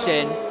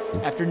position.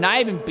 After not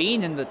even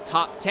being in the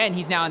top 10,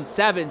 he's now in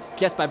 7th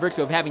just by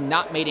virtue of having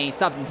not made any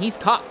stops. And he's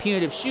caught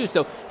Punitive Shoe,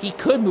 so he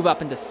could move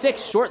up into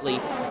 6th shortly.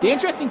 The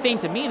interesting thing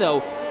to me,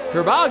 though,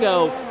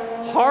 Herbago,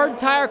 hard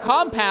tire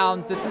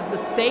compounds. This is the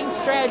same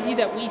strategy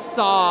that we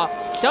saw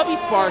Chubby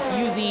Spark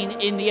using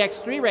in the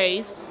X3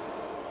 race.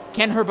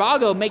 Can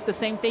Herbago make the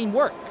same thing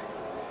work?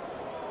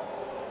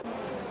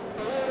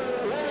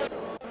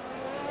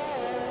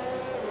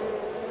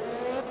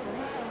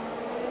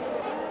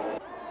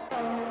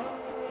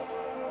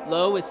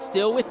 Lowe is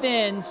still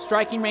within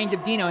striking range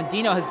of Dino, and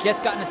Dino has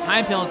just gotten a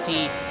time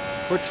penalty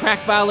for track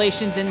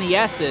violations in the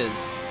S's.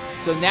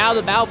 So now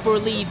the Balfour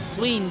lead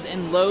swings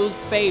in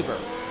Lowe's favor.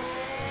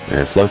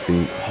 Yeah, if Lowe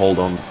can hold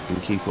on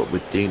and keep up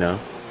with Dino,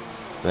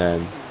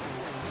 then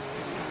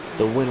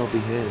the win will be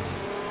his.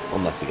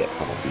 Unless he gets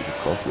penalties, of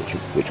course,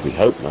 which we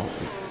hope not.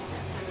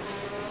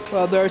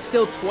 Well, there are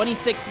still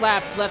 26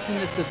 laps left in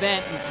this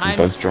event, and time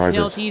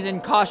penalties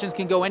and cautions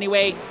can go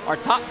anyway. Our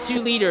top 2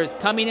 leaders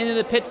coming into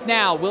the pits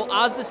now. Will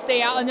Ozza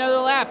stay out another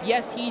lap?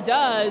 Yes, he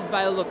does,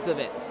 by the looks of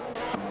it.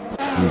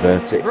 And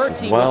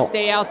Verti will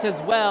stay out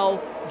as well.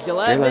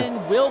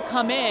 Jalevin will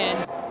come in.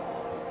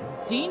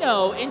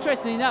 Dino,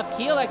 interestingly enough,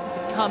 he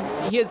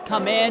has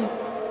come in.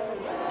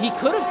 He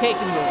could have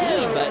taken the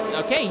lead,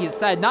 but okay, he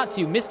decided not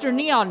to. Mr.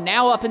 Neon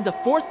now up into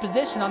 4th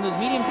position on those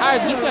medium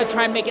tires. He's going to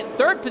try and make it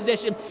 3rd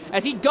position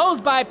as he goes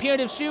by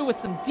Punitive Shoe with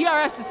some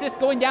DRS assist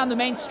going down the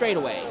main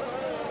straightaway.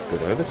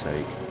 Good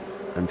overtake.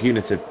 And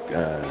Punitive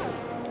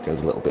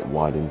goes a little bit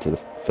wide into the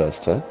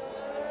first turn.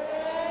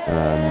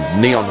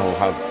 Neon will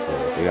have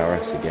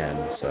DRS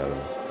again, so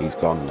he's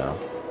gone now.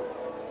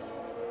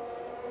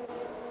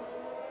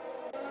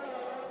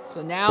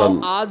 So now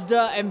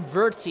Ozda and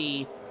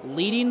Verti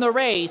leading the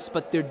race,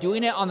 but they're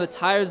doing it on the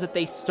tires that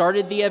they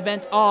started the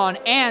event on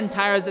and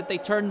tires that they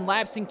turned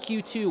laps in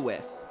Q2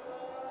 with.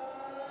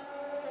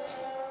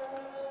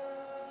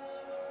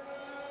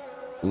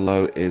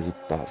 Lowe is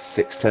about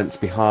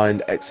 6/10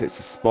 behind, exits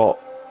the spot,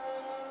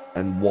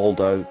 and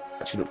Waldo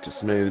catching up to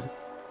Smooth,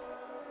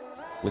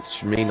 with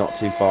Shmi not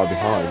too far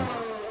behind.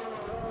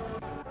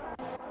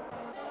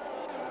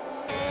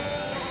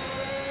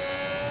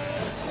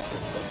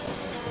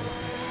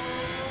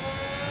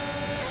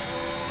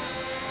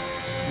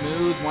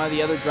 One of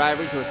the other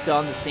drivers who are still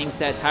on the same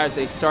set of tires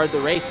they started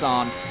the race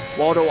on.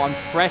 Waldo on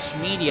fresh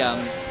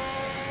mediums.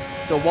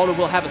 So Waldo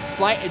will have a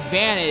slight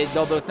advantage,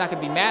 although it's not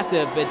going to be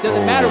massive, but it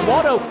doesn't matter.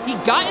 Waldo, he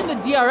got in the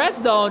DRS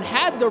zone,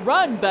 had the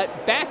run,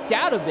 but backed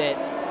out of it.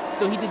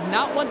 So he did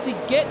not want to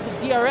get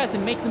the DRS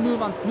and make the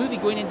move on Smoothie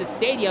going into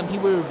Stadium. He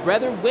would have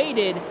rather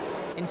waited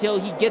until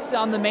he gets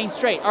on the main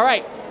straight. All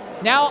right,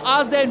 now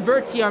Ozda and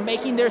Verti are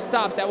making their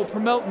stops that will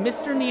promote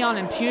Mr. Neon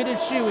and Punitive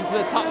Shoe into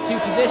the top 2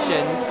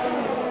 positions.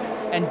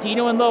 And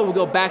Dino and Lowe will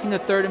go back into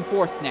 3rd and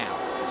 4th now.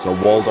 So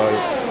Waldo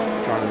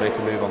trying to make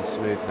a move on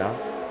Smooth now.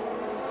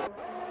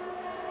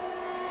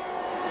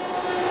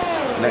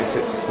 And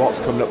exits the spots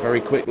coming up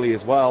very quickly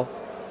as well.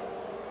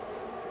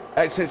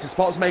 Exits the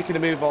spots making a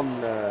move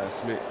on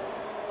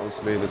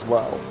Smooth as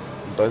well.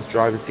 And both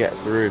drivers get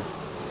through.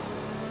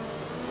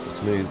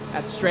 Smooth.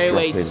 That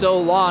straightaway is so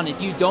long.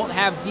 If you don't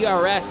have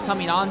DRS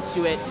coming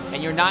onto it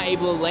and you're not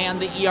able to land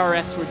the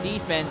ERS for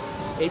defense,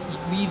 it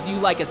leaves you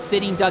like a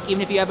sitting duck,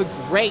 even if you have a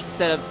great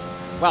set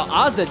of... Well,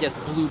 Ozza just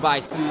blew by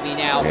Smoothie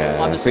now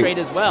on the straight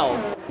as well.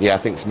 Yeah, I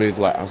think Smooth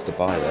let Ozda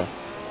by there.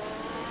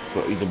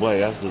 But either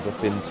way, Ozda's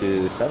up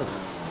into 7th.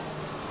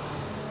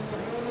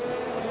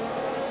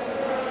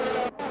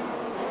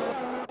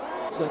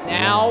 So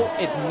now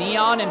it's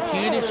Neon and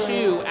Punitive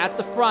Shoe at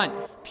the front.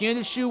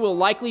 Punitive Shoe will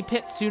likely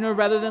pit sooner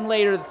rather than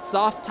later. The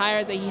soft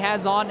tires that he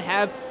has on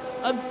have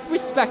a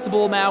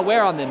respectable amount of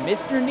wear on them.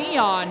 Mr.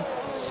 Neon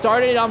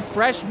started on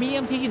fresh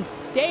mediums. He can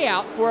stay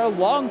out for a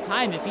long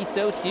time if he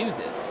so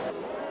chooses.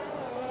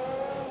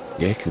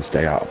 Yeah, he can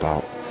stay out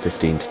about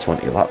 15 to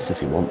 20 laps if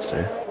he wants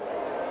to.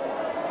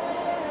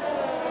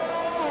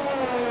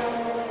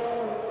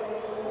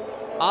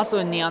 Also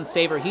in Neon's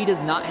favor, he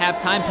does not have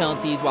time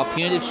penalties, while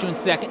Punitive Shoe in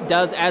 2nd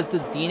does, as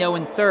does Dino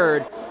in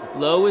 3rd.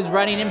 Lowe is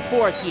running in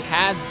 4th. He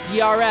has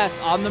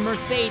DRS on the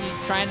Mercedes,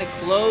 trying to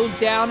close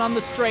down on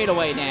the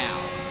straightaway now.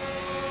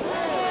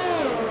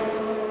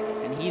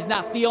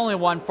 not the only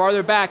one.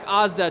 Farther back,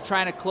 Ozda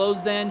trying to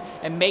close in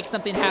and make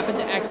something happen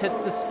to X. Hits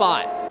the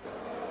spot.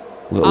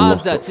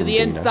 Ozda to the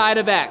inside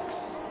of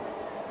X.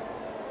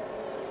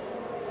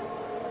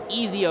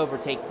 Easy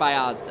overtake by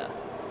Ozda.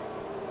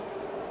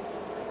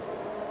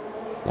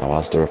 Now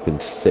Ozda up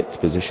into 6th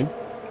position.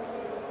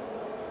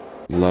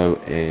 Low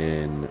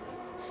in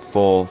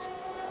 4th.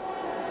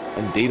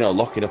 And Dino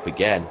locking up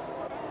again.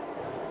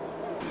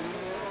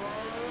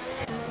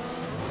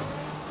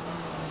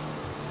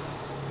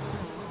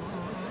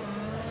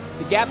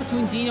 The gap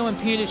between Dino and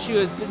Punitive Shoe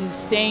has been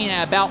staying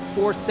at about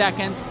 4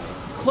 seconds.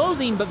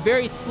 Closing, but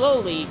very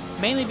slowly,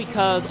 mainly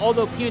because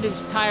although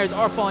Punitive's tires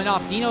are falling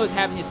off, Dino is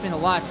having to spend a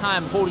lot of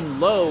time holding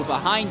low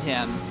behind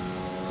him.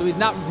 So he's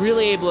not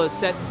really able to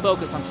set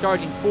focus on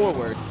charging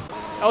forward.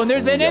 Oh, and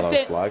there's been an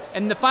incident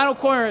in the final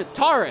corner.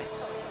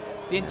 Taurus,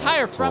 the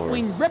entire front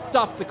wing ripped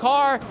off the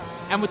car,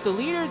 and with the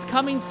leaders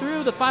coming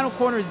through the final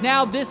corners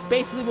now, this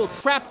basically will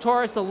trap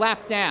Taurus a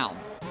lap down.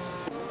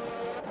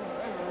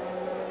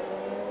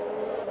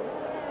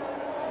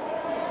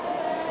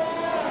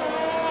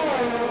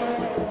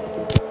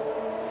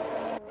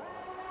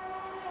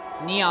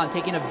 Neon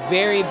taking a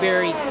very,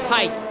 very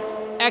tight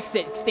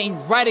exit, staying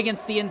right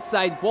against the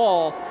inside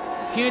wall.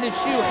 Punitive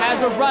Shoe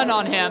has a run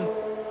on him.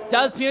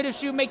 Does Punitive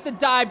Shoe make the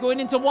dive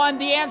going into 1?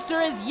 The answer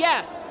is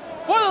yes.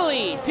 For the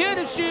lead,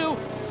 Punitive Shoe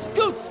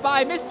scoots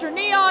by Mr.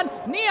 Neon.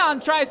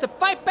 Neon tries to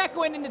fight back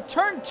going into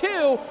turn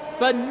 2,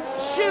 but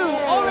Shoe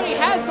already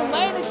has the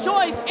lane of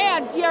choice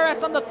and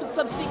DRS on the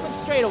subsequent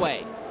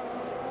straightaway.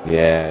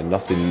 Yeah,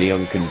 nothing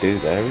Neon can do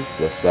there, is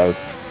there? So,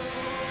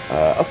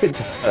 up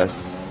into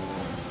 1st.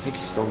 I think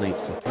he still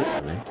needs to pit,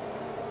 doesn't he?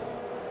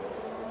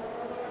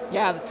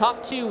 Yeah, the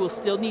top 2 will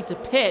still need to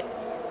pit.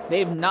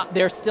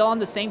 They're still on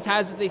the same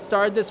tires that they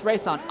started this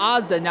race on.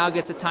 Ozda now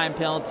gets a time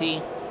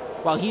penalty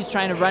while he's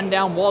trying to run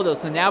down Waldo.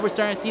 So now we're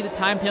starting to see the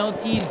time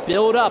penalties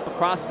build up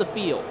across the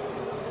field.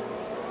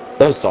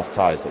 Those soft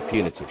tires that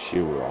Punitive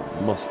Shoe were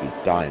on must be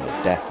dying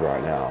of death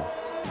right now.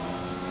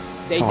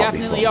 They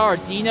definitely are.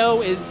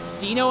 Dino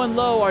and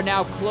Low are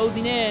now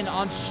closing in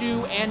on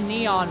Shoe and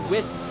Neon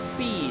with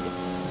speed.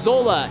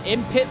 Zola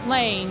in pit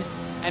lane,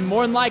 and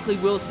more than likely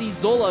we'll see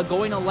Zola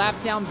going a lap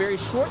down very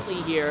shortly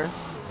here.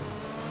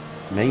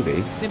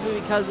 Maybe. Simply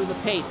because of the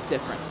pace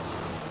difference.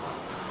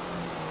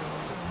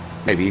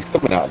 Maybe he's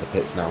coming out of the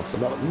pits now, so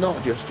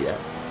not just yet.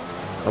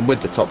 And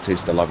with the top 2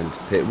 still having to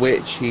pit,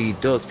 which he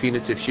does,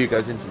 Punitive Shoe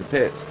goes into the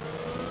pits.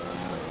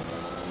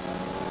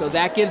 So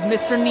that gives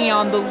Mr.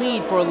 Neon the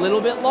lead for a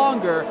little bit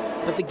longer,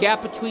 but the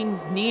gap between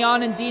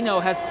Neon and Dino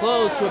has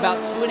closed to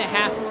about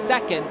 2.5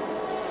 seconds.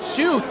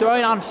 Shoe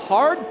throwing on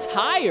hard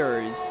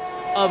tires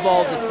of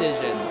all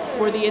decisions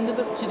for the end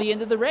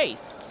of the race.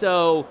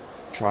 So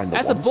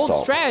that's a bold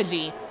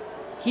strategy.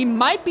 He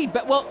might be,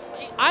 well,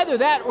 either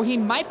that or he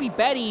might be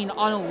betting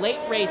on a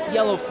late race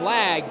yellow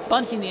flag,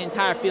 bunching the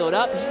entire field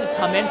up. He could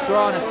come in, throw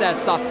on a set of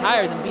soft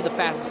tires, and be the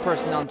fastest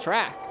person on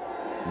track.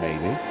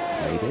 Maybe.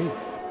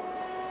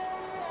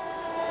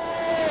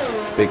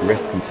 It's a big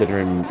risk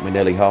considering we're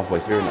nearly halfway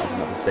through and I haven't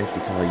got the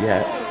safety car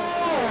yet.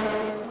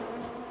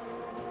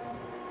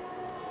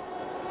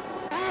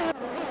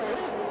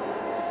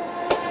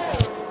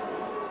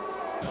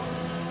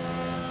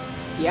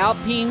 The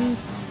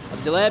Alpines of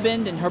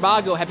Delebend and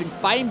Herbago have been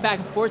fighting back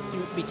and forth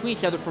between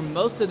each other for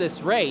most of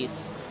this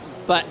race,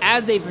 but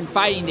as they've been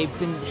fighting, they've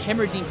been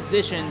hemorrhaging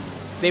positions.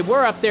 They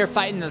were up there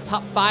fighting in the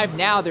top 5.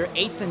 Now they're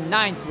 8th and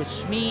 9th, with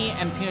Shmee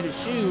and Punitive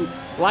Shoe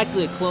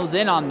likely to close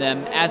in on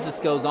them as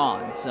this goes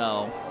on.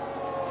 So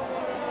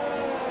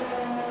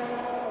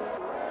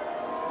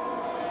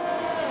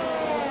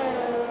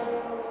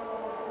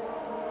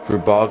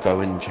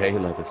Herbago and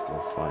J-Leb are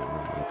still fighting,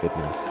 oh my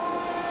goodness.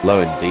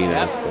 Low and Dino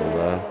are still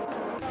there.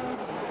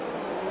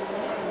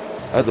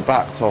 At the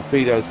back,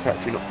 Torpedo's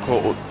catching up,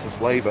 caught up to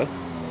Flavor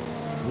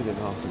within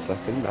half a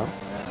second now.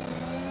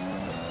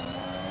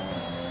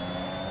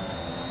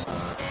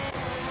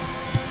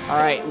 all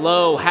right,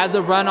 Low has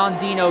a run on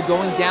Dino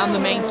going down the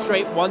main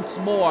straight once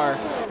more.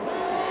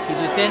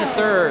 He's within a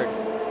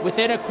 1/3,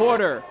 within a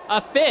 1/4,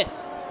 a 1/5,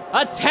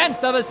 a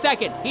 1/10 of a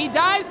second. He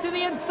dives to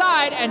the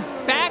inside and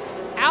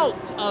backs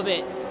out of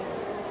it.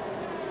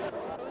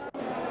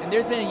 And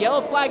there's been a yellow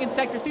flag in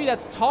Sector 3.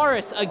 That's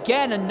Taurus.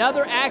 Again,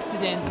 another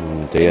accident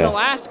in the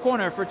last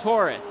corner for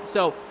Taurus.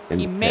 So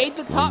he made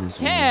the top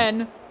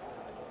 10,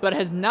 but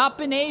has not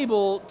been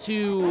able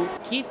to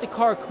keep the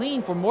car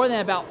clean for more than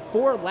about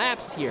 4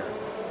 laps here.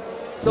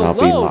 So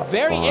Low,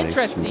 very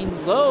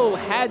interesting. Low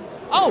had...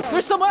 Oh,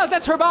 there's someone else.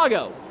 That's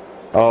Herbago.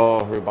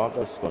 Oh,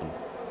 Herbago spun.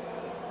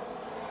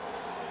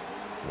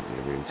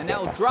 And that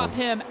will drop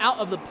him out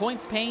of the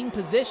points-paying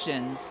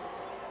positions.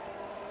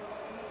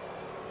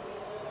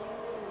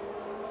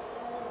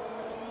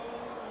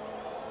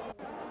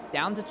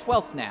 Down to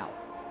 12th now.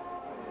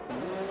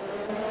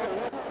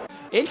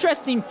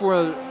 Interesting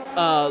for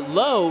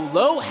Low.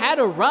 Low had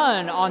a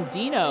run on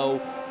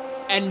Dino,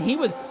 and he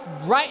was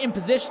right in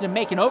position to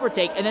make an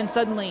overtake, and then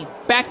suddenly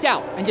backed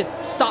out and just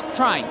stopped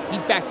trying. He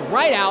backed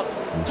right out,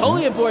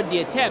 totally aborted the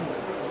attempt.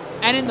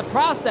 And in the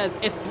process,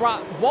 it's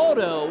brought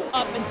Waldo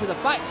up into the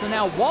fight. So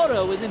now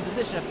Waldo is in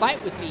position to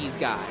fight with these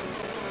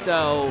guys.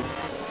 So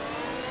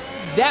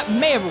that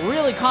may have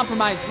really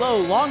compromised Lowe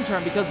long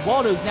term because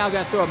Waldo's now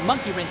going to throw a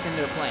monkey wrench in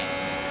their plans.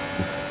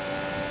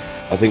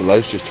 I think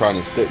Lowe's just trying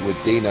to stick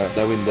with Dino,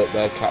 knowing that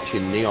they're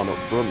catching Neon up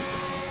front.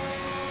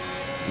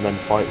 And then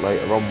fight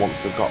later on once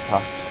they've got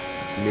past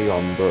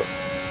Neon. But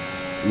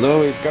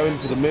Lowe is going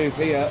for the move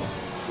here,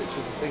 which is,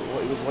 I think,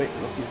 what he was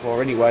looking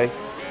for anyway.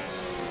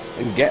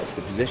 And gets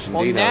the position,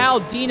 well,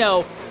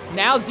 Dino.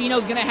 Now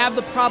Dino's going to have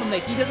the problem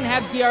that he doesn't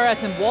have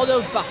DRS, and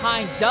Waldo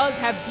behind does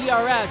have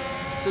DRS.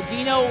 So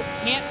Dino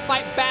can't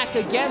fight back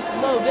against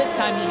Lowe this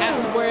time. He has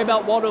to worry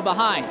about Waldo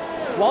behind.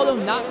 Waldo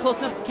not close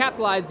enough to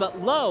capitalize, but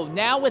Lowe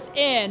now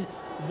within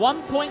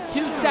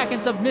 1.2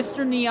 seconds of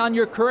Mr. Neon,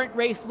 your current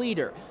race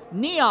leader.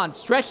 Neon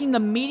stretching the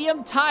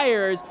medium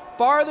tires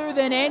farther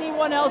than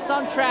anyone else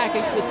on track,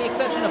 with the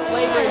exception of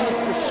Flavor and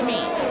Mr.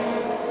 Schmid.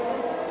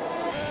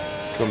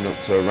 Coming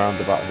up to around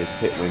about his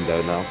pit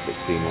window now,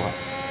 16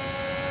 laps.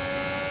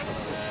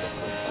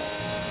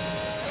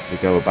 They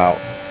go about.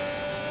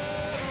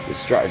 The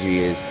strategy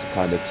is to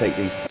kind of take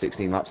these to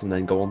 16 laps and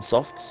then go on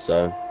soft.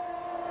 So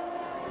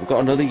we've got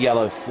another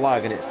yellow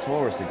flag, and it's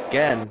Taurus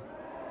again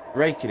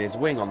breaking his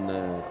wing on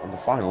the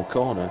final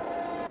corner.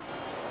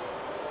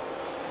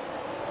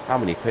 How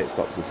many pit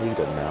stops has he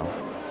done now?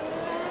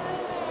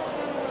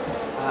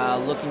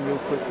 Looking real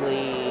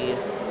quickly,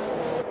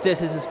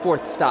 this is his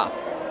 4th stop.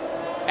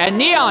 And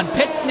Neon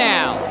pits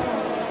now.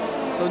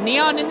 So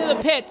Neon into the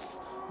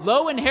pits.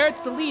 Lowe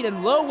inherits the lead,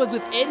 and Lowe was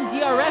within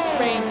DRS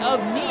range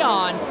of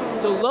Neon.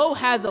 So Lowe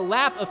has a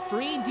lap of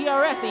free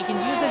DRS that he can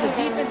use as a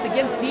defense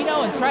against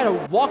Dino and try to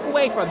walk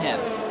away from him.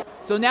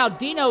 So now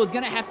Dino is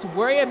going to have to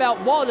worry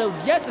about Waldo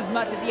just as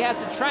much as he has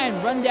to try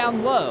and run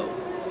down Lowe.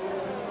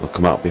 We'll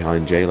come out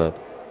behind J-Lab.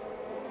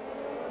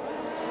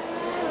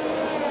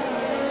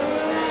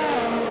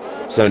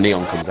 So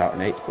Neon comes out in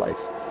 8th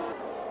place.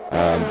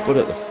 But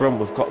at the front,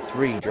 we've got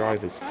 3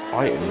 drivers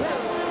fighting.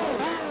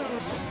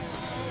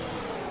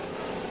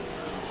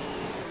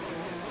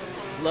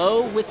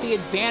 Lowe with the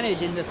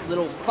advantage in this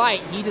little fight.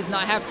 He does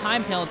not have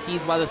time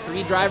penalties while the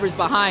 3 drivers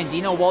behind,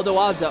 Dino, Waldo,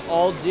 Ozda,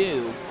 all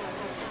do.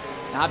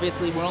 Now,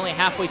 obviously, we're only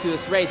halfway through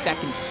this race. That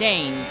can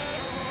change.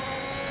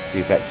 See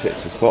if X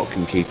Fits the Spot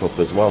can keep up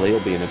as well. He'll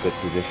be in a good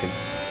position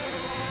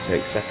to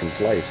take 2nd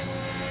place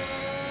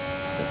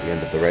at the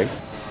end of the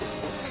race.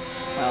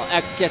 Well,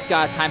 X just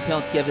got a time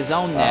penalty of his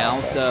own now,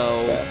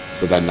 so... Fair.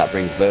 So then that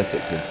brings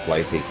Vertex into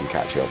play if he can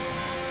catch up.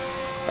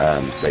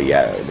 So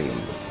yeah, I mean,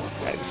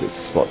 X Fits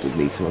the Spot does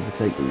need to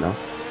overtake them now.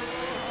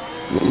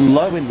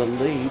 Low in the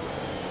lead,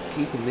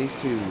 keeping these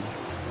 2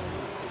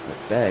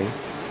 at bay.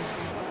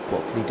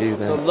 What can he do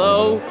then?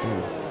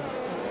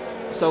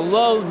 So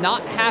Lowe,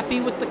 not happy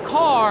with the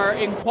car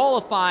in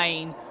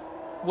qualifying,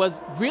 was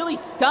really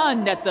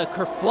stunned at the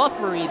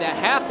kerfluffery that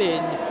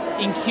happened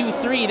in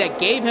Q3 that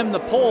gave him the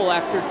pole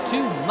after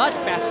 2 much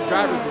faster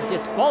drivers were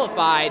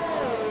disqualified.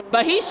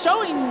 But he's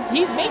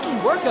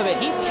making work of it.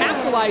 He's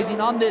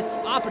capitalizing on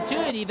this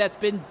opportunity that's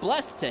been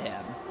blessed to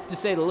him, to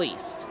say the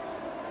least.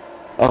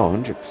 Oh,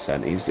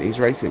 100%. He's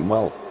racing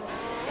well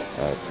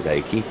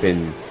today.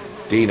 Keeping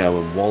Dino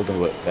and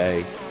Waldo at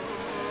bay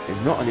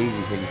is not an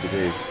easy thing to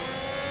do,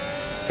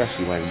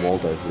 especially when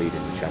Waldo's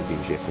leading the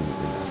championship and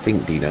I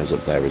think Dino's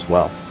up there as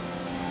well.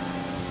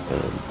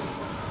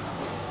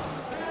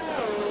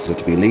 So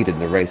to be leading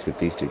the race with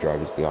these 2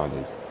 drivers behind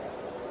is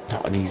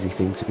not an easy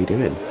thing to be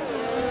doing.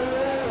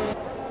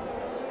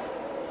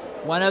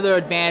 One other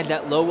advantage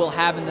that Lowe will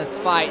have in this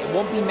fight, it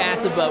won't be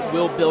massive, but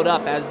will build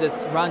up as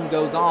this run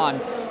goes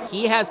on.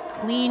 He has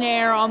clean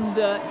air on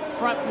the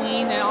front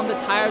wing and on the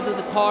tires of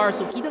the car,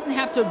 so he doesn't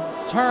have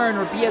to turn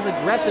or be as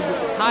aggressive with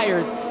the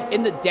tires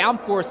in the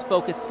downforce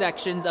focus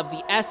sections of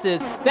the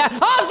S's. That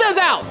Ozda's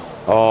out!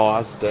 Oh,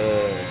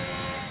 Ozda.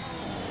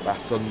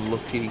 That's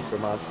unlucky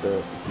from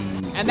Ozda.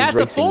 And that's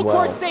a full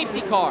course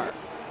safety car.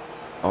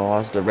 Oh,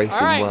 Ozda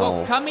racing well.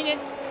 Well, coming in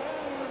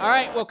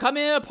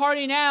to the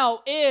party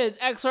now is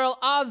XRL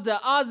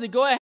Ozda. Ozda,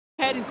 go ahead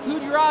and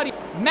include your audio.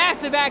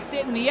 Massive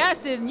accident in the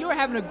S's, and you were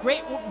having a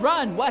great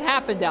run. What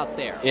happened out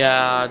there?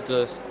 Yeah,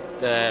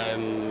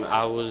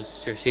 I was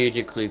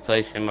strategically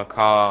placing my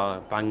car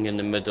bang in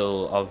the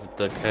middle of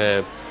the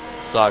curb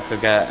so I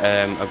could get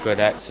a good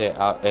exit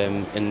out,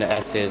 in the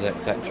S's,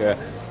 etc.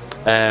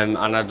 And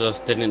I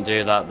just didn't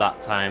do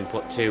that time,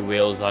 put 2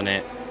 wheels on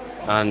it,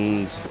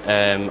 and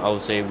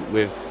obviously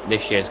with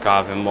this year's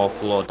car having more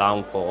floor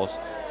downforce,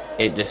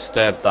 it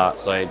disturbed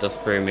that, so it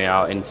just threw me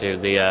out into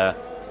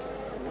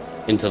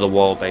the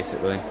wall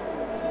basically.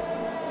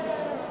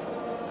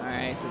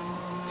 Alright, it's a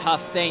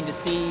tough thing to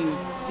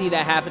see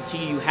that happen to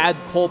you. You had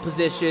pole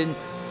position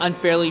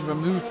unfairly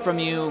removed from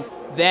you,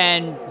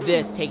 then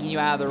this taking you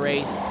out of the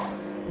race.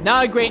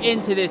 Not a great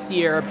end to this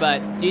year, but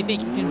do you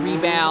think you can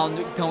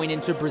rebound going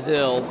into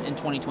Brazil in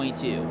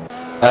 2022?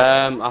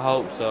 I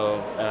hope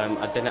so.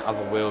 I didn't have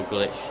a wheel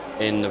glitch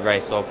in the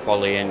race or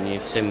quali, and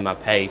you've seen my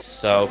pace,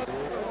 so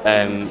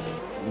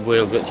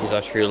wheel glitches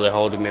are truly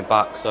holding me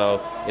back.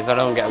 So if I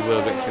don't get a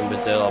wheel glitch in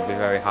Brazil, I'll be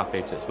very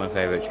happy because it's my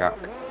favourite track.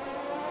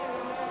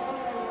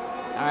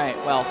 All right,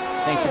 well,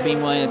 thanks for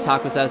being willing to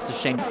talk with us. It's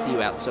a shame to see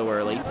you out so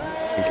early.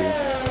 Thank you.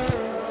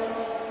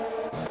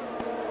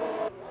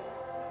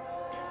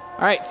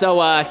 All right, so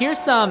there's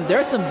some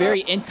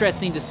very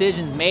interesting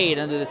decisions made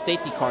under the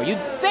safety car. You'd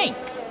think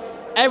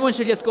everyone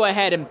should just go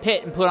ahead and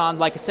pit and put on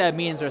like a set of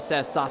mediums or a set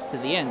of softs to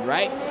the end,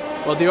 right?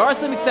 Well, there are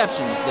some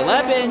exceptions.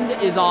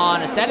 Gelebend is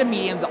on a set of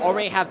mediums that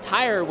already have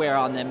tire wear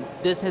on them.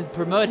 This has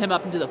promoted him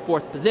up into the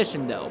 4th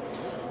position, though.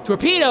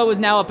 Torpedo is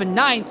now up in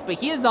 9th, but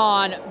he is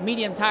on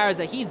medium tires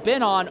that he's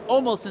been on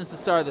almost since the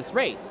start of this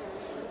race.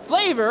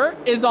 Flavor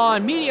is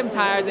on medium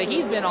tires that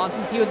he's been on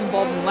since he was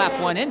involved in lap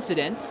 1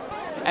 incidents.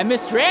 And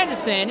Mr.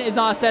 Anderson is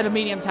on a set of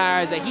medium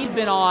tires that he's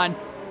been on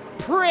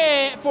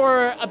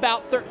for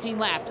about 13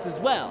 laps as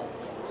well.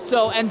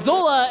 So, and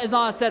Zola is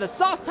on a set of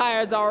soft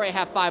tires that already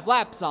have 5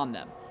 laps on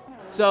them.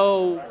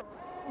 So,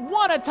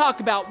 want to talk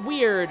about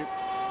weird.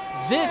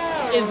 This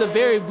is a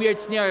very weird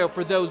scenario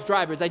for those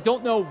drivers. I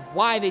don't know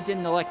why they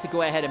didn't elect to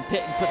go ahead and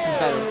pit and put some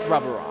better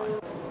rubber on.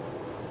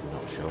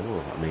 Not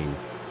sure. I mean,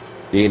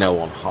 Dino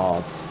on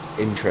hards,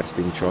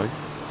 interesting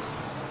choice.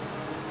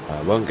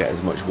 Won't get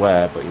as much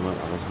wear, but he won't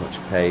have as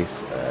much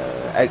pace.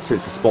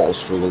 Exit's a spot will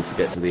struggle to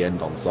get to the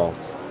end on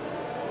soft.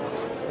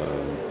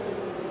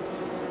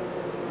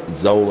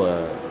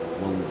 Zola,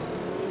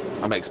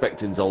 well, I'm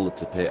expecting Zola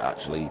to pit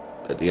actually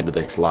at the end of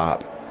this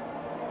lap.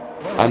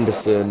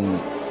 Anderson,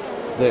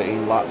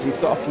 13 laps. He's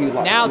got a few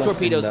laps now left.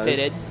 Torpedo's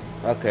pitted.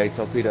 Okay,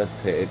 Torpedo's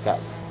pitted.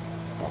 That's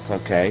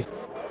okay.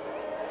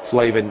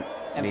 Flavin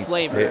needs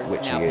to pit,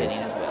 which he is.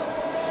 As well.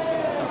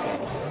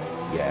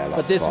 Yeah, that's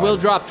but this fine. will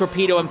drop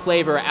Torpedo and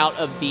Flavor out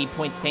of the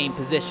points-paying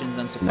positions,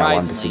 unsurprisingly. Now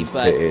Anderson's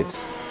pitted.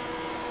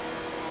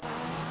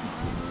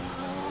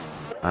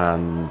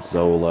 And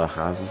Zola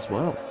has as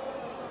well.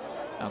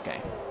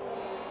 Okay.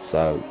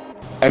 So,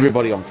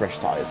 everybody on fresh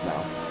tyres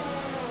now.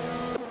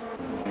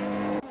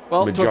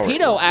 Well, Majority.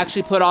 Torpedo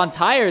actually put on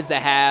tires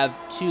that have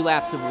 2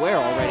 laps of wear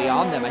already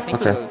on them. I think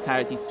those are the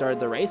tires he started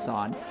the race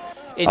on.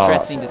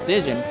 Interesting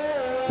decision.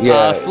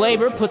 Yeah.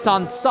 Flavor puts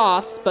on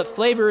softs, but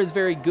Flavor is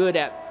very good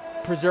at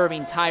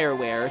preserving tire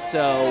wear,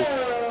 so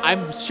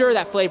I'm sure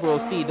that Flavor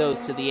will see those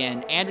to the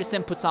end.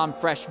 Anderson puts on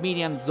fresh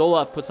mediums.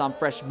 Zola puts on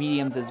fresh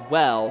mediums as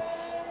well.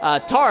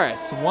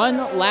 Taurus,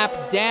 1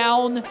 lap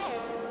down.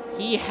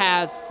 He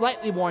has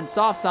slightly worn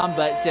softs on,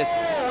 but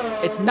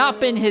it's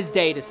not been his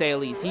day, to say the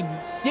least. He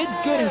did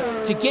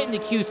good to get into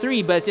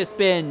Q3, but it's just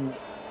been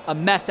a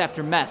mess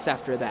after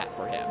that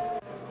for him.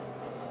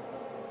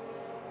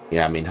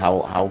 Yeah, I mean,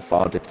 how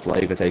far did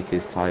Flavor take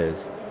his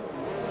tyres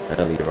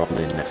earlier on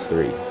in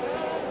S3?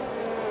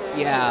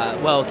 Yeah,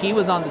 well, he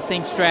was on the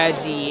same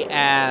strategy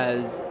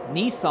as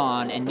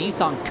Nissan, and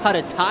Nissan cut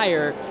a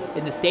tire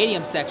in the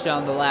stadium section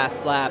on the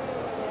last lap.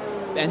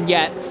 And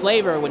yet,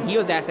 Flavor, when he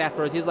was asked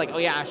afterwards, he was like, oh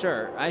yeah,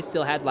 sure. I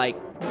still had like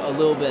a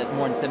little bit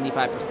more than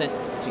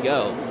 75% to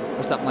go,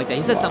 or something like that.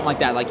 He said something like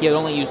that, like he had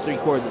only used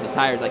 3/4 of the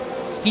tires. Like,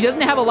 he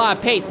doesn't have a lot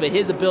of pace, but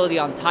his ability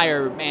on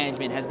tire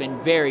management has been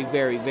very,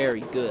 very,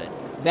 very good.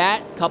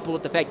 That, coupled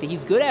with the fact that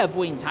he's good at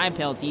avoiding time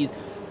penalties,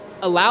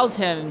 allows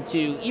him to,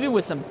 even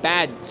with some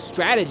bad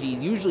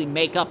strategies, usually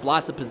make up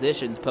lots of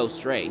positions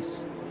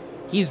post-race.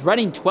 He's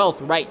running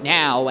 12th right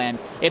now, and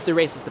if the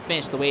race is to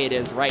finish the way it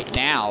is right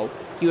now,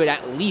 he would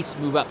at least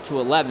move up to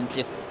 11th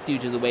just due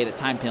to the way the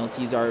time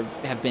penalties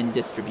have been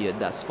distributed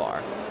thus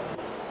far.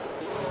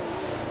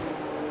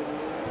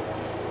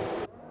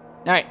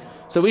 All right,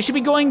 so we should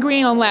be going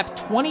green on lap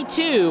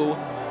 22.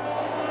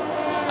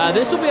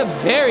 This will be a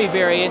very,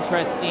 very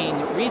interesting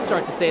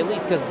restart, to say the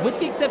least, because with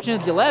the exception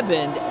of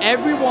Gelebend,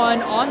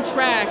 everyone on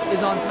track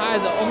is on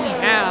tires that only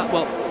have,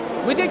 well,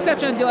 with the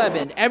exception of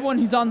Gelebend, everyone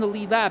who's on the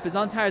lead lap is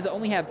on tires that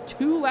only have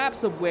 2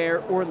 laps of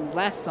wear or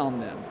less on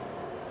them.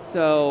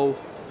 So,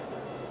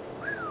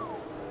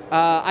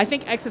 I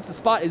think Exit's the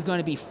Spot is going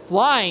to be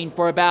flying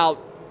for about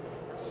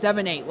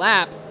 7-8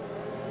 laps,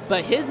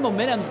 but his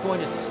momentum's going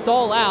to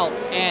stall out,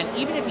 and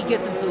even if he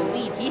gets into the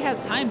lead, he has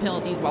time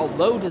penalties while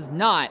Lowe does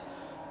not.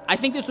 I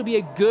think this will be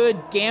a good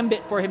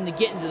gambit for him to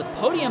get into the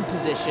podium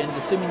positions,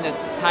 assuming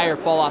that the tire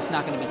fall-off's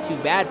not going to be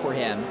too bad for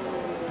him.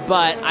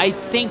 But I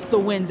think the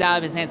win's out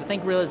of his hands. I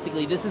think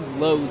realistically, this is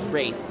Lowe's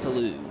race to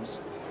lose.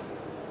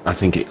 I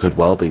think it could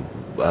well be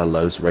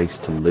Lowe's race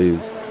to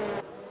lose.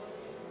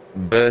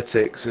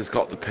 Vertix has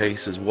got the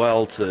pace as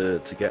well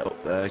to get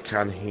up there.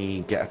 Can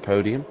he get a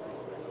podium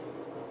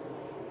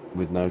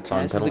with no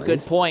time penalties? This is a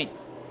good point.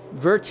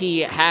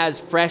 Verti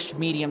has fresh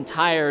medium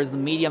tires. The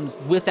mediums,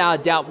 without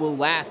a doubt, will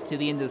last to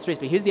the end of this race.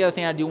 But here's the other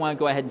thing I do want to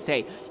go ahead and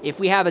say.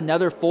 If we have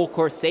another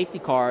full-course safety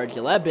car,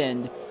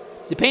 Gelebend,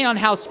 depending on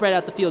how spread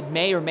out the field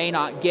may or may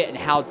not get and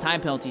how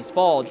time penalties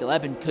fall,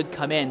 Gelebend could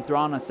come in, throw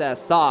on a set of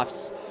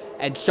softs,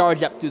 and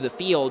charge up through the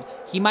field.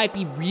 He might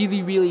be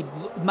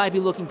might be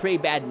looking pretty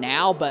bad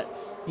now, but,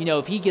 you know,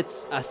 if he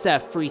gets a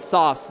set of free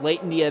softs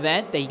late in the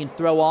event that he can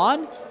throw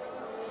on,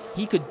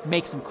 he could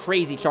make some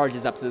crazy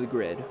charges up through the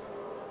grid.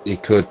 He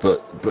could,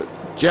 but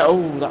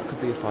that could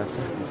be a 5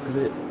 seconds, could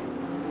it?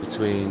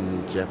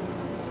 between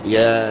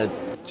J-Leb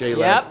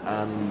Yep.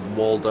 and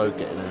Waldo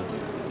getting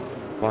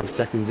 5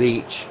 seconds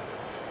each.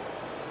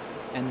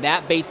 And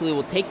that basically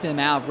will take them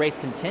out of race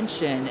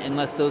contention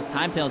unless those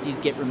time penalties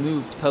get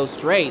removed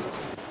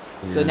post-race.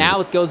 So Yeah. now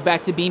it goes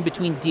back to being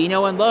between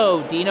Dino and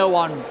Lowe. Dino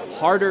on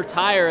harder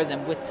tires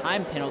and with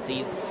time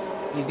penalties.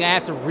 He's going to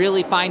have to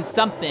really find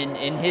something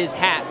in his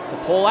hat to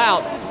pull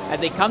out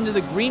as they come to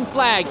the green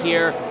flag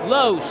here.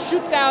 Lowe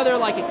shoots out of there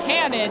like a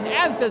cannon,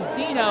 as does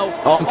Dino.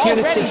 Oh,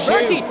 Already, Shu.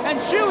 Bertie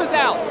and Shu is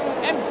out.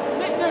 And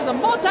there's a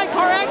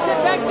multi-car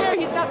accident back there.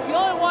 He's not the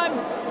only one.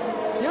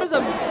 There's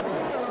a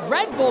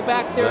Red Bull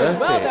back there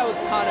as well that was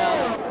caught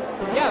up.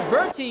 Yeah,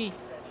 Bertie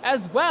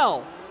as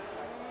well.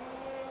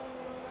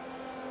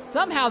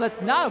 Somehow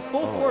that's not a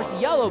full course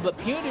yellow, but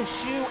Punitive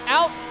Shu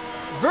out,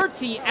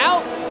 Verti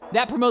out.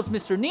 That promotes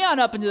Mr. Neon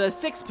up into the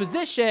 6th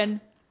position.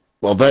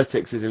 Well,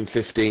 Vertex is in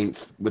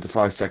 15th with a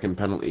 5-second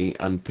penalty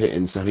and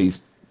pitting, so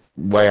he's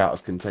way out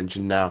of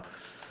contention now.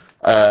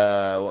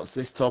 What's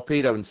this?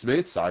 Torpedo and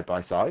Smooth side by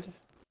side.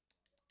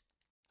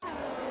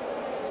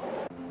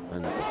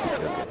 And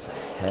Torpedo gets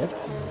ahead.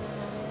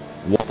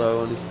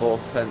 Waldo only 4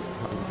 tenths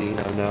behind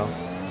Dino now.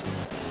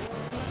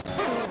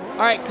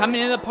 All right, coming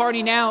into the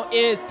party now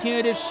is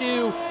Punitive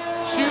Shu.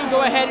 Shu,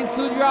 go ahead and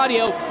include your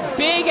audio.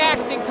 Big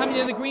accident coming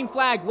to the green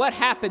flag. What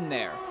happened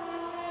there?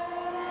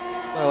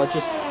 Well, I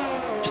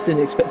just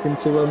didn't expect him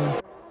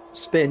to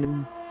spin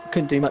and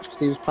couldn't do much because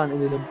he was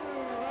planted in the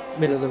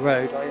middle of the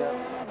road.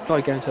 I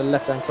tried going to the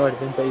left-hand side of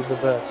him, but he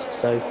reversed,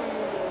 so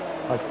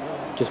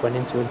I just went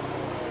into him.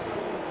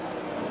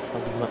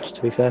 Not did much,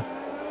 to be fair.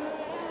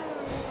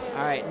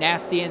 All right,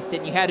 nasty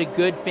incident. You had a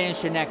good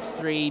finish in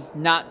X3,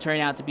 not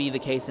turning out to be the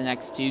case in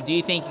X2. Do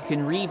you think you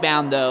can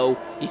rebound, though,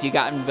 if you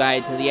got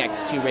invited to the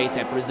X2 race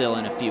at Brazil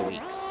in a few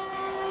weeks?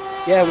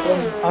 Yeah,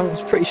 well, I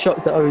was pretty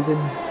shocked that I was in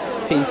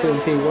P2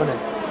 and P1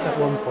 at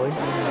one point.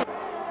 And,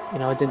 you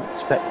know, I didn't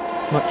expect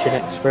much in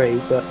X3,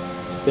 but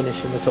to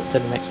finish in the top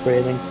 10 in X3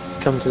 and then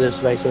come to this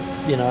race,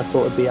 you know, I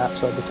thought I'd be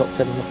outside the top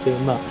 10 and not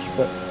doing much.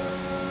 But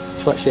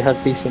to actually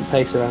have decent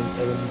pace around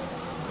there and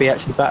be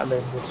actually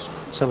battling with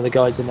some of the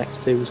guys in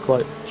X2 was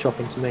quite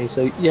shocking to me.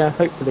 So yeah,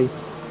 hopefully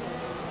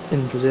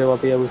in Brazil I'll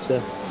be able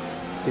to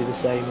do the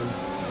same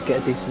and get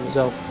a decent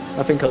result.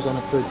 I think I was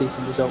on for a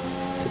decent result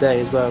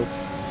today as well,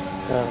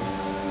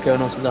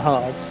 going on to the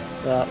hards.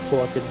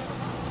 Before I could,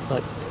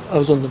 I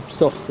was on the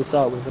softs to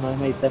start with and I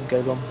made them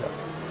go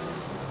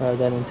longer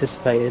than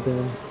anticipated, and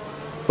then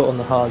put on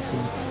the hards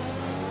and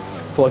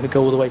thought I could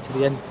go all the way to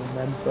the end from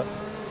them, but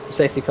the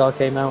safety car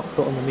came out,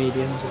 put on the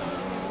mediums.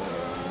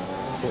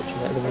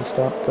 Unfortunate at the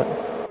restart, but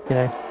you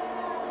know,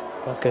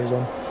 life goes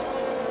on.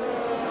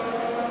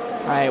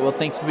 All right, well,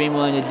 thanks for being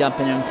willing to jump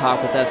in and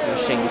talk with us.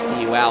 It's a shame to see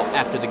you out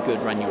after the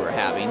good run you were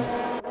having.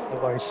 No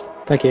worries.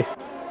 Thank you.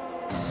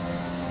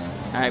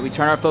 All right, we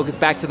turn our focus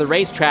back to the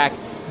racetrack.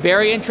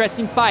 Very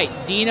interesting fight.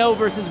 Dino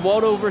versus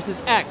Waldo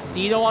versus X.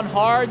 Dino on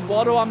hards,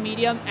 Waldo on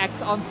mediums,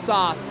 X on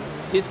softs.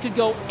 This could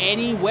go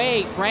any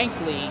way,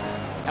 frankly.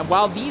 And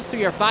while these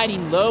three are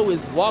fighting, Lowe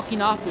is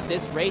walking off with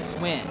this race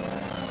win.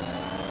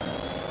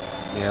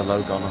 Yeah,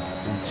 Lowe gone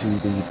off into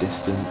the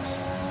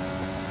distance.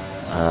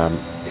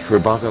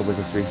 Hirabaga with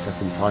a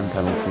 3-second time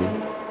penalty.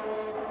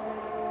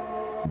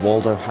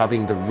 Waldo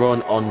having the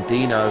run on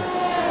Dino.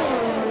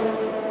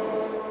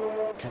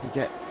 Can he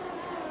get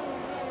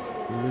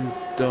move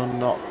done?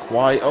 Not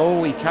quite.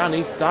 Oh, he can.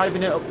 He's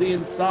diving it up the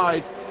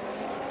inside.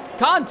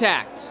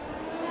 Contact!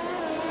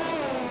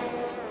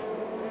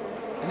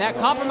 And that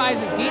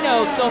compromises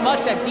Dino so much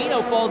that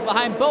Dino falls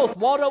behind both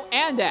Waldo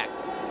and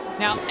X.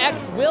 Now,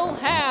 X will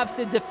have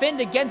to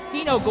defend against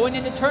Dino going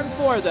into turn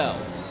 4, though.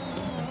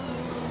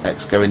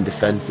 X going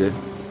defensive.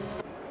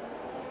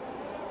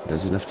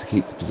 Does enough to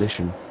keep the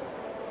position.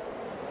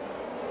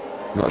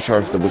 Not sure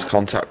if there was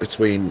contact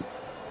between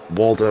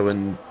Waldo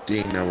and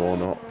Dino or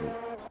not, but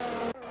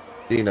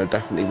Dino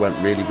definitely went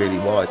really, really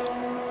wide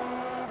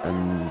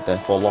and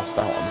therefore lost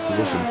out on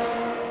position.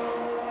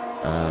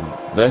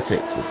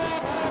 Vertex would be the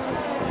fastest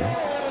lap of the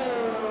race.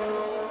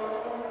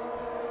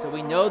 So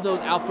we know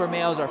those Alfa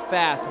Romeos are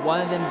fast.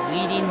 One of them's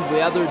leading,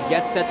 the other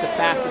just set the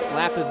fastest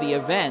lap of the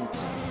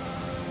event.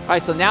 All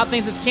right, so now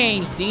things have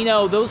changed.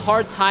 Dino, those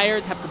hard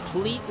tires have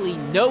completely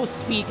no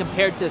speed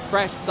compared to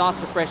fresh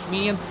softs or fresh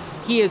mediums.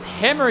 He is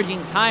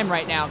hemorrhaging time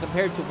right now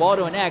compared to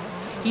Waldo and X.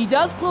 He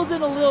does close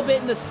in a little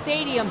bit in the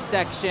stadium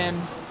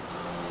section,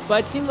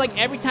 but it seems like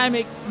every time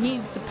it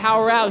needs to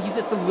power out, he's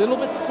just a little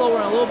bit slower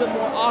and a little bit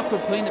more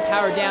awkward putting the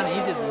power down, and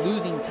he's just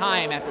losing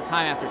time after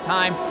time after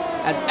time.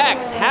 As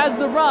X has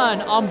the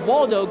run on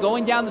Waldo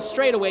going down the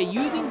straightaway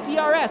using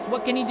DRS,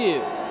 what can he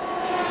do?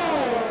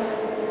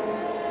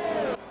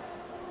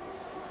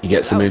 He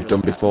gets a move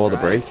done before the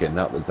break-in.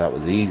 That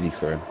was easy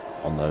for him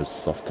on those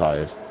soft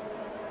tires.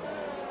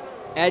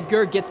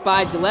 Edgar gets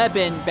by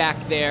Jalebin back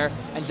there,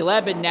 and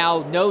Jalebin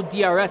now no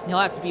DRS, and he'll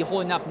have to be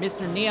holding off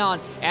Mr. Neon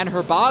and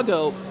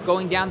Herbago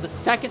going down the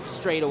second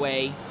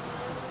straightaway.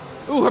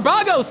 Ooh,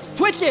 Herbago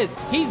twitches!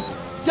 He's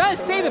gonna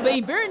save it, but he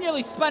very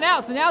nearly spun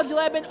out, so now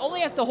Jalebin only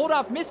has to hold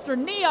off Mr.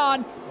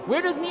 Neon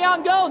Where does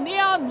Neon go?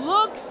 Neon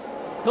looks.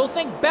 He'll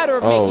think better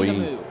of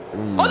making a move.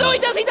 Oh, no, he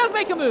does. He does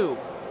make a move.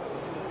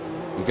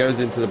 He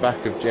goes into the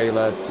back of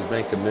J-Lab to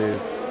make a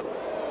move.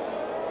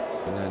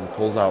 And then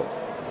pulls out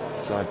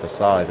side by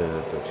side.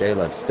 But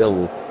J-Lab's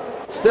still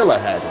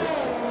ahead, which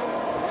is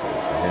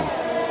okay for him.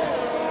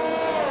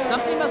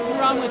 Something must be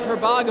wrong with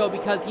Herbago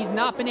because he's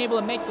not been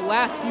able to make the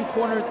last few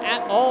corners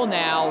at all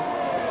now.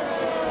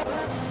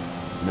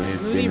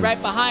 Smoothie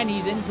right behind.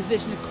 He's in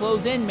position to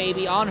close in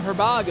maybe on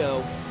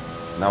Herbago.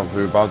 Now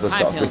Herbago's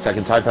got a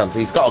 3-second time penalty.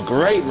 He's got a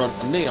great run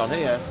from Neon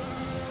here.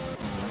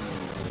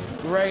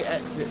 Great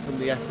exit from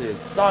the S's.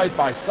 Side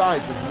by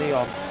side with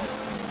Neon.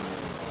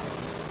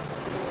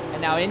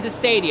 And now into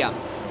Stadium.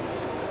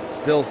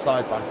 Still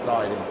side by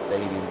side in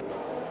Stadium.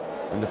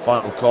 In the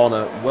final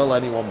corner, will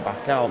anyone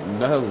back out?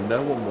 No,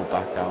 no one will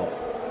back out.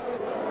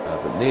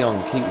 But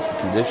Neon keeps the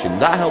position.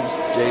 That helps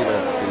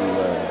Jayla to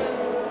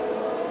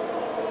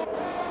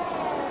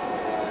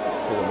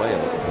pull away a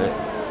little bit.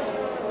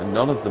 And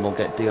none of them will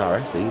get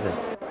DRS either.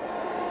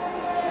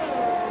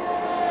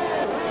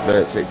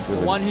 Vertex with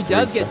the one who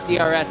does get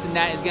DRS, and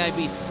that is going to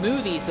be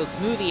Smoothie. So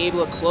Smoothie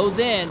able to close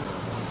in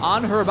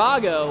on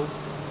Herbago.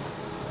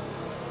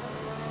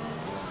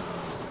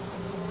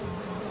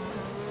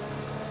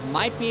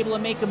 Might be able to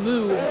make a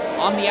move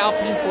on the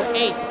Alpine for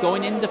 8th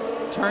going into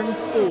turn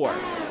 4.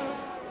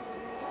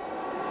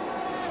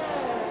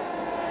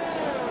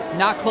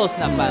 Not close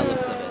enough by the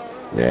looks of it.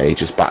 Yeah, he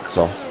just backs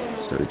off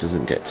so he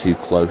doesn't get too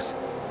close.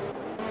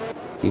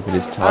 Keeping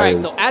his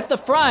tires. Alright, so at the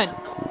front,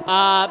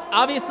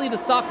 obviously the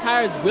soft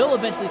tires will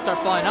eventually start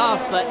falling off,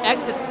 but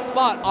exits the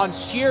spot on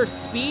sheer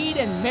speed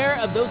and merit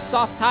of those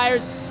soft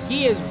tires.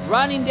 He is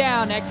running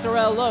down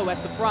XRL Low at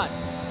the front.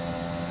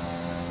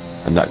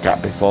 And that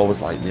gap before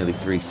was like nearly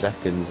 3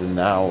 seconds, and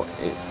now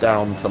it's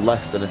down to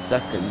less than a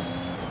second.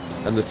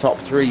 And the top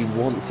 3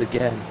 once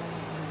again.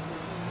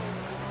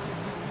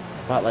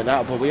 About like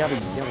that, but we have a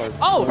yellow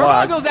Oh,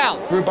 flag. Herbago's out.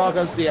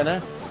 Herbago's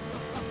DNF'd.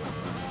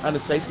 And a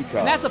safety car.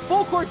 And that's a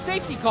full course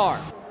safety car.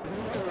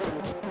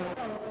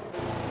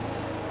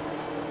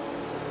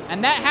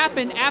 And that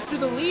happened after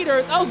the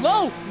leader. Oh,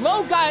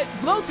 Low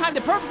timed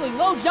it perfectly.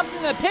 Low jumped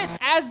into the pits,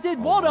 as did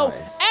Waldo.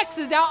 Nice. X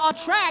is out on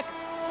track.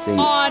 See,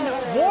 on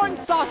worn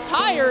soft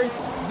tires.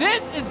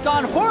 This has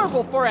gone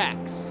horrible for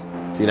X.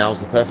 See,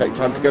 now's the perfect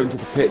time to go into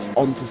the pits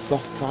onto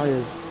soft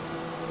tires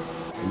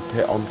and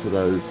pit onto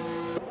those,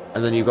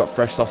 and then you've got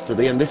fresh softs to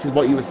the end. This is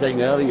what you were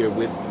saying earlier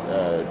with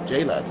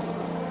J-Lab.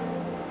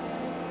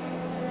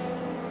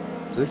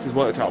 So this has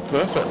worked out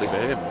perfectly for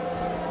him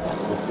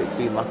with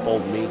 16 lap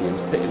old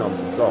mediums pitting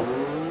onto softs.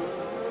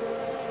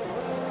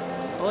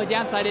 The only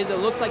downside is it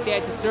looks like they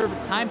had to serve a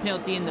time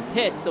penalty in the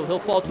pits, so he'll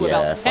fall to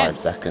about 10. 5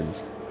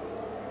 seconds.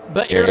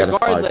 But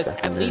regardless,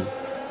 at least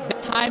the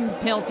time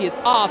penalty is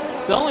off.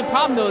 The only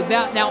problem, though, is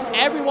that now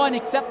everyone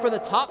except for the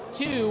top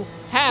 2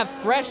 have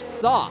fresh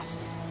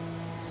softs.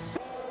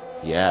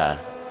 Yeah.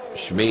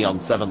 Shmi on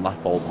 7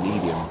 lap old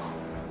mediums.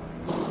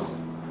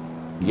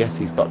 Yes,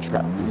 he's got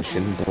track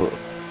position, but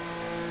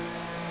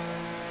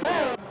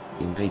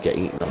he may get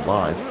eaten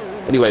alive.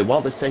 Anyway,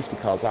 while the safety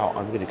car's out,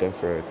 I'm going to go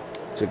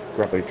to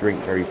grab a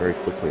drink very, very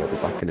quickly. I'll be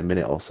back in a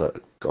minute or so.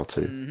 Got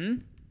to.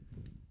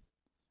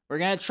 We're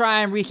going to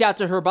try and reach out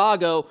to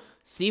Herbago,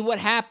 see what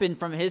happened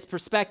from his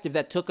perspective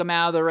that took him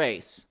out of the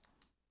race.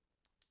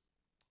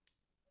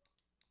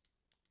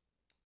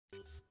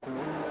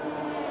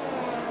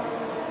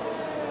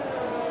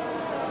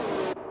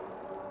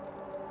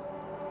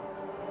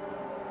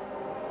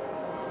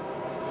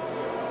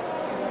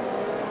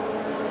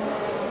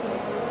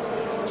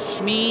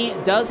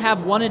 Shmi does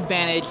have one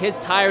advantage. His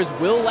tires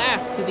will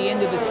last to the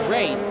end of this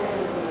race.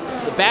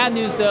 The bad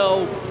news,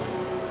 though,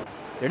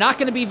 they're not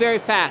going to be very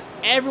fast.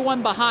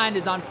 Everyone behind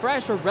is on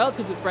fresh or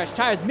relatively fresh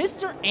tires.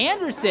 Mr.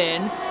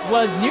 Anderson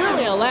was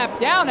nearly a lap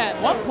down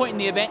at one point in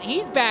the event.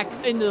 He's back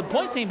into the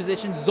points paying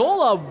position.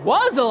 Zola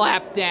was a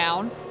lap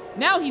down.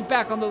 Now he's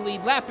back on the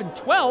lead lap in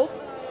 12th.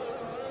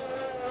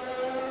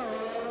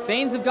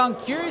 Things have gone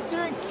curiouser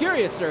and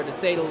curiouser, to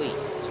say the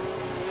least.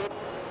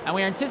 And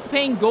we are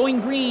anticipating going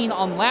green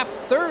on lap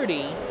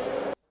 30.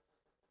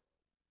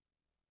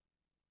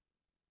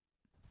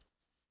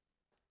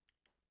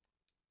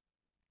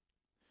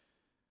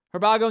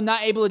 Herbago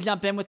not able to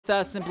jump in with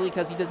us simply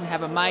because he doesn't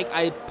have a mic.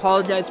 I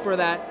apologize for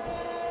that.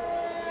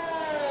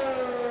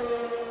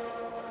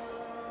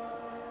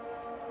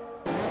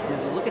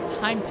 Here's a look at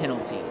time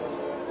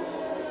penalties.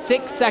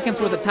 6 seconds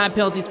worth of time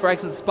penalties for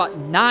exit spot,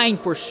 9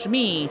 for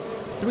Shmi,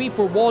 3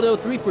 for Waldo,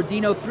 3 for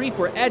Dino, 3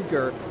 for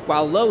Edgar,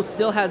 while Lowe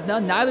still has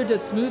none. Neither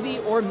does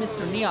Smoothie or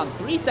Mr. Neon.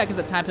 3 seconds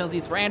of time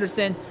penalties for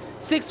Anderson,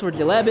 6 for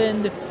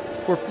Jelebend.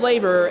 For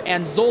Flavor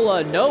and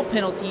Zola, no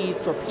penalties.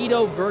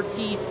 Torpedo,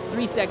 Verti,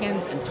 3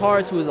 seconds. And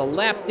Tars, who is a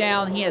lap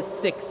down, he has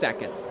 6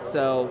 seconds.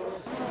 So,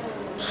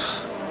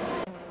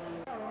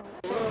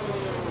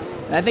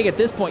 and I think at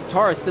this point,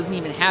 Taurus doesn't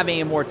even have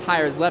any more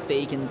tires left that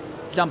he can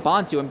jump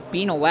onto. And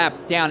being a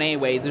lap down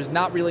anyways, there's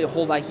not really a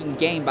whole lot he can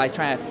gain by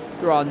trying to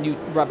throw on new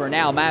rubber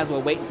now. Might as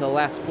well wait until the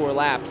last 4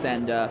 laps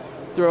and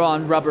throw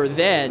on rubber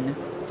then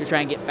to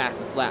try and get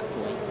fastest lap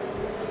point.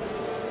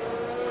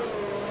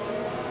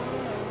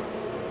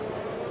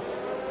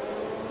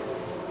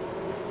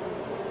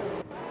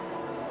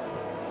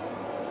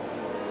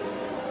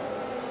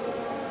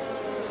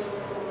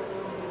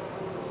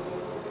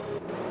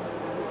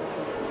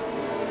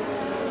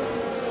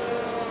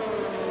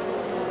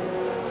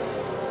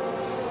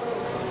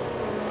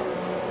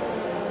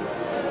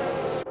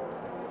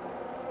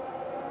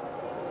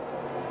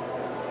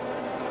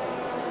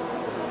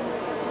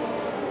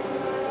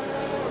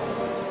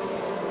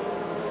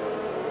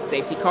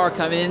 Safety car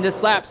coming in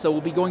this lap, so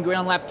we'll be going green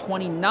on lap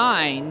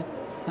 29.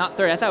 Not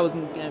 30. I thought it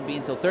wasn't going to be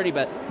until 30,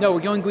 but no, we're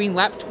going green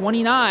lap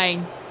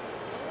 29.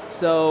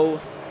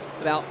 So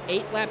about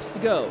 8 laps to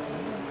go.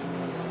 1,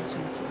 2,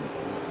 3,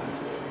 4, 5,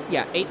 6.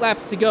 Yeah, 8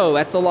 laps to go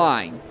at the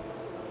line.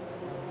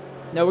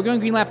 No, we're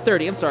going green lap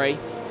 30. I'm sorry.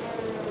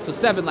 So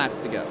 7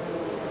 laps to go.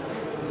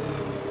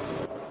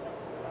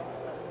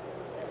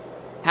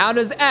 How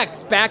does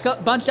X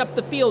bunch up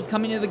the field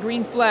coming to the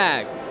green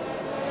flag?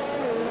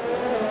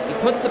 He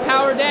puts the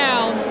power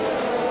down,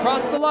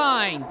 across the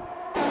line.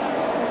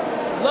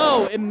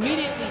 Lowe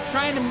immediately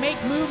trying to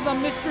make moves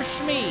on Mr.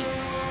 Schmee.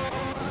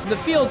 The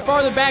field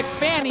farther back,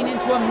 fanning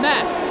into a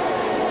mess.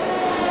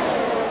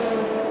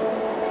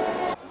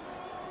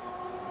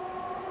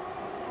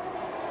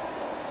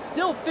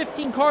 Still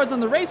 15 cars on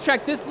the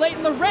racetrack this late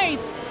in the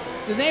race.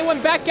 Does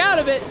anyone back out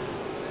of it?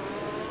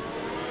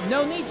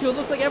 No need to. It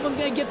looks like everyone's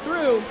going to get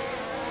through.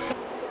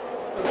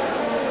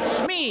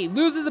 Schmee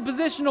loses a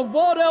position to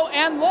Waldo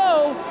and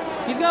Lowe.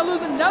 He's going to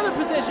lose another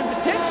position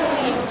potentially.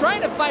 He's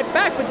trying to fight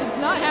back but does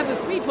not have the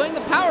speed, putting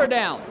the power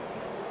down.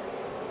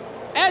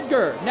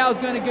 Edgar now is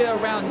going to get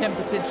around him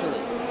potentially.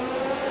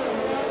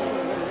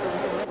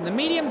 The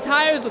medium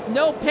tires with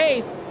no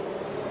pace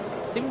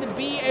seem to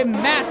be a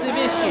massive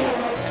issue.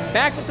 And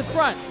back at the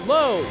front,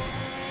 Lowe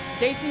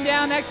chasing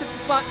down X at the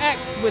spot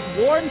X with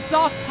worn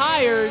soft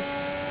tires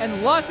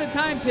and lots of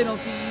time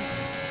penalties.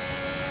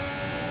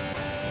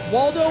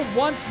 Waldo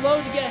wants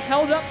Lowe to get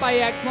held up by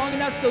X long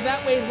enough so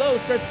that way Lowe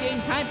starts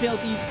getting time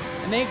penalties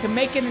and they can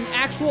make it an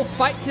actual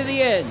fight to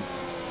the end.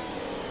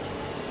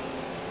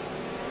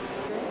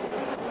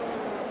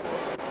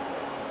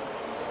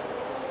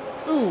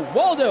 Ooh,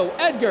 Waldo,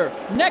 Edgar,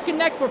 neck and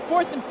neck for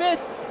 4th and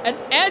 5th, and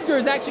Edgar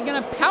is actually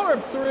going to power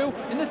through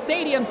in the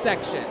stadium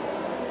section.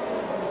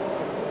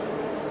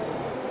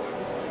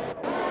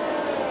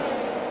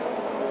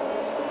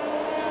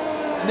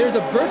 And there's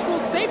a virtual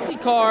safety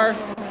car,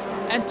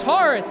 and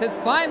Taurus has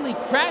finally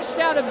crashed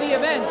out of the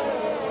event.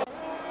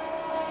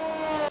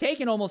 It's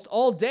taken almost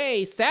all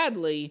day,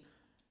 sadly,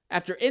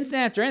 after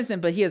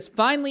incident, but he is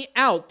finally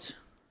out.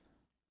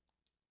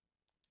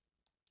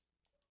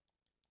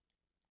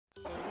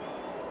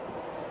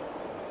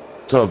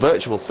 So a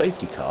virtual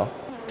safety car?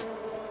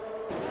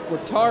 For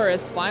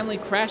Taurus finally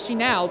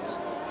crashing out,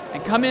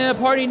 and coming in the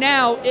party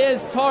now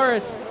is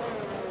Taurus.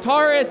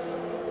 Taurus,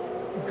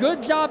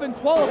 good job in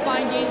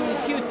qualifying getting the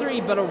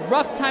Q3, but a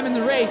rough time in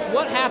the race.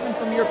 What happened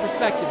from your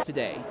perspective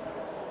today?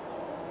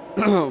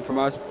 From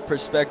my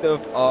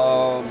perspective,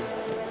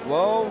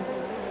 well,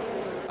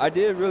 I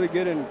did really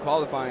good in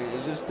qualifying.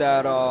 It's just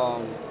that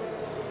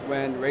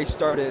when race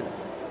started,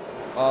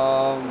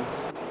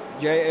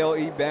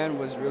 JLE Ben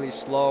was really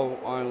slow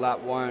on lap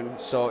 1,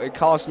 so it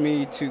caused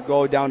me to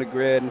go down the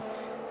grid.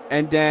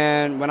 And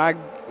then when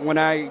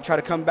I try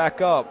to come back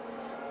up,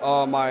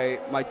 my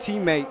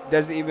teammate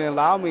doesn't even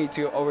allow me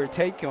to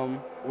overtake him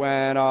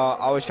when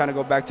I was trying to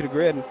go back to the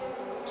grid.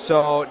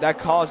 So that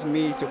caused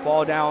me to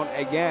fall down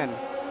again.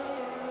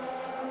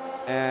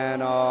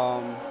 And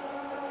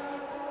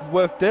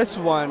with this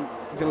one,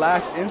 the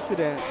last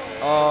incident,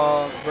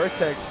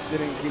 Vertex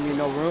didn't give me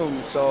no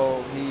room,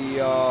 so he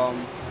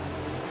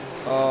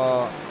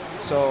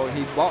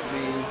bumped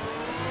me.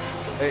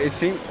 It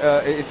seemed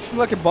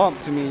like a bump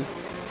to me,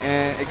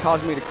 and it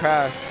caused me to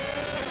crash.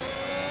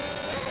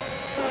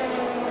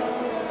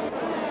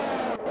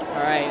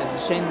 Alright, it's a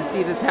shame to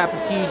see this happen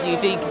to you. Do you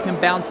think you can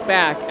bounce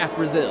back at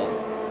Brazil?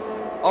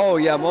 Oh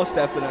yeah, most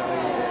definitely.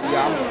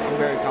 Yeah, I'm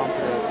very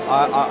confident.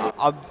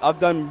 I've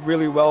done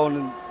really well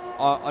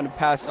on the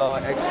past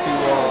X2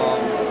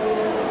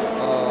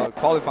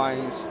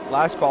 qualifying.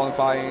 Last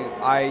qualifying,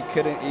 I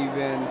couldn't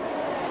even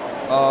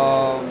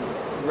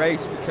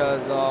race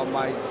because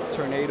my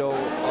tornado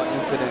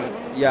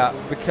incident. Yeah,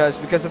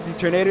 because of the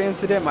tornado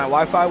incident, my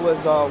Wi-Fi was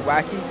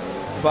wacky,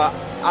 but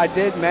I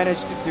did manage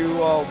to do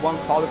one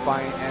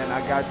qualifying, and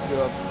I got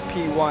to a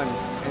P1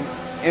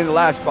 in the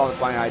last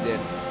qualifying I did,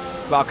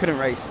 but I couldn't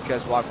race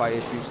because Wi-Fi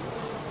issues.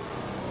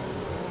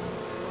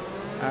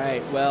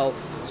 Alright, well,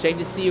 shame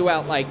to see you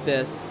out like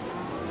this,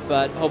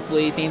 but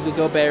hopefully things will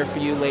go better for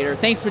you later.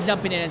 Thanks for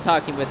jumping in and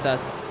talking with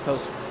us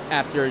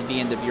after the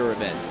end of your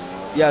event.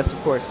 Yes, of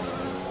course.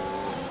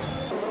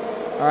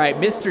 Alright,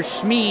 Mr.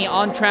 Schmee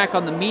on track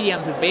on the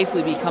mediums has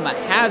basically become a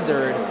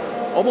hazard,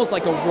 almost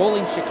like a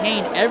rolling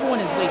chicane.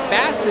 Everyone is way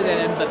faster than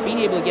him, but being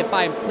able to get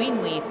by him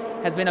cleanly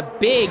has been a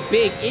big,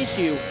 big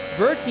issue.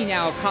 Verti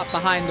now caught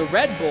behind the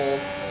Red Bull,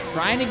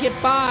 trying to get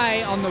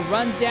by on the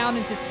run down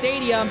into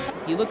Stadium.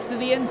 He looks to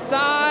the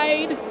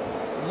inside.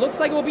 Looks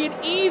like it will be an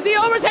easy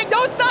overtake.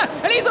 No, it's not!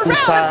 And he's around in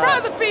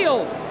front of the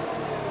field!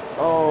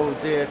 Oh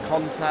dear,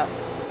 contact.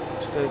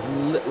 Just a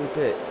little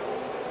bit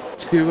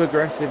too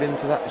aggressive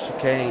into that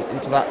chicane,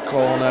 into that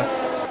corner.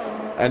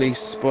 And he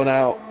spun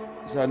out.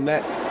 So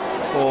next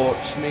for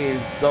Schmee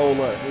is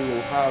Zola, who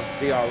will have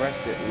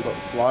DRS it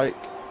looks like.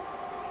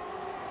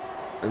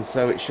 And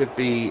so it should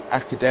be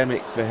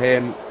academic for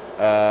him.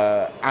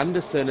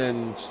 Anderson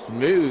and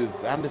Smooth.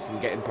 Anderson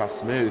getting past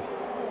Smooth.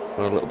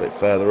 A little bit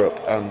further up.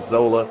 And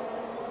Zola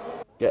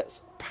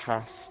gets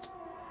past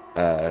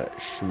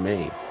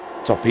Shmi.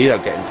 Torpedo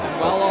getting past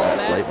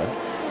Flavor.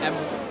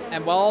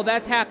 And while all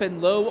that's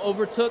happened, Lowe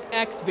overtook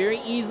X very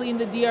easily in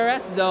the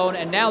DRS zone,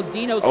 and now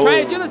Dino's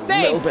trying to do the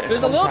same.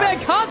 There's a little bit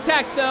of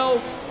contact, though.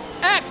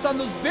 X on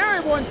those very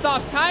worn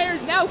soft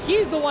tires. Now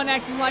he's the one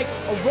acting like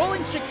a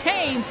rolling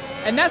chicane,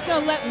 and that's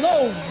going to let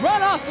Lowe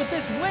run off with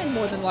this win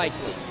more than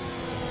likely.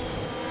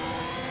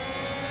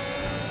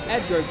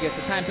 Edgar gets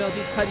a time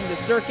penalty, cutting the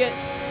circuit,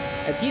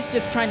 as he's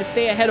just trying to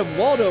stay ahead of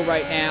Waldo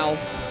right now.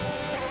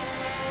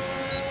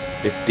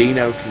 If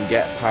Dino can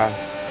get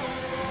past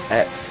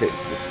X,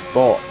 hits the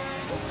spot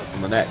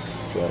on the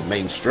next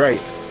main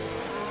straight,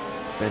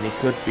 then he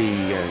could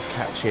be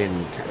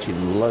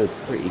catching Lowe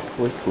pretty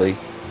quickly.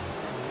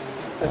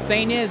 The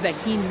thing is that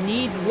he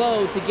needs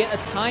Lowe to get a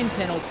time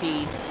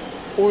penalty,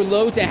 or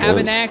Lowe to have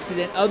an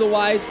accident.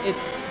 Otherwise,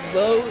 it's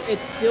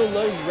still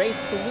Lowe's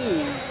race to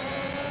lose.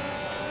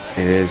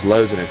 It is.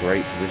 Lowe's in a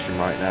great position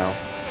right now.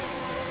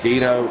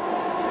 Dino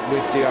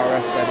with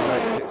DRS then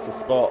on X hits the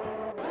spot.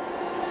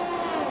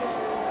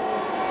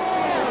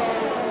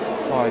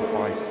 Side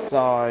by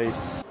side.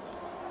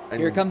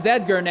 And here comes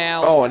Edgar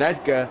now. Oh, and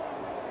Edgar.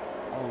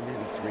 Oh,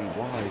 nearly 3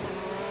 wide.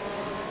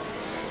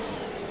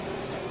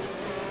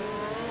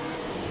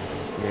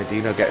 Yeah,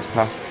 Dino gets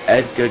past.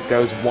 Edgar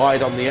goes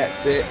wide on the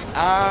exit.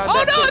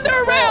 Oh no,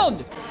 they're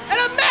around! And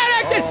a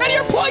mad accident! And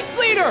your points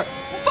leader!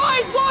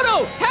 Find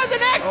Waldo has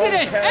an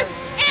accident! And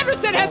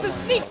Anderson has to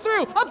sneak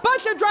through! A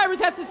bunch of drivers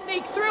have to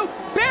sneak through,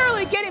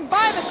 barely getting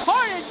by the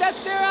carnage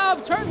that's there out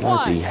of turn 1.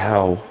 Bloody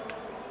hell.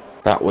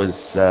 That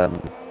was,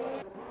 And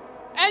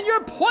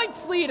your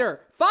points leader,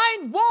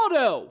 find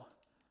Waldo!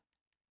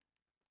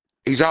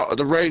 He's out of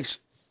the race.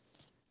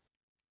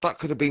 That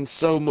could have been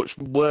so much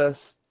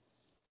worse.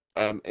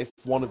 If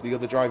one of the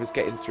other drivers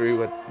getting through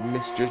had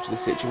misjudged the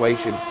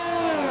situation.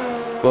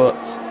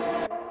 But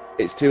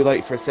it's too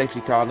late for a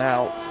safety car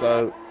now,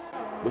 so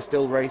we're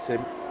still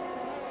racing.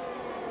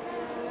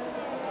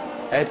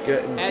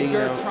 Edgar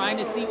Dino trying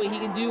to see what he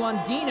can do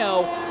on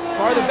Dino.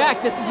 Farther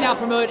back, this is now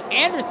promoted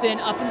Anderson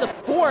up into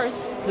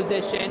 4th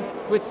position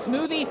with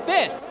Smoothie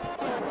 5th.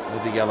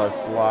 With the yellow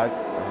flag.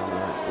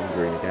 Oh, it's gone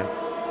green again.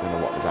 I don't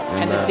know what was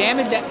happening and there. the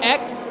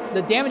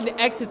damage that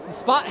X's the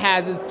spot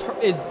has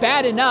is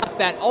bad enough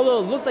that although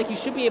it looks like he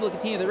should be able to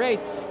continue the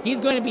race, he's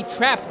going to be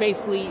trapped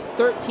basically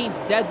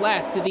 13th dead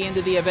last to the end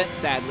of the event,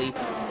 sadly.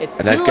 It's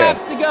 2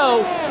 laps to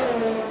go.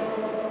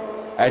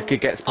 Edgar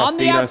gets past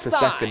Dino for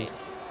second.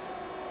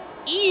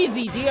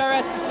 Easy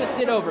DRS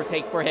assisted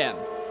overtake for him.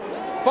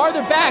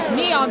 Farther back,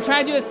 Neon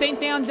trying to do the same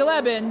thing on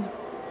Gelebend.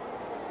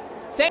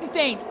 Same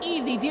thing,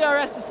 easy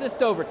DRS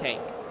assist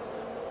overtake.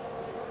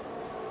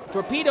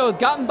 Torpedo has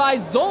gotten by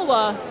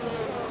Zola.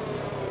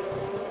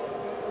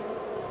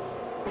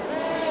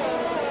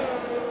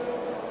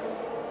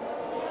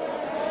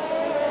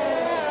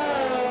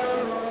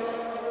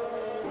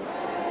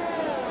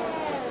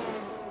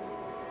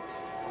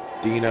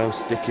 Dino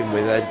sticking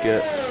with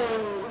Edgar.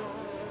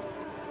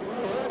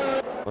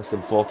 Less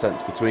than 4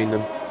 tenths between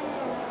them.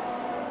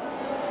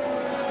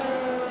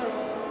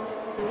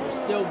 There's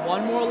still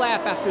one more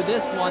lap after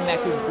this one that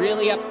could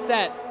really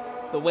upset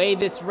the way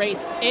this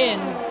race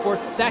ends for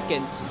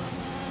second.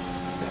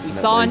 Definitely. We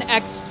saw in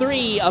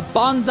X3 a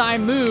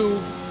bonsai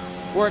move,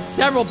 or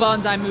several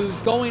bonsai moves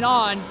going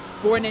on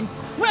for an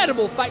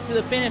incredible fight to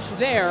the finish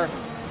there.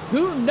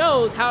 Who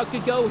knows how it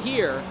could go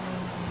here?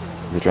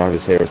 The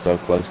drivers here are so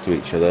close to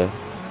each other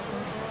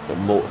that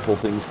multiple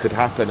things could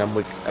happen, and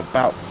we're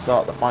about to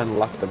start the final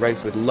lap of the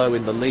race with Lowe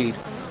in the lead.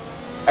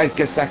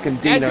 Edgar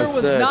second, Dino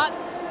third.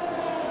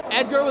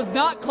 Edgar was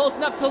not close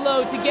enough to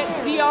Lowe to get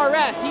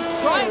DRS. He's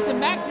trying to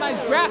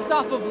maximize draft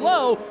off of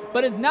Lowe,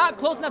 but is not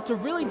close enough to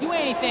really do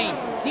anything.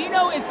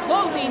 Dino is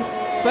closing,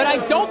 but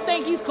I don't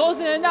think he's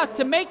closing enough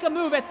to make a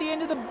move at the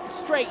end of the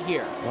straight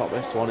here. Not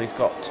this one. He's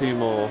got 2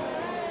 more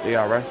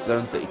DRS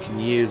zones that he can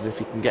use if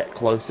he can get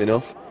close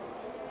enough.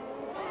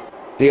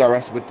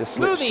 DRS with the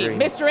slipstream.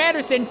 Smoothie, Mr.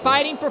 Anderson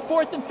fighting for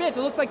 4th and 5th.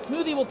 It looks like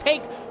Smoothie will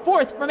take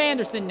 4th from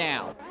Anderson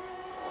now.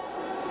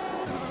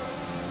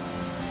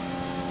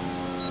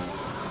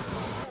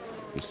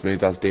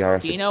 Smooth has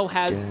DRS. Dino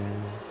has...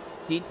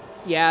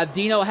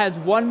 Dino has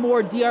 1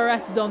 more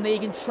DRS zone that he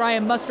can try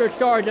and muster a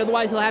charge.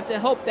 Otherwise, he'll have to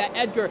hope that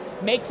Edgar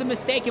makes a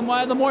mistake in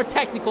one of the more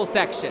technical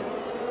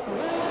sections.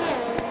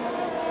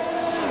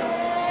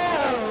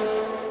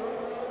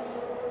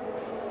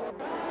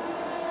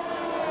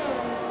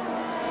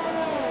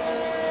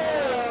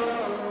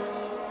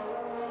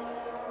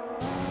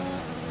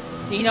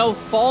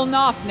 Dino's fallen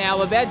off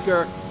now of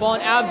Edgar,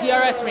 fallen out of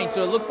DRS range,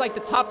 so it looks like the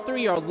top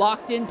 3 are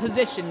locked in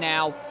position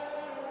now.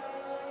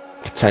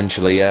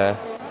 Potentially, yeah.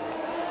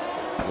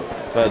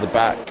 Further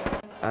back,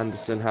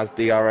 Anderson has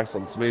DRS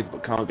on Smooth,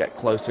 but can't get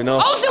close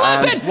enough. Oh,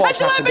 Gelebend! And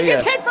Gelebend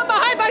gets hit from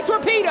behind by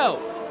Torpedo!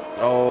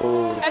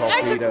 Oh, and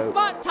exits the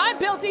spot, time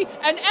penalty,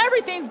 and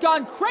everything's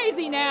gone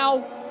crazy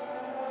now.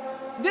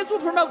 This will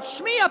promote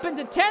Shmi up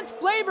into 10th.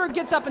 Flavor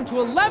gets up into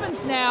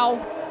 11th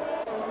now.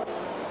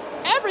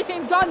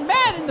 Everything's gone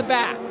mad in the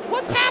back.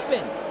 What's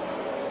happened?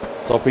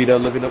 Torpedo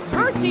living up to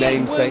his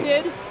namesake.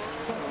 Wounded.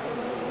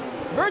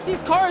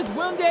 Verti's car is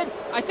wounded.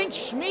 I think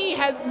Shmee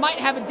might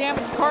have a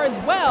damaged car as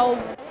well.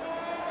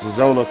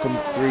 Zola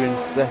comes through in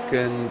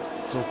second,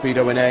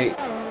 Torpedo in 8th,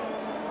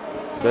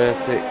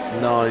 Vertix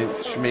 9th,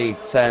 Shmee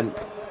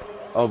 10th.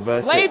 Oh,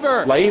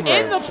 Vertix. Flavor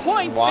in the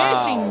points, Wow.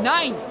 finishing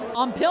 9th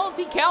on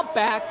penalty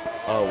countback.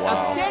 Oh, wow.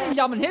 Outstanding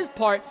job on his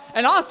part.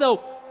 And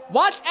also,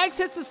 watch X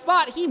hits the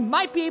spot. He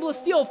might be able to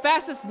steal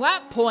fastest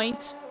lap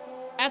point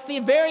at the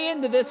very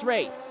end of this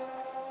race.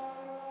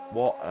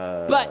 What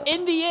But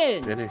in the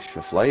end, finish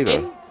for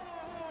Flavor.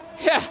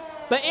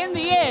 but in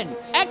the end,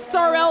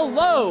 XRL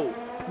Low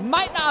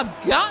might not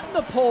have gotten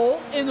the pole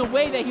in the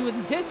way that he was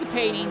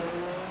anticipating,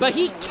 but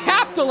he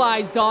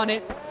capitalized on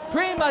it,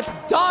 pretty much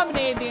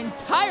dominated the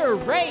entire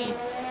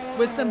race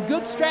with some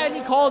good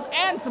strategy calls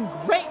and some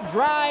great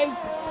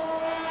drives,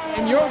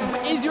 and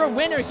is your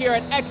winner here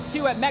at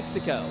X2 at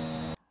Mexico.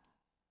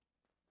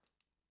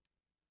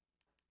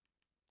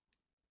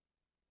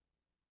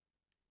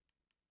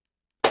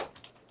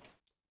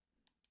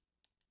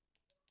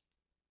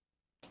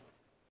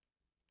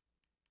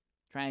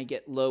 Trying to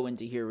get Low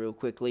into here real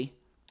quickly.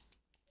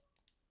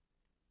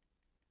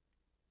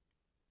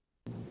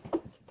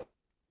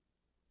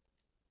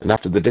 And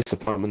after the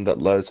disappointment that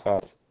Lowe's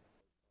had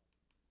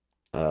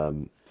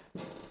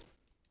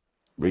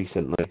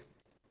recently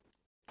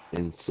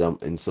in some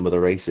of the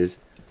races,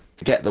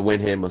 to get the win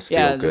here must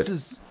feel good.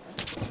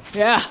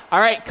 All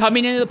right,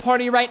 coming into the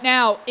party right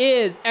now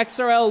is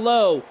XRL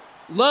Low.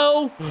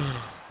 Low,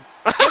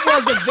 it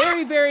was a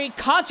very, very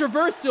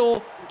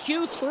controversial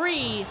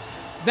Q3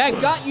 that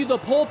got you the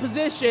pole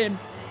position,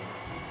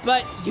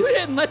 but you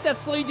didn't let that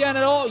slow you down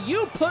at all.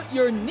 You put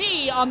your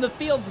knee on the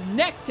field's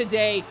neck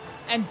today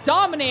and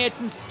dominated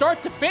from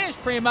start to finish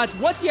pretty much.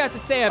 What do you have to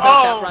say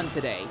about that run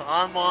today?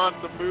 I'm on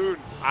the moon.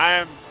 I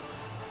am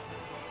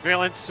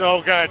feeling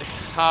so good.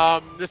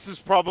 This is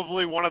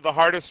probably one of the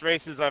hardest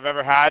races I've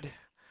ever had.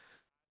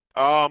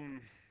 My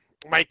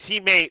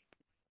teammate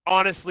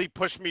honestly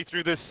pushed me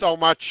through this so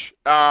much.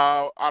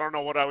 I don't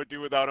know what I would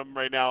do without him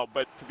right now,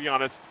 but to be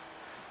honest,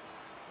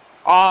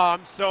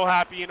 I'm so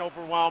happy and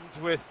overwhelmed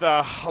with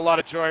a lot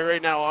of joy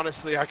right now.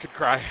 Honestly, I could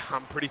cry.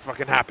 I'm pretty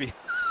fucking happy.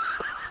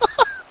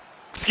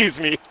 Excuse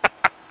me.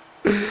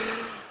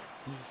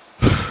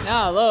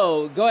 Now,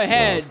 Low, go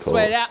ahead,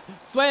 sweat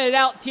it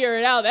out, tear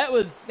it out. That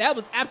was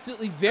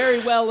absolutely very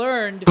well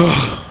earned.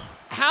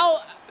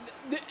 I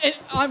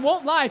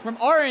won't lie, from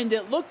our end,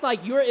 it looked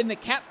like you were in the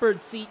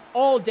catbird seat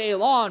all day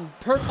long.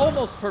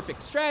 Almost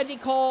perfect strategy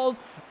calls.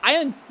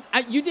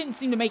 You didn't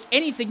seem to make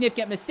any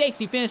significant mistakes.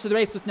 You finished the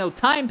race with no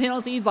time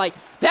penalties. Like,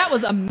 that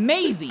was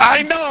amazing.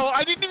 I know.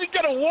 I didn't even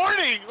get a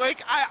warning.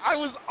 Like, I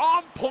was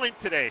on point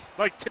today.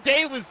 Like,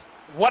 today was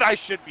what I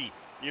should be.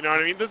 You know what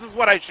I mean? This is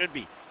what I should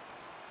be.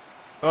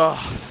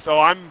 So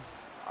I'm,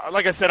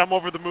 like I said, I'm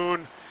over the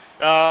moon.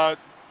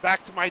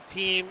 Back to my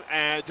team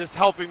and just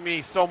helping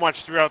me so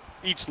much throughout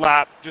each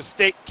lap. Just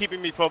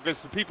keeping me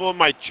focused. The people in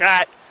my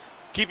chat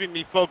keeping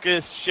me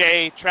focused.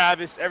 Shay,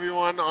 Travis,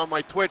 everyone on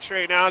my Twitch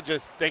right now.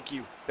 Just thank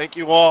you. Thank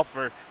you all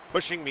for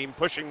pushing me and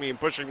pushing me and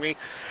pushing me.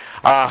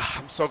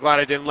 I'm so glad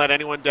I didn't let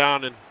anyone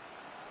down and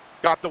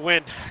got the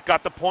win,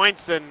 got the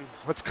points, and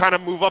let's kind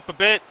of move up a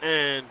bit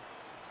and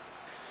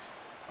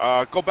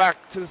go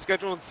back to the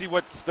schedule and see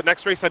what's the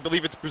next race. I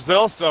believe it's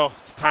Brazil, so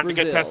it's time to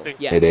get testing.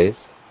 Yes. It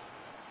is.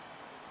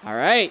 All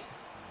right.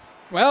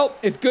 Well,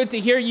 it's good to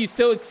hear you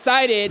so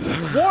excited.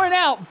 Worn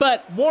out,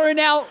 but worn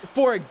out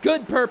for a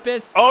good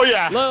purpose. Oh,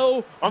 yeah.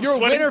 Low, you're a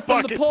winner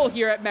from the buckets. pole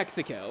here at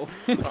Mexico.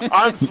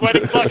 I'm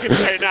sweating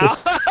buckets right now.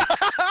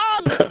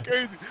 That's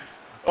crazy.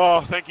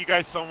 Oh, thank you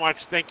guys so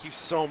much. Thank you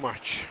so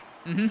much.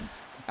 All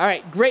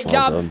right, great Well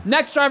job. done.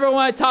 Next driver I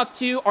want to talk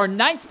to, our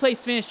 9th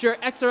place finisher,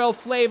 XRL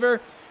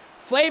Flavor.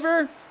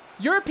 Flavor,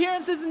 your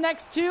appearances in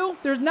X2,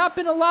 there's not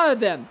been a lot of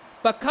them.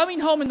 But coming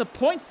home in the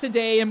points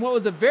today in what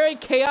was a very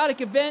chaotic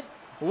event,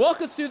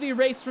 walk us through the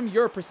race from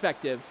your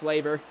perspective,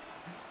 Flavor.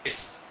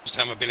 It's the first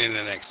time I've been in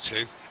an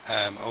X2.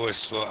 I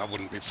always thought I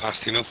wouldn't be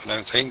fast enough, I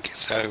don't think,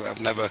 so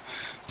I've never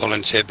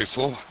volunteered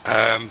before.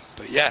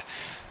 But yeah,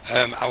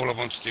 all I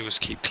want to do is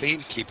keep clean,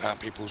 keep out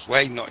people's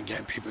way, not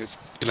getting people,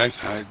 you know,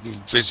 I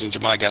envisioned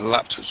you might get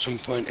lapped at some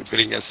point if we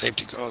didn't get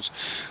safety cars.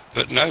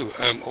 But no,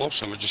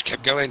 awesome, I just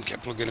kept going,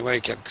 kept plugging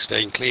away, kept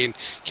staying clean,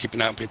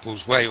 keeping out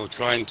people's way or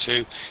trying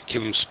to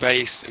give them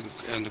space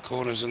in the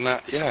corners and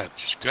that. Yeah,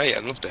 just great, I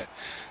loved it.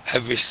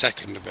 Every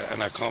second of it,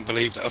 and I can't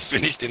believe that I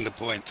finished in the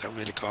points, I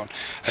really can't.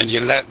 And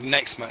your last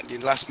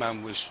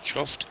man was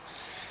chuffed.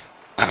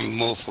 I'm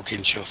more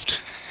fucking chuffed.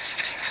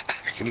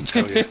 I can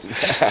tell you.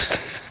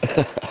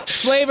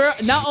 Flavor,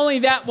 not only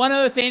that, one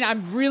other thing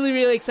I'm really,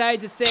 really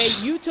excited to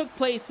say, you took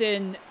place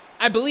in,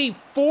 I believe,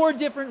 4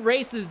 different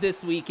races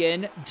this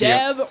weekend.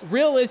 Dev,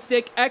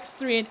 Realistic,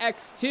 X3, and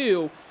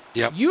X2.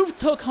 Yep. You've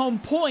took home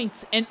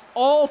points in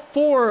all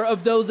 4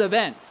 of those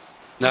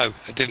events. No,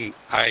 I didn't.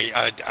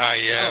 I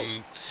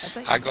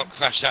got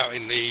crashed out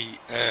in the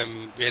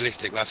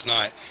Realistic last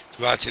night,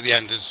 right at the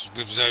end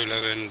with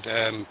Zola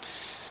and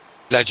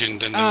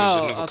Legend, and there was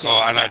another okay.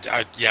 car, and I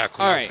couldn't help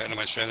Alright. it, and I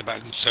went straight in the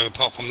back. So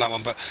apart from that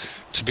one, but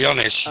to be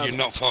honest, Okay. you're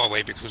not far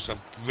away because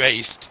I've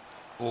raced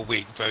all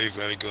week, very,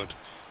 very good.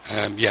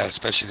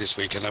 Especially this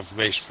week, and I've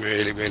raced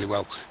really, really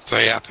well.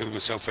 Very happy with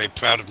myself, very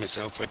proud of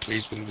myself, very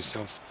pleased with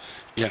myself.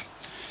 Yeah,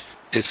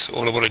 it's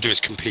all I want to do is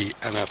compete,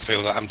 and I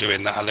feel that I'm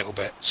doing that a little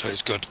bit, so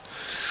it's good.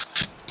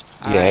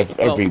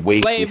 Every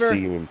week Flavor. we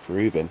see you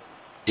improving.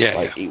 Yeah,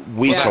 Like yeah.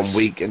 week Well, on that's-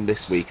 week, and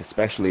this week,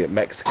 especially at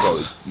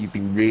Mexico, you've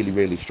been really,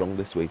 really strong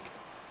this week.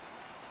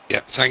 Yeah,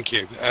 thank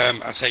you.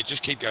 I say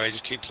just keep going,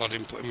 just keep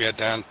plodding, putting my head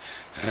down.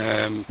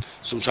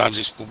 Sometimes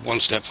it's one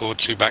step forward,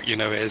 two back, you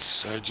know it is.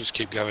 So just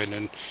keep going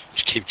and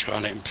just keep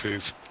trying to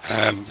improve.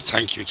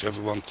 Thank you to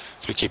everyone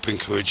for keep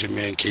encouraging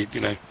me and keep,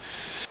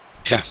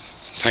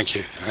 thank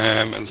you.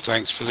 And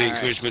thanks for the All right.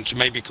 encouragement to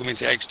maybe come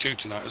into X2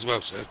 tonight as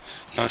well. So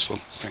nice one,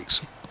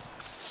 thanks.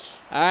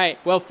 All right.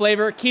 Well,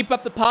 Flavor, keep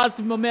up the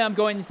positive momentum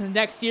going into the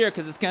next year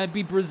because it's going to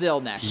be Brazil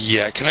next.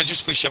 Yeah, can I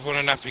just wish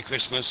everyone a happy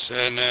Christmas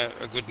and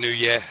a good New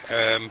Year?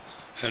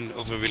 And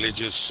other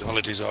religious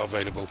holidays are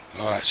available.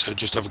 All right, so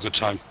just have a good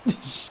time.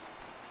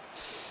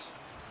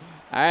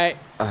 All right.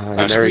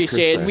 Merry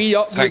Appreciate it. We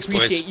Christmas. Thanks,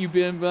 appreciate boys. you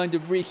being willing to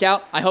reach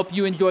out. I hope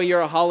you enjoy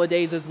your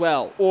holidays as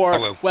well. I Or,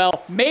 will.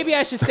 well, maybe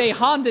I should say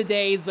Honda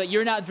days, but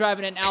you're not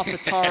driving an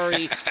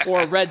AlphaTauri or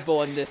a Red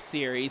Bull in this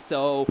series,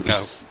 so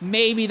No.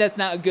 maybe that's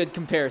not a good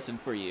comparison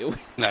for you.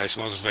 No, it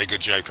wasn't a very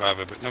good joke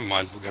either, but never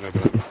mind, we'll get over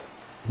that.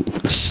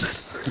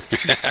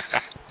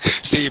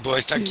 See you,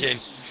 boys. Thank you.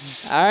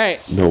 All right.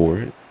 No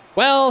worries.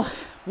 Well,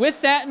 with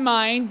that in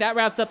mind, that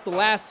wraps up the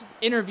last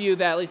interview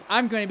that at least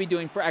I'm going to be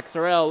doing for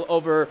XRL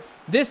over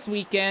this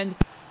weekend.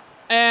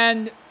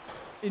 And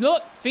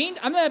look, Fiend,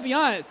 I'm going to be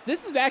honest,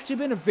 this has actually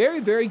been a very,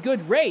 very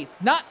good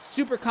race. Not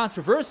super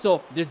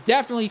controversial. There's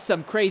definitely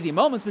some crazy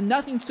moments, but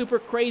nothing super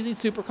crazy,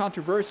 super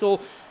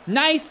controversial.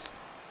 Nice,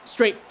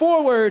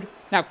 straightforward.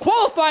 Now,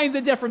 qualifying is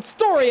a different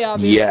story,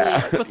 obviously,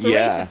 Yeah, but the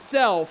yeah. race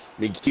itself,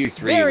 I mean, Q3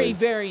 very, was,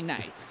 very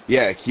nice.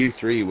 Yeah,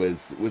 Q3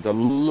 was a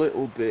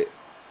little bit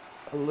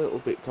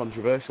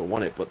controversial,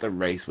 wasn't it? But the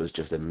race was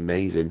just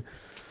amazing.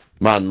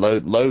 Man,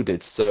 Lowe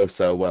did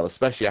so well,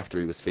 especially after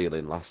he was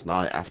feeling last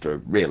night, after a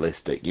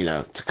realistic,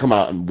 to come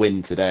out and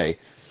win today.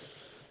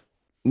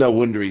 No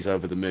wonder he's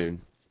over the moon.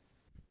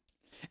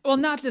 Well,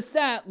 not just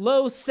that.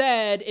 Lowe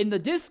said in the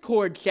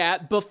Discord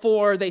chat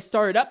before they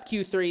started up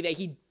Q3 that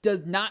he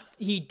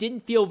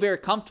didn't feel very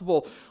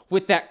comfortable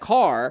with that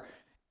car,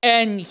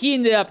 and he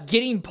ended up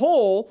getting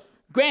pole.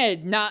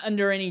 Granted, not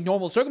under any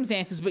normal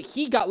circumstances, but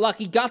he got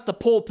lucky, got the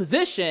pole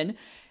position,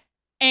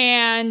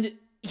 and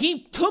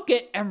he took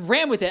it and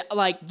ran with it.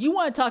 Like, you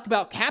want to talk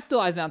about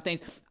capitalizing on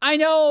things. I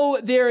know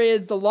there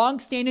is the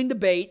long-standing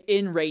debate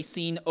in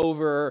racing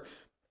over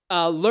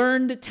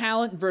learned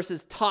talent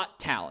versus taught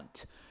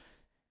talent.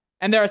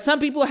 And there are some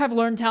people who have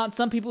learned talent,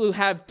 some people who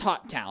have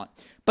taught talent.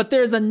 But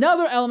there's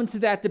another element to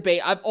that debate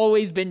I've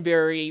always been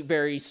very,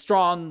 very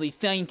strongly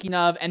thinking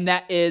of, and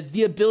that is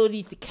the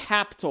ability to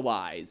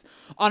capitalize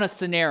on a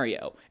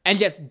scenario and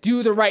just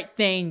do the right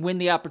thing when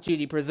the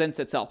opportunity presents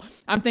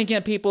itself. I'm thinking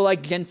of people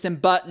like Jensen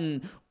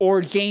Button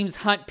or James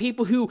Hunt,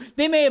 people who,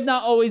 they may have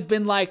not always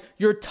been like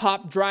your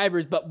top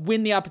drivers, but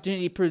when the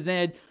opportunity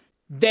presented,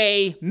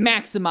 they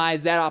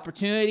maximize that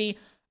opportunity.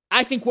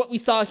 I think what we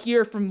saw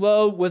here from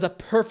Lowe was a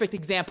perfect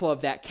example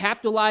of that,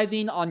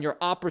 capitalizing on your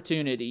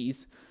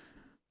opportunities.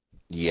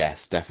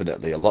 Yes,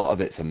 definitely. A lot of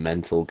it's a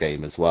mental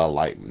game as well,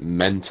 like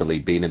mentally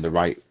being in the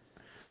right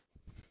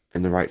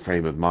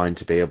frame of mind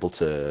to be able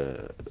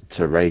to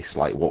race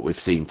like what we've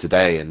seen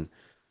today, and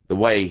the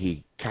way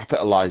he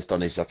capitalized on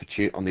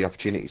the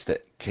opportunities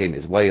that came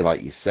his way,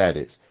 like you said,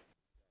 it's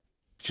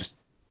just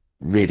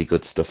really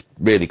good stuff.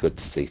 Really good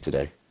to see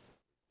today.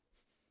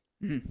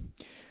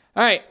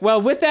 All right,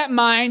 well, with that in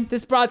mind,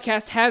 this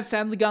broadcast has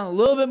sadly gone a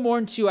little bit more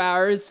than 2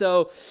 hours,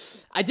 so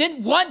I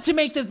didn't want to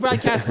make this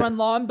broadcast run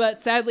long,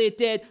 but sadly it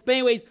did. But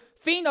anyways,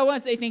 Fiend, I want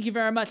to say thank you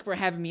very much for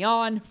having me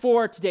on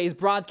for today's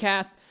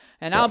broadcast,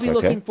 and I'll That's be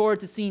okay. looking forward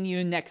to seeing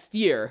you next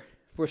year,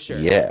 for sure.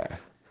 Yeah,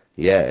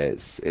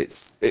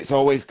 it's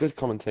always good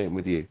commentating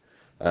with you.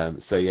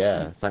 So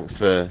yeah, thanks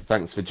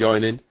for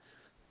joining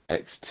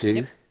X2,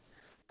 Yep.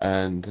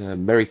 and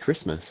Merry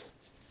Christmas.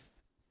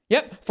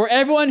 Yep, for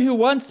everyone who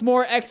wants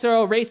more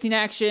XRL racing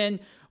action,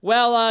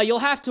 well, you'll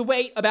have to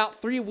wait about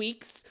 3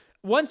 weeks.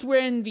 Once we're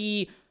in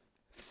the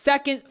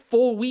second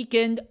full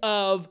weekend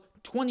of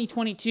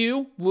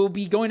 2022, we'll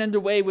be going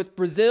underway with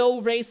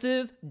Brazil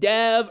races,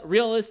 Dev,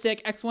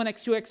 Realistic, X1,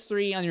 X2,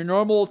 X3 on your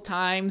normal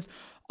times,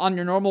 on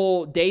your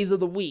normal days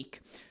of the week.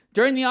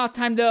 During the off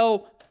time,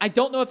 though, I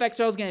don't know if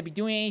XRL is going to be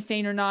doing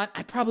anything or not.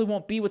 I probably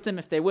won't be with them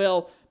if they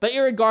will. But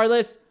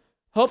irregardless,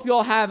 hope you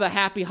all have a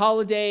happy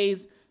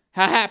holidays,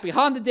 happy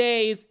Honda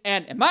days,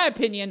 and in my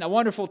opinion, a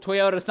wonderful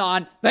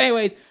Toyota-thon. But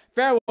anyways,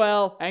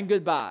 farewell and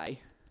goodbye.